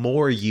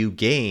more you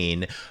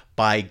gain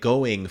by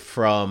going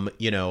from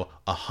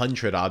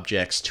 100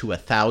 objects to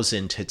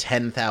 1,000 to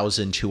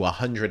 10,000 to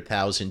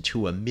 100,000 to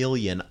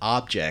 1,000,000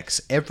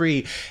 objects.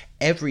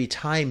 every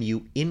time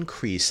you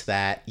increase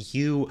that,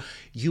 you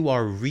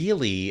are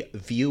really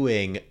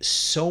viewing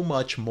so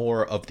much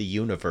more of the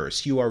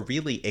universe. You are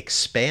really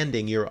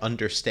expanding your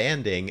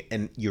understanding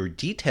and your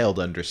detailed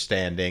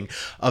understanding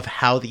of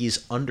how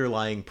these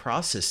underlying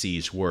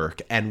processes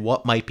work and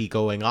what might be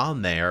going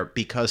on there,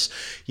 because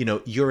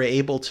you're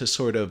able to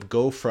sort of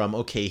go from,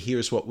 okay,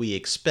 here's what we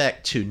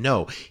expect, to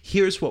no,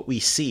 here's what we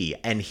see,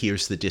 and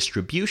here's the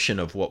distribution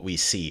of what we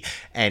see,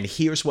 and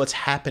here's what's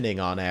happening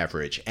on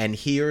average, and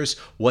here's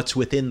what's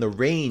within the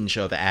range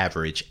of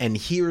average, and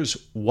here's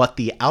what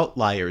the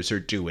outliers are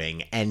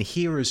doing, and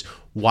here's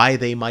why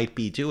they might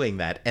be doing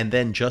that. And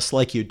then, just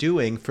like you're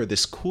doing for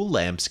this Cool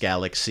Lamps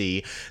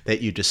galaxy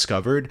that you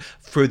discovered,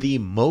 for the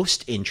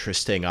most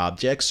interesting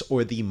objects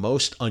or the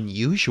most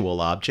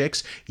unusual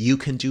objects, you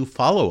can do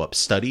follow-up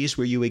studies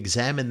where you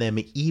examine them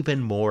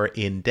even more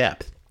in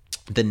depth.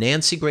 The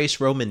Nancy Grace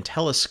Roman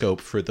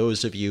telescope, for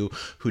those of you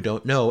who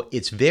don't know,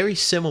 it's very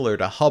similar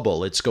to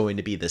Hubble. It's going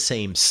to be the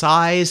same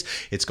size,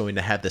 it's going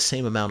to have the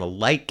same amount of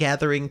light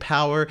gathering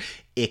power,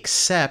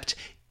 except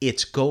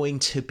it's going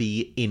to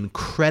be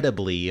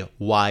incredibly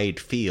wide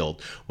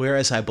field.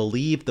 Whereas I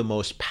believe the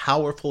most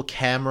powerful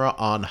camera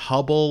on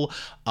Hubble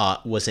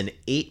was an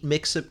 8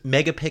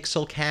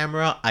 megapixel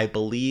camera. I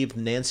believe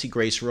Nancy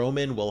Grace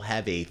Roman will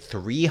have a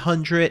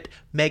 300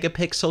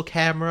 megapixel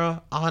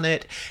camera on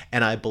it.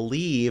 And I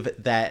believe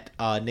that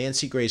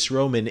Nancy Grace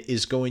Roman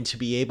is going to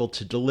be able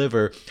to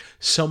deliver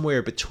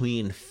somewhere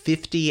between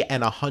 50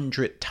 and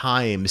 100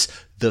 times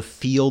the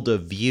field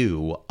of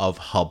view of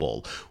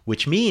Hubble,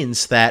 which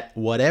means that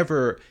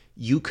whatever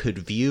you could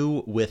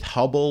view with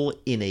Hubble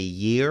in a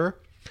year,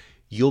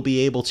 you'll be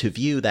able to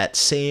view that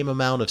same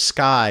amount of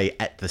sky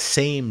at the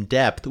same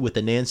depth with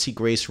the Nancy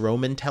Grace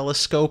Roman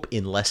telescope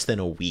in less than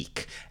a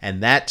week.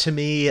 And that, to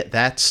me,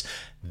 that's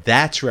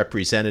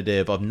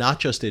representative of not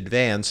just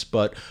advance,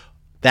 but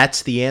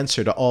that's the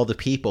answer to all the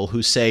people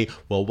who say,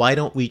 well, why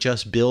don't we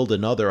just build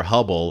another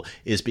Hubble,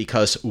 is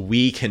because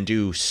we can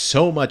do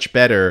so much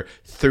better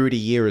 30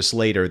 years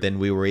later than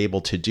we were able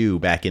to do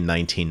back in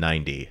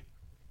 1990.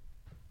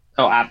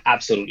 Oh,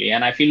 absolutely.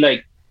 And I feel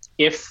like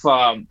if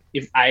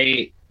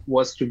I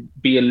was to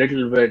be a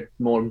little bit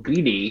more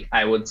greedy,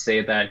 I would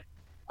say that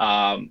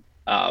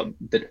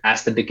that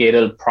as the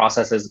decadal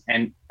process is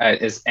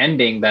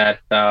ending, that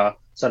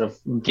sort of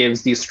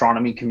gives the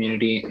astronomy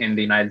community in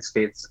the United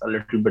States a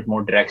little bit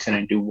more direction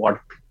into what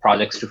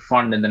projects to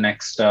fund in the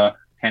next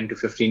 10 to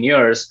 15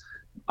 years.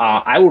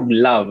 I would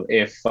love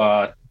if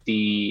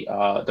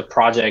the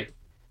project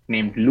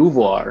named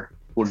LUVOIR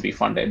would be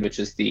funded, which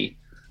is the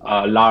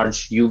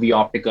large UV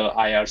optical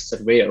IR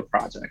surveyor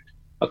project,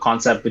 a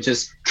concept which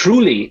is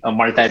truly a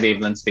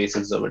multi-wavelength space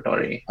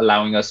observatory,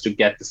 allowing us to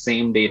get the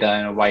same data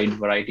in a wide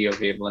variety of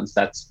wavelengths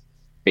that's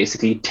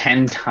basically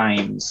 10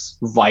 times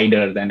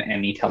wider than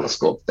any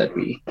telescope that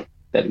we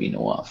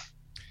know of.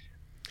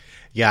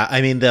 Yeah,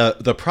 I mean,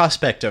 the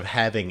prospect of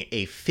having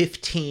a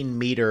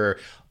 15-meter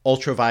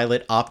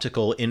ultraviolet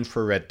optical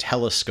infrared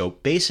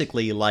telescope,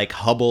 basically like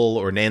Hubble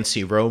or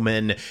Nancy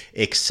Roman,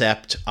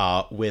 except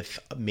with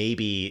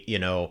maybe,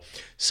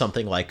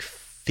 something like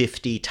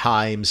 50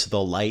 times the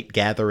light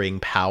gathering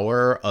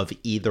power of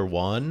either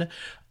one.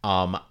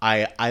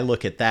 I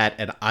look at that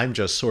and I'm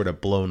just sort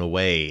of blown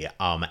away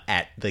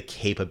at the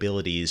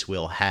capabilities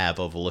we'll have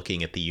of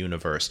looking at the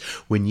universe.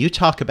 When you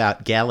talk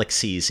about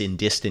galaxies in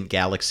distant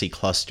galaxy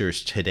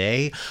clusters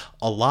today,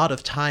 a lot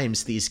of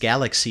times these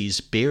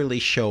galaxies barely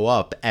show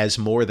up as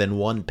more than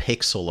 1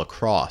 pixel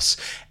across.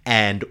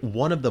 And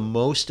one of the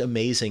most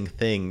amazing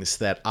things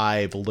that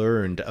I've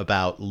learned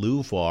about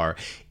LUVOIR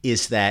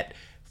is that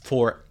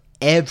for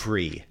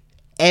every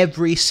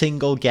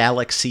single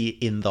galaxy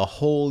in the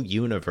whole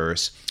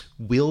universe,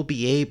 will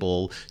be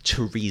able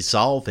to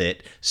resolve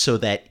it so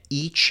that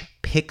each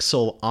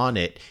pixel on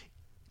it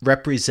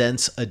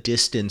represents a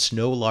distance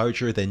no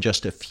larger than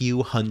just a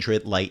few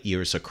hundred light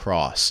years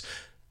across.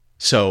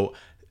 So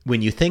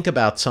when you think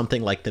about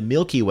something like the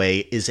Milky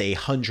Way is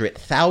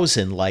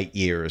 100,000 light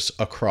years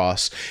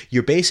across,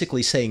 you're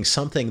basically saying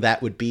something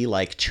that would be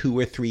like 2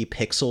 or 3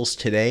 pixels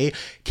today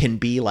can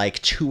be like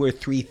 2 or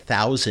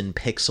 3,000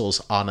 pixels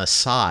on a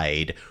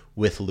side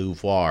with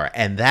LUVOIR.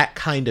 And that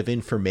kind of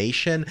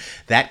information,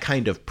 that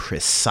kind of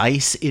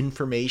precise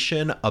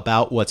information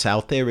about what's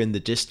out there in the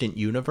distant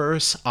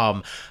universe,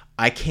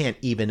 I can't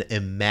even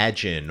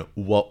imagine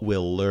what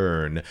we'll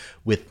learn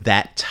with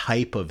that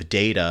type of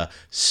data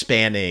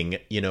spanning,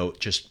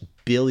 just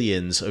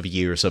billions of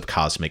years of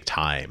cosmic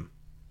time.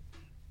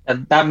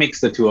 And that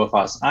makes the two of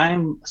us.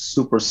 I'm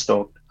super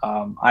stoked.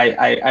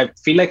 I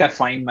feel like I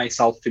find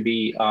myself to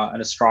be an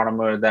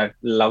astronomer that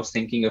loves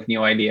thinking of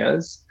new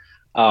ideas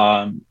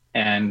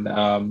and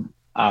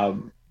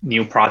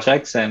new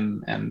projects,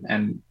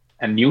 and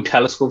new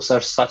telescopes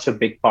are such a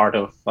big part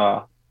of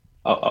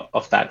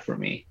that for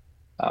me.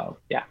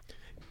 Yeah.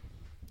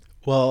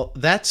 Well,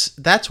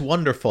 that's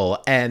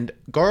wonderful. And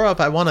Gaurav,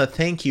 I want to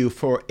thank you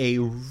for a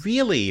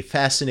really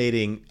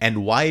fascinating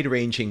and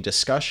wide-ranging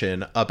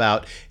discussion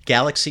about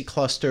galaxy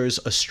clusters,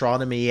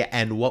 astronomy,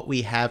 and what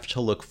we have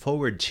to look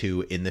forward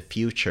to in the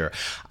future.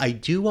 I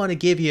do want to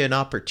give you an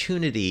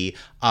opportunity,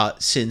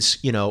 since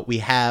we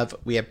have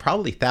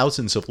probably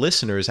thousands of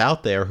listeners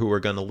out there who are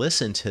going to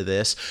listen to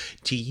this.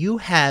 Do you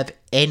have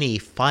any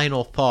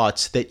final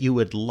thoughts that you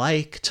would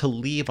like to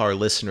leave our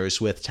listeners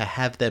with to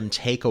have them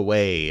take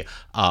away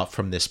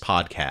from this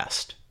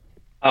podcast?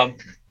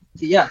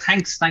 Yeah,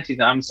 thanks,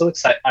 Ethan. I'm so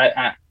excited.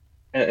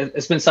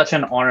 It's been such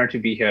an honor to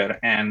be here.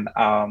 And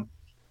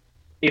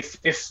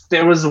if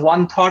there was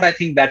one thought, I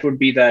think that would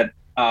be that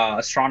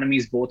astronomy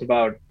is both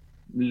about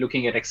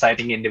looking at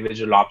exciting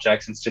individual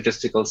objects and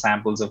statistical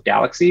samples of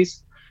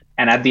galaxies.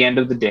 And at the end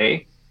of the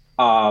day,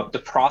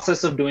 the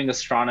process of doing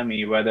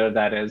astronomy, whether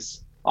that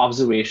is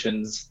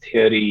observations,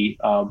 theory,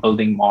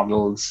 building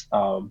models,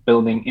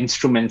 building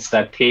instruments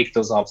that take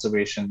those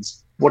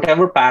observations,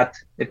 whatever path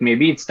it may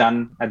be, it's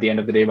done at the end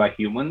of the day by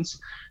humans.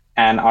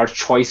 And our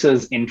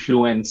choices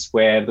influence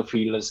where the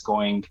field is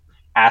going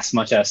as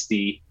much as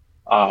the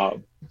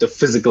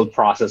physical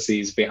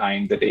processes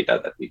behind the data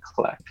that we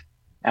collect.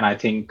 And I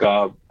think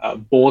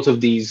both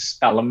of these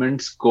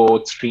elements go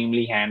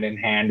extremely hand in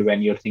hand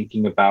when you're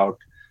thinking about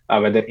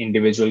whether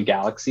individual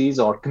galaxies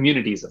or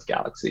communities of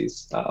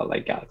galaxies,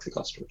 like galaxy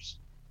clusters.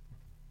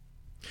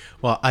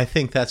 Well, I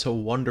think that's a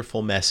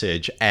wonderful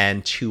message.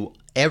 And to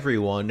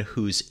everyone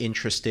who's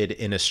interested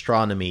in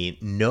astronomy,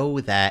 know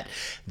that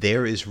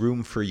there is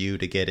room for you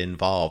to get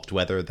involved,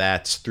 whether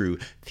that's through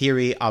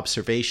theory,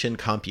 observation,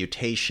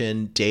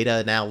 computation, data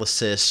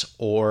analysis,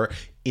 or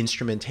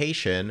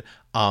instrumentation.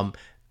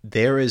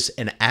 There is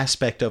an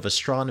aspect of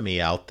astronomy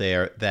out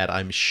there that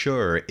I'm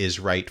sure is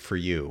right for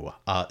you.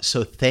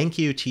 So thank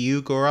you to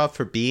you, Gaurav,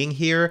 for being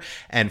here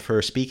and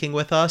for speaking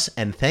with us.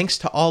 And thanks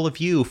to all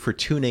of you for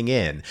tuning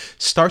in.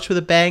 Starts with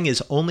a Bang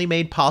is only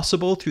made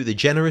possible through the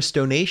generous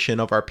donation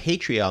of our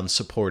Patreon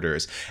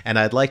supporters. And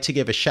I'd like to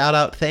give a shout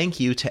out thank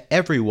you to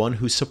everyone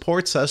who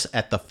supports us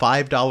at the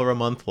 $5 a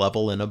month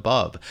level and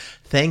above.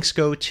 Thanks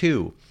go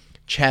to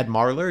Chad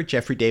Marler,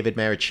 Jeffrey David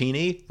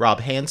Maricini, Rob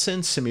Hansen,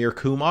 Samir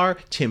Kumar,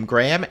 Tim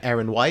Graham,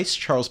 Aaron Weiss,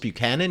 Charles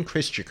Buchanan,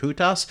 Chris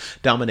Jakutas,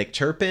 Dominic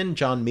Turpin,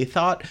 John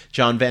Mithot,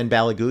 John Van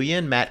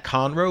Balaguyan, Matt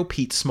Conroe,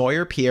 Pete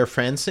Smoyer, Pierre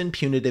Franson,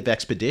 Punitive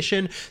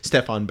Expedition,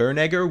 Stefan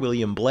Bernegger,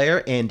 William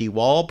Blair, Andy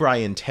Wall,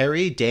 Brian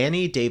Terry,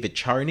 Danny, David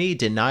Charney,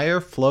 Denier,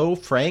 Flo,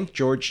 Frank,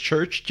 George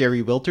Church,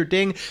 Jerry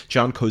Wilterding,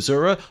 John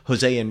Kozura,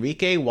 Jose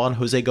Enrique, Juan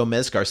Jose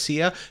Gomez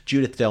Garcia,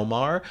 Judith Del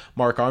Mar,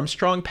 Mark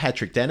Armstrong,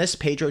 Patrick Dennis,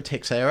 Pedro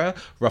Texera,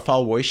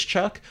 Rafael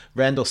Wojciech,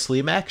 Randall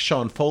Slimak,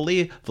 Sean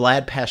Foley,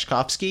 Vlad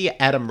Pashkovsky,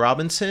 Adam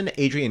Robinson,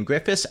 Adrian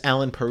Griffiths,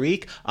 Alan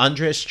Parikh,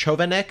 Andres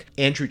Chovanek,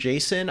 Andrew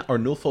Jason,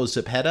 Arnulfo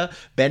Zepeda,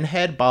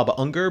 Benhead, Bob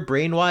Unger,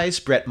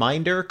 Brainwise, Brett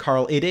Minder,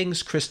 Carl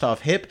Iddings,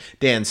 Christoph Hipp,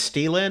 Dan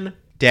Steelen,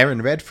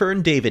 Darren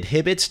Redfern, David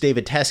Hibbets,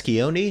 David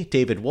Taschioni,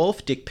 David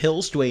Wolf, Dick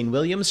Pills, Dwayne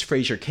Williams,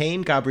 Fraser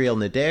Kane, Gabriel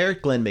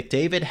Nader, Glenn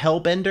McDavid,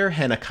 Hellbender,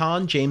 Hannah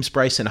Khan, James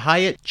Bryson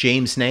Hyatt,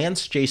 James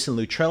Nance, Jason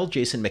Luttrell,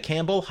 Jason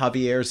McCampbell,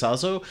 Javier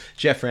Zazo,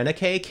 Jeff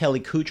Renike,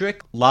 Kelly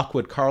Kudrick,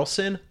 Lockwood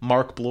Carlson,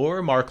 Mark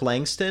Bloor, Mark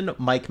Langston,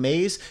 Mike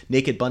Mays,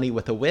 Naked Bunny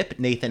with a Whip,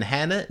 Nathan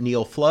Hanna,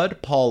 Neil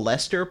Flood, Paul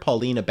Lester,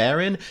 Paulina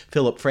Barron,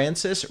 Philip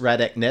Francis,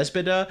 Radek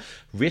Nesbida,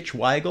 Rich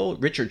Weigel,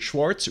 Richard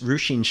Schwartz,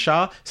 Rushin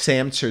Shah,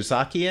 Sam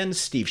Tsarzakian,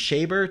 Steve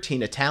Shaber,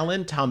 Tina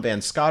Talon, Tom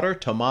Van Scotter,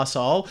 Tomas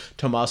All,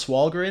 Tomas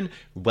Walgren,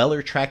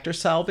 Weller Tractor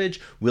Salvage,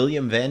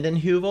 William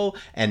Vandenheuvel,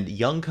 and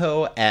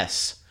Youngko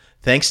S.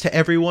 Thanks to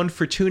everyone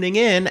for tuning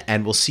in,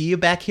 and we'll see you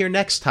back here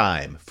next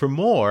time for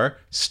more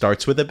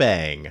Starts with a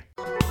Bang.